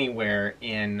walked anywhere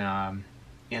in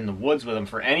the woods with them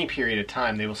for any period of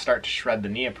time, they will start to shred the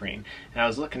neoprene. And I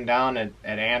was looking down at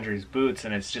Andrew's boots,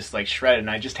 and it's just like shredded. And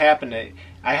I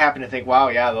happened to think, wow,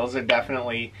 yeah, those are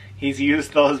definitely, he's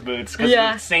used those boots, because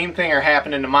the same thing are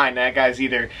happening to mine. That guy's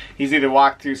he's either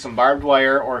walked through some barbed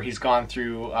wire, or he's gone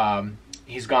through a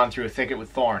thicket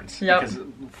with thorns. Because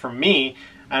for me,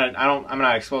 I'm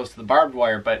not exposed to the barbed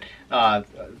wire, but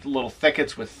little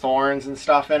thickets with thorns and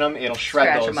stuff in them, it'll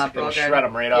shred those. It'll shred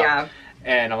them right up. Yeah.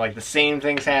 And I'm like, the same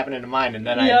thing's happening to mine. And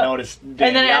then I noticed Danielle,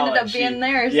 and then it ended up being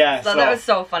theirs. Yeah, so that was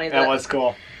so funny. That was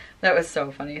cool. That was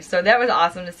so funny. So that was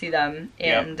awesome to see them.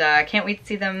 And can't wait to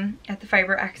see them at the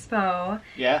Fiber Expo.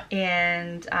 Yeah.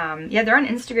 And yeah, they're on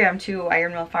Instagram too,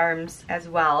 Iron Wheel Farms as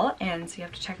well. And so you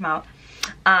have to check them out.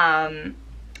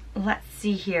 Let's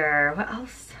see here. What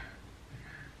else?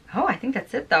 Oh, I think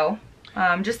that's it though.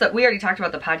 Just that we already talked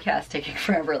about the podcast taking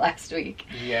forever last week.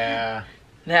 Yeah.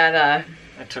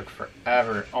 It took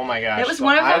forever. Oh my gosh. It was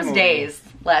one of those days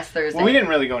last Thursday. Well, we didn't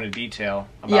really go into detail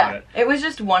about it. It was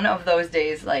just one of those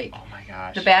days, like, oh my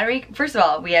gosh. The battery, first of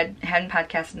all, we hadn't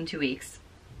podcasted in 2 weeks,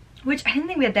 which I didn't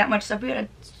think we had that much stuff. We had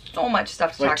so much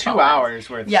stuff to talk about. 2 hours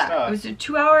worth of stuff. Yeah, it was a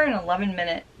 2 hour and 11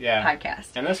 minute podcast.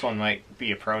 And this one might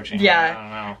be approaching.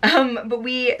 Yeah. I don't know. But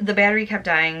the battery kept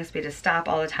dying, so we had to stop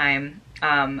all the time.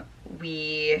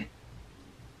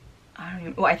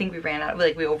 I think we ran out,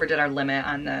 we overdid our limit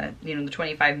on the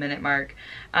 25-minute mark.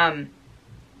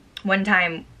 One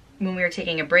time when we were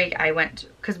taking a break, I went,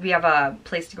 because we have a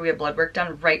place to go get blood work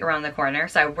done right around the corner,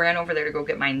 so I ran over there to go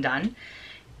get mine done,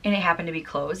 and it happened to be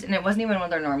closed, and it wasn't even one of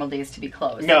their normal days to be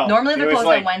closed. No, normally they're closed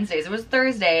on Wednesdays. It was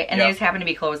Thursday, and they just happened to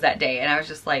be closed that day, and I was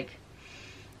just like,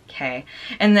 okay.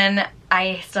 And then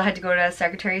I still had to go to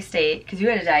Secretary of State because you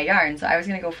had to dye yarn, so I was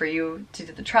gonna go for you to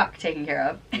do the truck taken care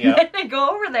of. Yeah. And I go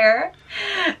over there.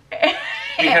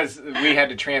 Because we had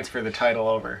to transfer the title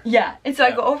over. Yeah, and so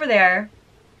I go over there,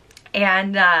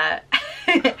 and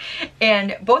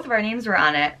and both of our names were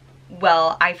on it.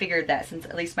 Well, I figured that since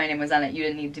at least my name was on it, you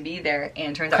didn't need to be there,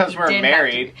 and it turns out because we're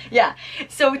married. Yeah,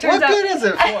 so it turns out. What good is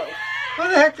it for? Why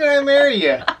the heck did I marry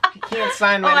you? You can't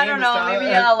sign my name. I don't know.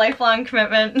 Maybe a lifelong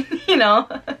commitment. You know,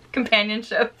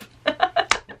 companionship.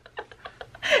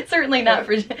 Certainly not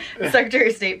for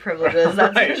Secretary of State privileges.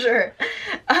 That's right. For sure.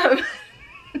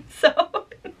 So.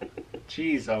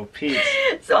 Jeez, oh Pete.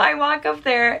 So I walk up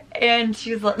there and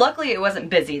she's like, luckily it wasn't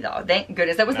busy though, thank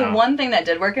goodness. That was the one thing that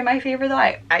did work in my favor though.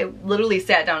 I literally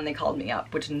sat down and they called me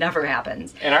up, which never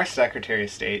happens. And our Secretary of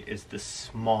State is the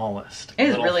smallest. It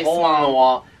is really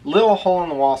small. Little hole in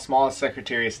the wall, smallest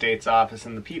Secretary of State's office,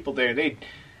 and the people there, they,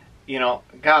 you know,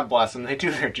 God bless them, they do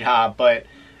their job, but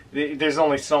there's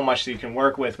only so much that you can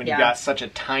work with when you got such a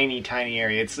tiny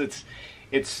area.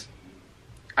 It's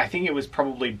I think it was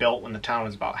probably built when the town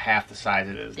was about half the size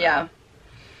it is now. Yeah.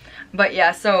 But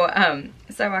yeah, so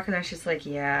so I walk in there and she's like,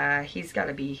 yeah, he's got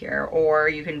to be here, or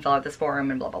you can fill out this form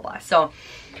and blah, blah, blah. So,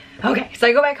 okay, so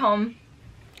I go back home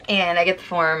and I get the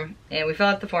form and we fill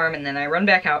out the form and then I run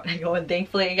back out and I go, and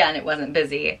thankfully, again, it wasn't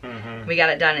busy. We got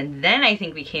it done, and then I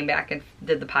think we came back and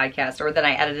did the podcast, or then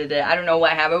I edited it. I don't know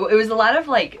what happened. It was a lot of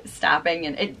like stopping,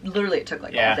 and it literally took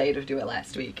like all day to do it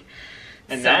last week.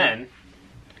 And then...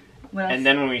 And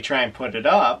then when we try and put it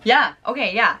up... Yeah,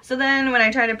 okay, yeah. So then when I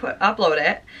tried to upload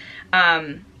it,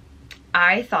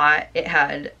 I thought it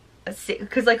had...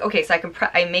 Because, like, okay, so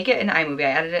I make it in iMovie,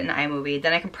 I edit it in iMovie,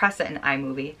 then I compress it in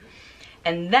iMovie,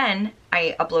 and then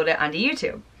I upload it onto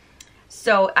YouTube.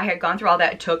 So I had gone through all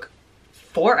that. It took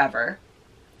forever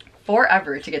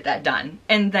to get that done.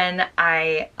 And then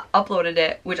I uploaded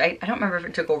it, which I don't remember if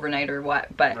it took overnight or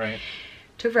what, but it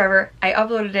took forever. I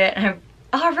uploaded it, and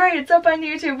all right, it's up on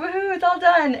YouTube, woohoo, it's all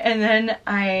done. And then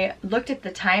I looked at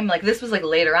the time, like this was like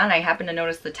later on, I happened to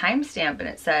notice the timestamp and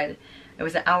it said it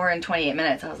was 1 hour and 28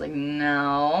 minutes. I was like,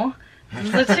 no, this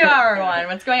is a 2-hour one,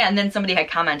 what's going on? And then somebody had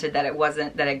commented that it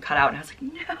wasn't, that it cut out, and I was like,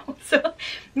 no. So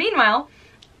meanwhile,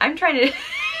 I'm trying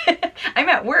to, I'm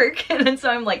at work, and then so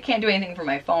I'm like, can't do anything from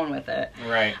my phone with it.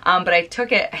 Right. But I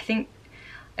took it, I think,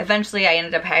 eventually I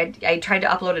ended up, I tried to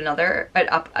upload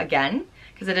up again,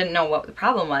 because I didn't know what the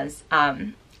problem was,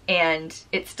 and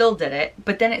it still did it,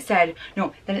 but then it said,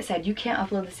 no, then it said, you can't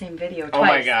upload the same video twice. Oh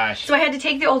my gosh. So I had to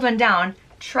take the old one down,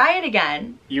 try it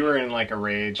again. You were in like a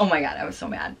rage. Oh my god, I was so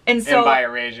mad. And so... And by a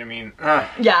rage, I mean,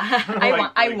 yeah,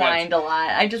 I whined a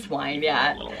lot. I just whined,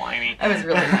 yeah. A little whiny. I was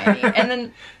really whiny. And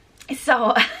then,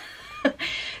 so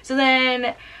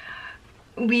then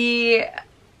we,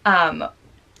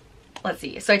 let's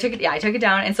see. So I took it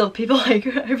down, and so people like,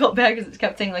 I felt bad because it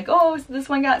kept saying like, oh, this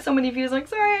one got so many views, like,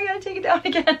 sorry, I gotta take it down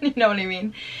again, you know what I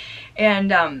mean?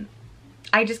 And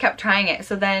I just kept trying it.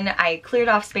 So then I cleared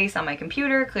off space on my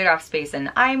computer, cleared off space in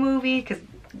iMovie, because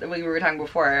we were talking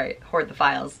before, I hoard the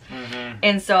files.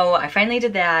 And so I finally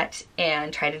did that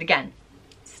and tried it again.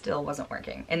 Still wasn't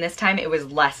working. And this time it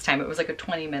was less time. It was like a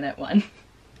 20-minute one.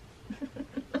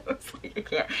 I was like, I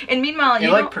can't. And meanwhile, it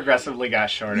like progressively got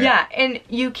shorter. Yeah, and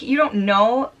you don't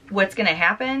know what's gonna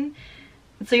happen,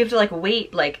 so you have to like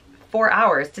wait like 4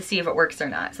 hours to see if it works or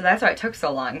not. So that's why it took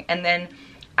so long. And then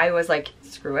I was like,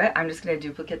 screw it, I'm just gonna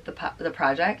duplicate the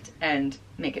project and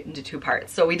make it into 2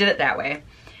 parts. So we did it that way,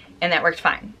 and that worked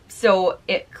fine. So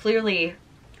it clearly,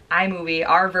 iMovie,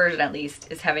 our version at least,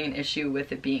 is having an issue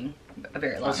with it being a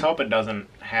very long. Let's hope it doesn't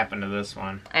happen to this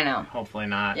one. I know. Hopefully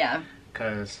not. Yeah.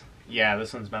 Because, yeah,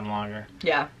 this one's been longer.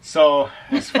 Yeah. So,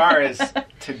 as far as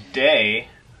today,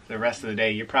 the rest of the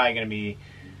day, you're probably going to be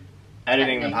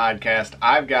editing the podcast.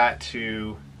 I've got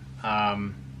to dye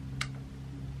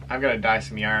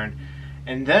some yarn.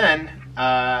 And then,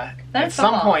 at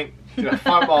some point,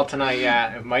 football tonight,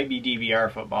 yeah, it might be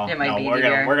DVR football. It might be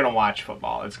DVR. We're gonna watch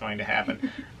football. It's going to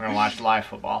happen. We're gonna watch live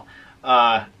football.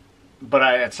 But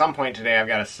at some point today, I've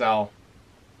got to sell.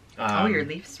 Your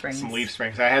leaf springs. Some leaf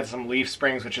springs. I had some leaf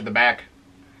springs, which are the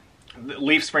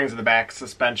leaf springs are the back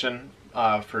suspension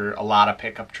for a lot of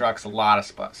pickup trucks,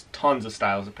 tons of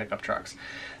styles of pickup trucks.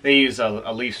 They use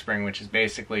a leaf spring, which is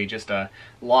basically just a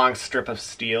long strip of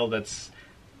steel that's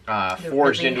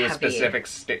forged into a specific.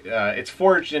 It's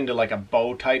forged into like a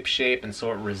bow type shape, and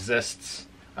so it resists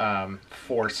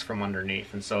force from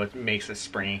underneath, and so it makes it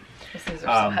springy. These things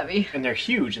are so heavy. And they're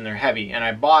huge and they're heavy. And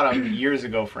I bought them years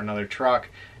ago for another truck.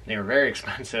 They were very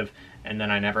expensive, and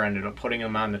then I never ended up putting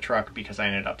them on the truck because I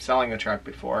ended up selling the truck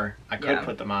before I could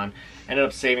put them on. Ended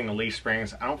up saving the leaf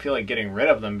springs. I don't feel like getting rid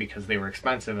of them because they were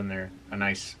expensive and they're a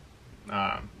nice,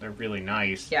 they're really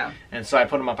nice. Yeah. And so I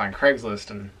put them up on Craigslist,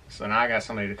 and so now I got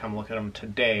somebody to come look at them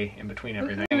today in between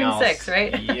everything else. 2 and 6,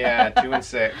 right? Yeah, 2 and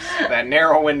 6. That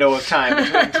narrow window of time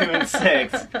between 2 and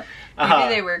 6.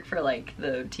 Maybe they work for like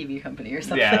the TV company or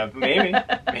something. Yeah, maybe.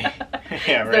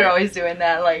 Yeah, right. They're always doing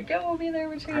that, like, oh, we'll be there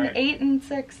between 8 and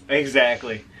 6.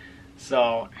 Exactly.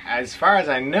 So, as far as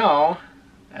I know,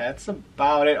 that's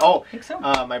about it. Oh, I think so.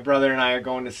 My brother and I are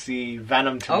going to see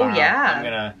Venom tomorrow. Oh, yeah. I'm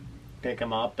going to pick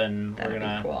him up, and That'd we're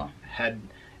going to cool. head,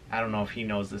 I don't know if he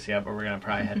knows this yet, but we're going to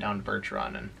probably head down to Birch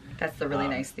Run. And that's the really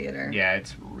nice theater. Yeah,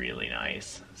 it's really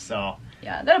nice. So...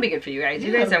 yeah, that'll be good for you guys.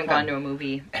 You guys haven't gone to a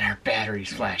movie. And our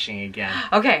battery's flashing again.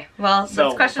 Okay, well, so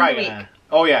that's question of the week.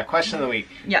 Oh yeah, question of the week.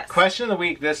 Yes. Question of the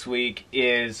week this week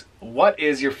is, what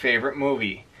is your favorite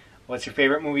movie? What's your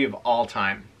favorite movie of all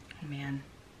time? Oh man.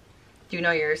 Do you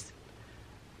know yours?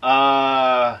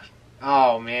 Oh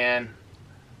man.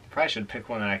 Probably should pick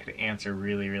one that I could answer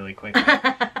really, really quickly.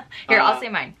 Here, I'll say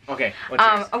mine. Okay, what's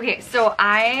yours? Okay, so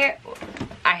I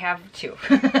have 2.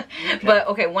 Okay. But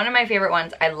okay, one of my favorite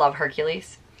ones, I love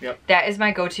Hercules. Yep. That is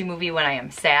my go-to movie when I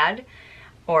am sad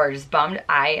or just bummed.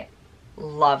 I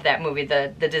love that movie,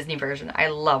 the Disney version. I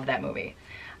love that movie.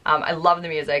 I love the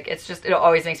music. It's just, it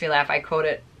always makes me laugh. I quote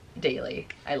it daily.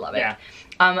 I love it. Yeah.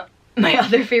 My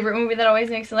other favorite movie that always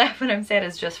makes me laugh when I'm sad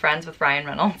is Just Friends with Ryan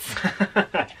Reynolds.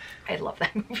 I love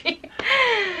that movie.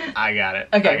 I got it.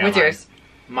 Okay, what's yours?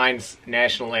 Mine's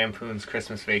National Lampoon's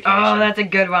Christmas Vacation. Oh, that's a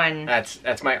good one.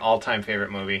 That's my all-time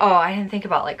favorite movie. Oh, I didn't think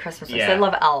about like Christmas. Yeah. I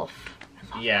love Elf.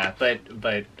 Yeah,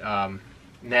 but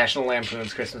National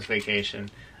Lampoon's Christmas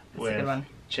Vacation with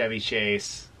Chevy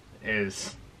Chase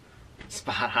is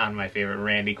spot on my favorite.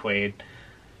 Randy Quaid.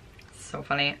 So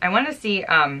funny. I want to see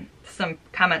some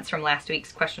comments from last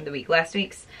week's question of the week. Last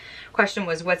week's question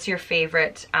was, what's your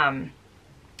favorite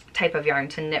type of yarn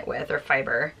to knit with, or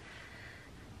fiber?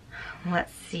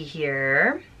 Let's see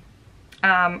here.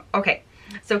 Okay,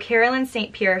 so Carolyn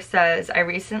St. Pierre says, I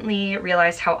recently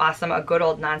realized how awesome a good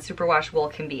old non-superwash wool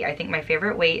can be. I think my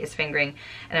favorite weight is fingering,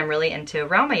 and I'm really into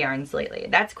Rauma yarns lately.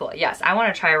 That's cool. Yes, I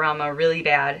want to try Rauma really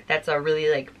bad. That's a really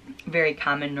like very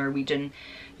common Norwegian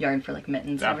yarn for like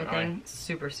mittens and everything.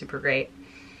 Super, super great.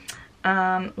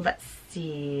 Let's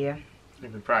see. I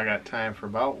think we probably got time for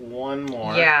about one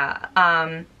more.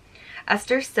 Yeah.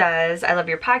 Esther says, I love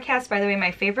your podcast. By the way,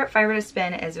 my favorite fiber to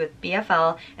spin is with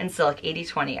BFL and silk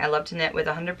 80/20. I love to knit with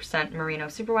 100% merino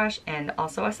superwash and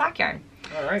also a sock yarn.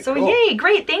 All right, so cool. Yay,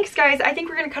 great. Thanks, guys. I think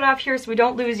we're going to cut off here so we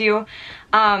don't lose you.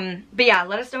 But yeah,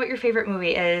 let us know what your favorite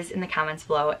movie is in the comments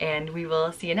below, and we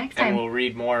will see you next time. And we'll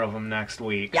read more of them next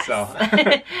week. Yes. So,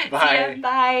 bye. See ya.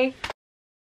 Bye.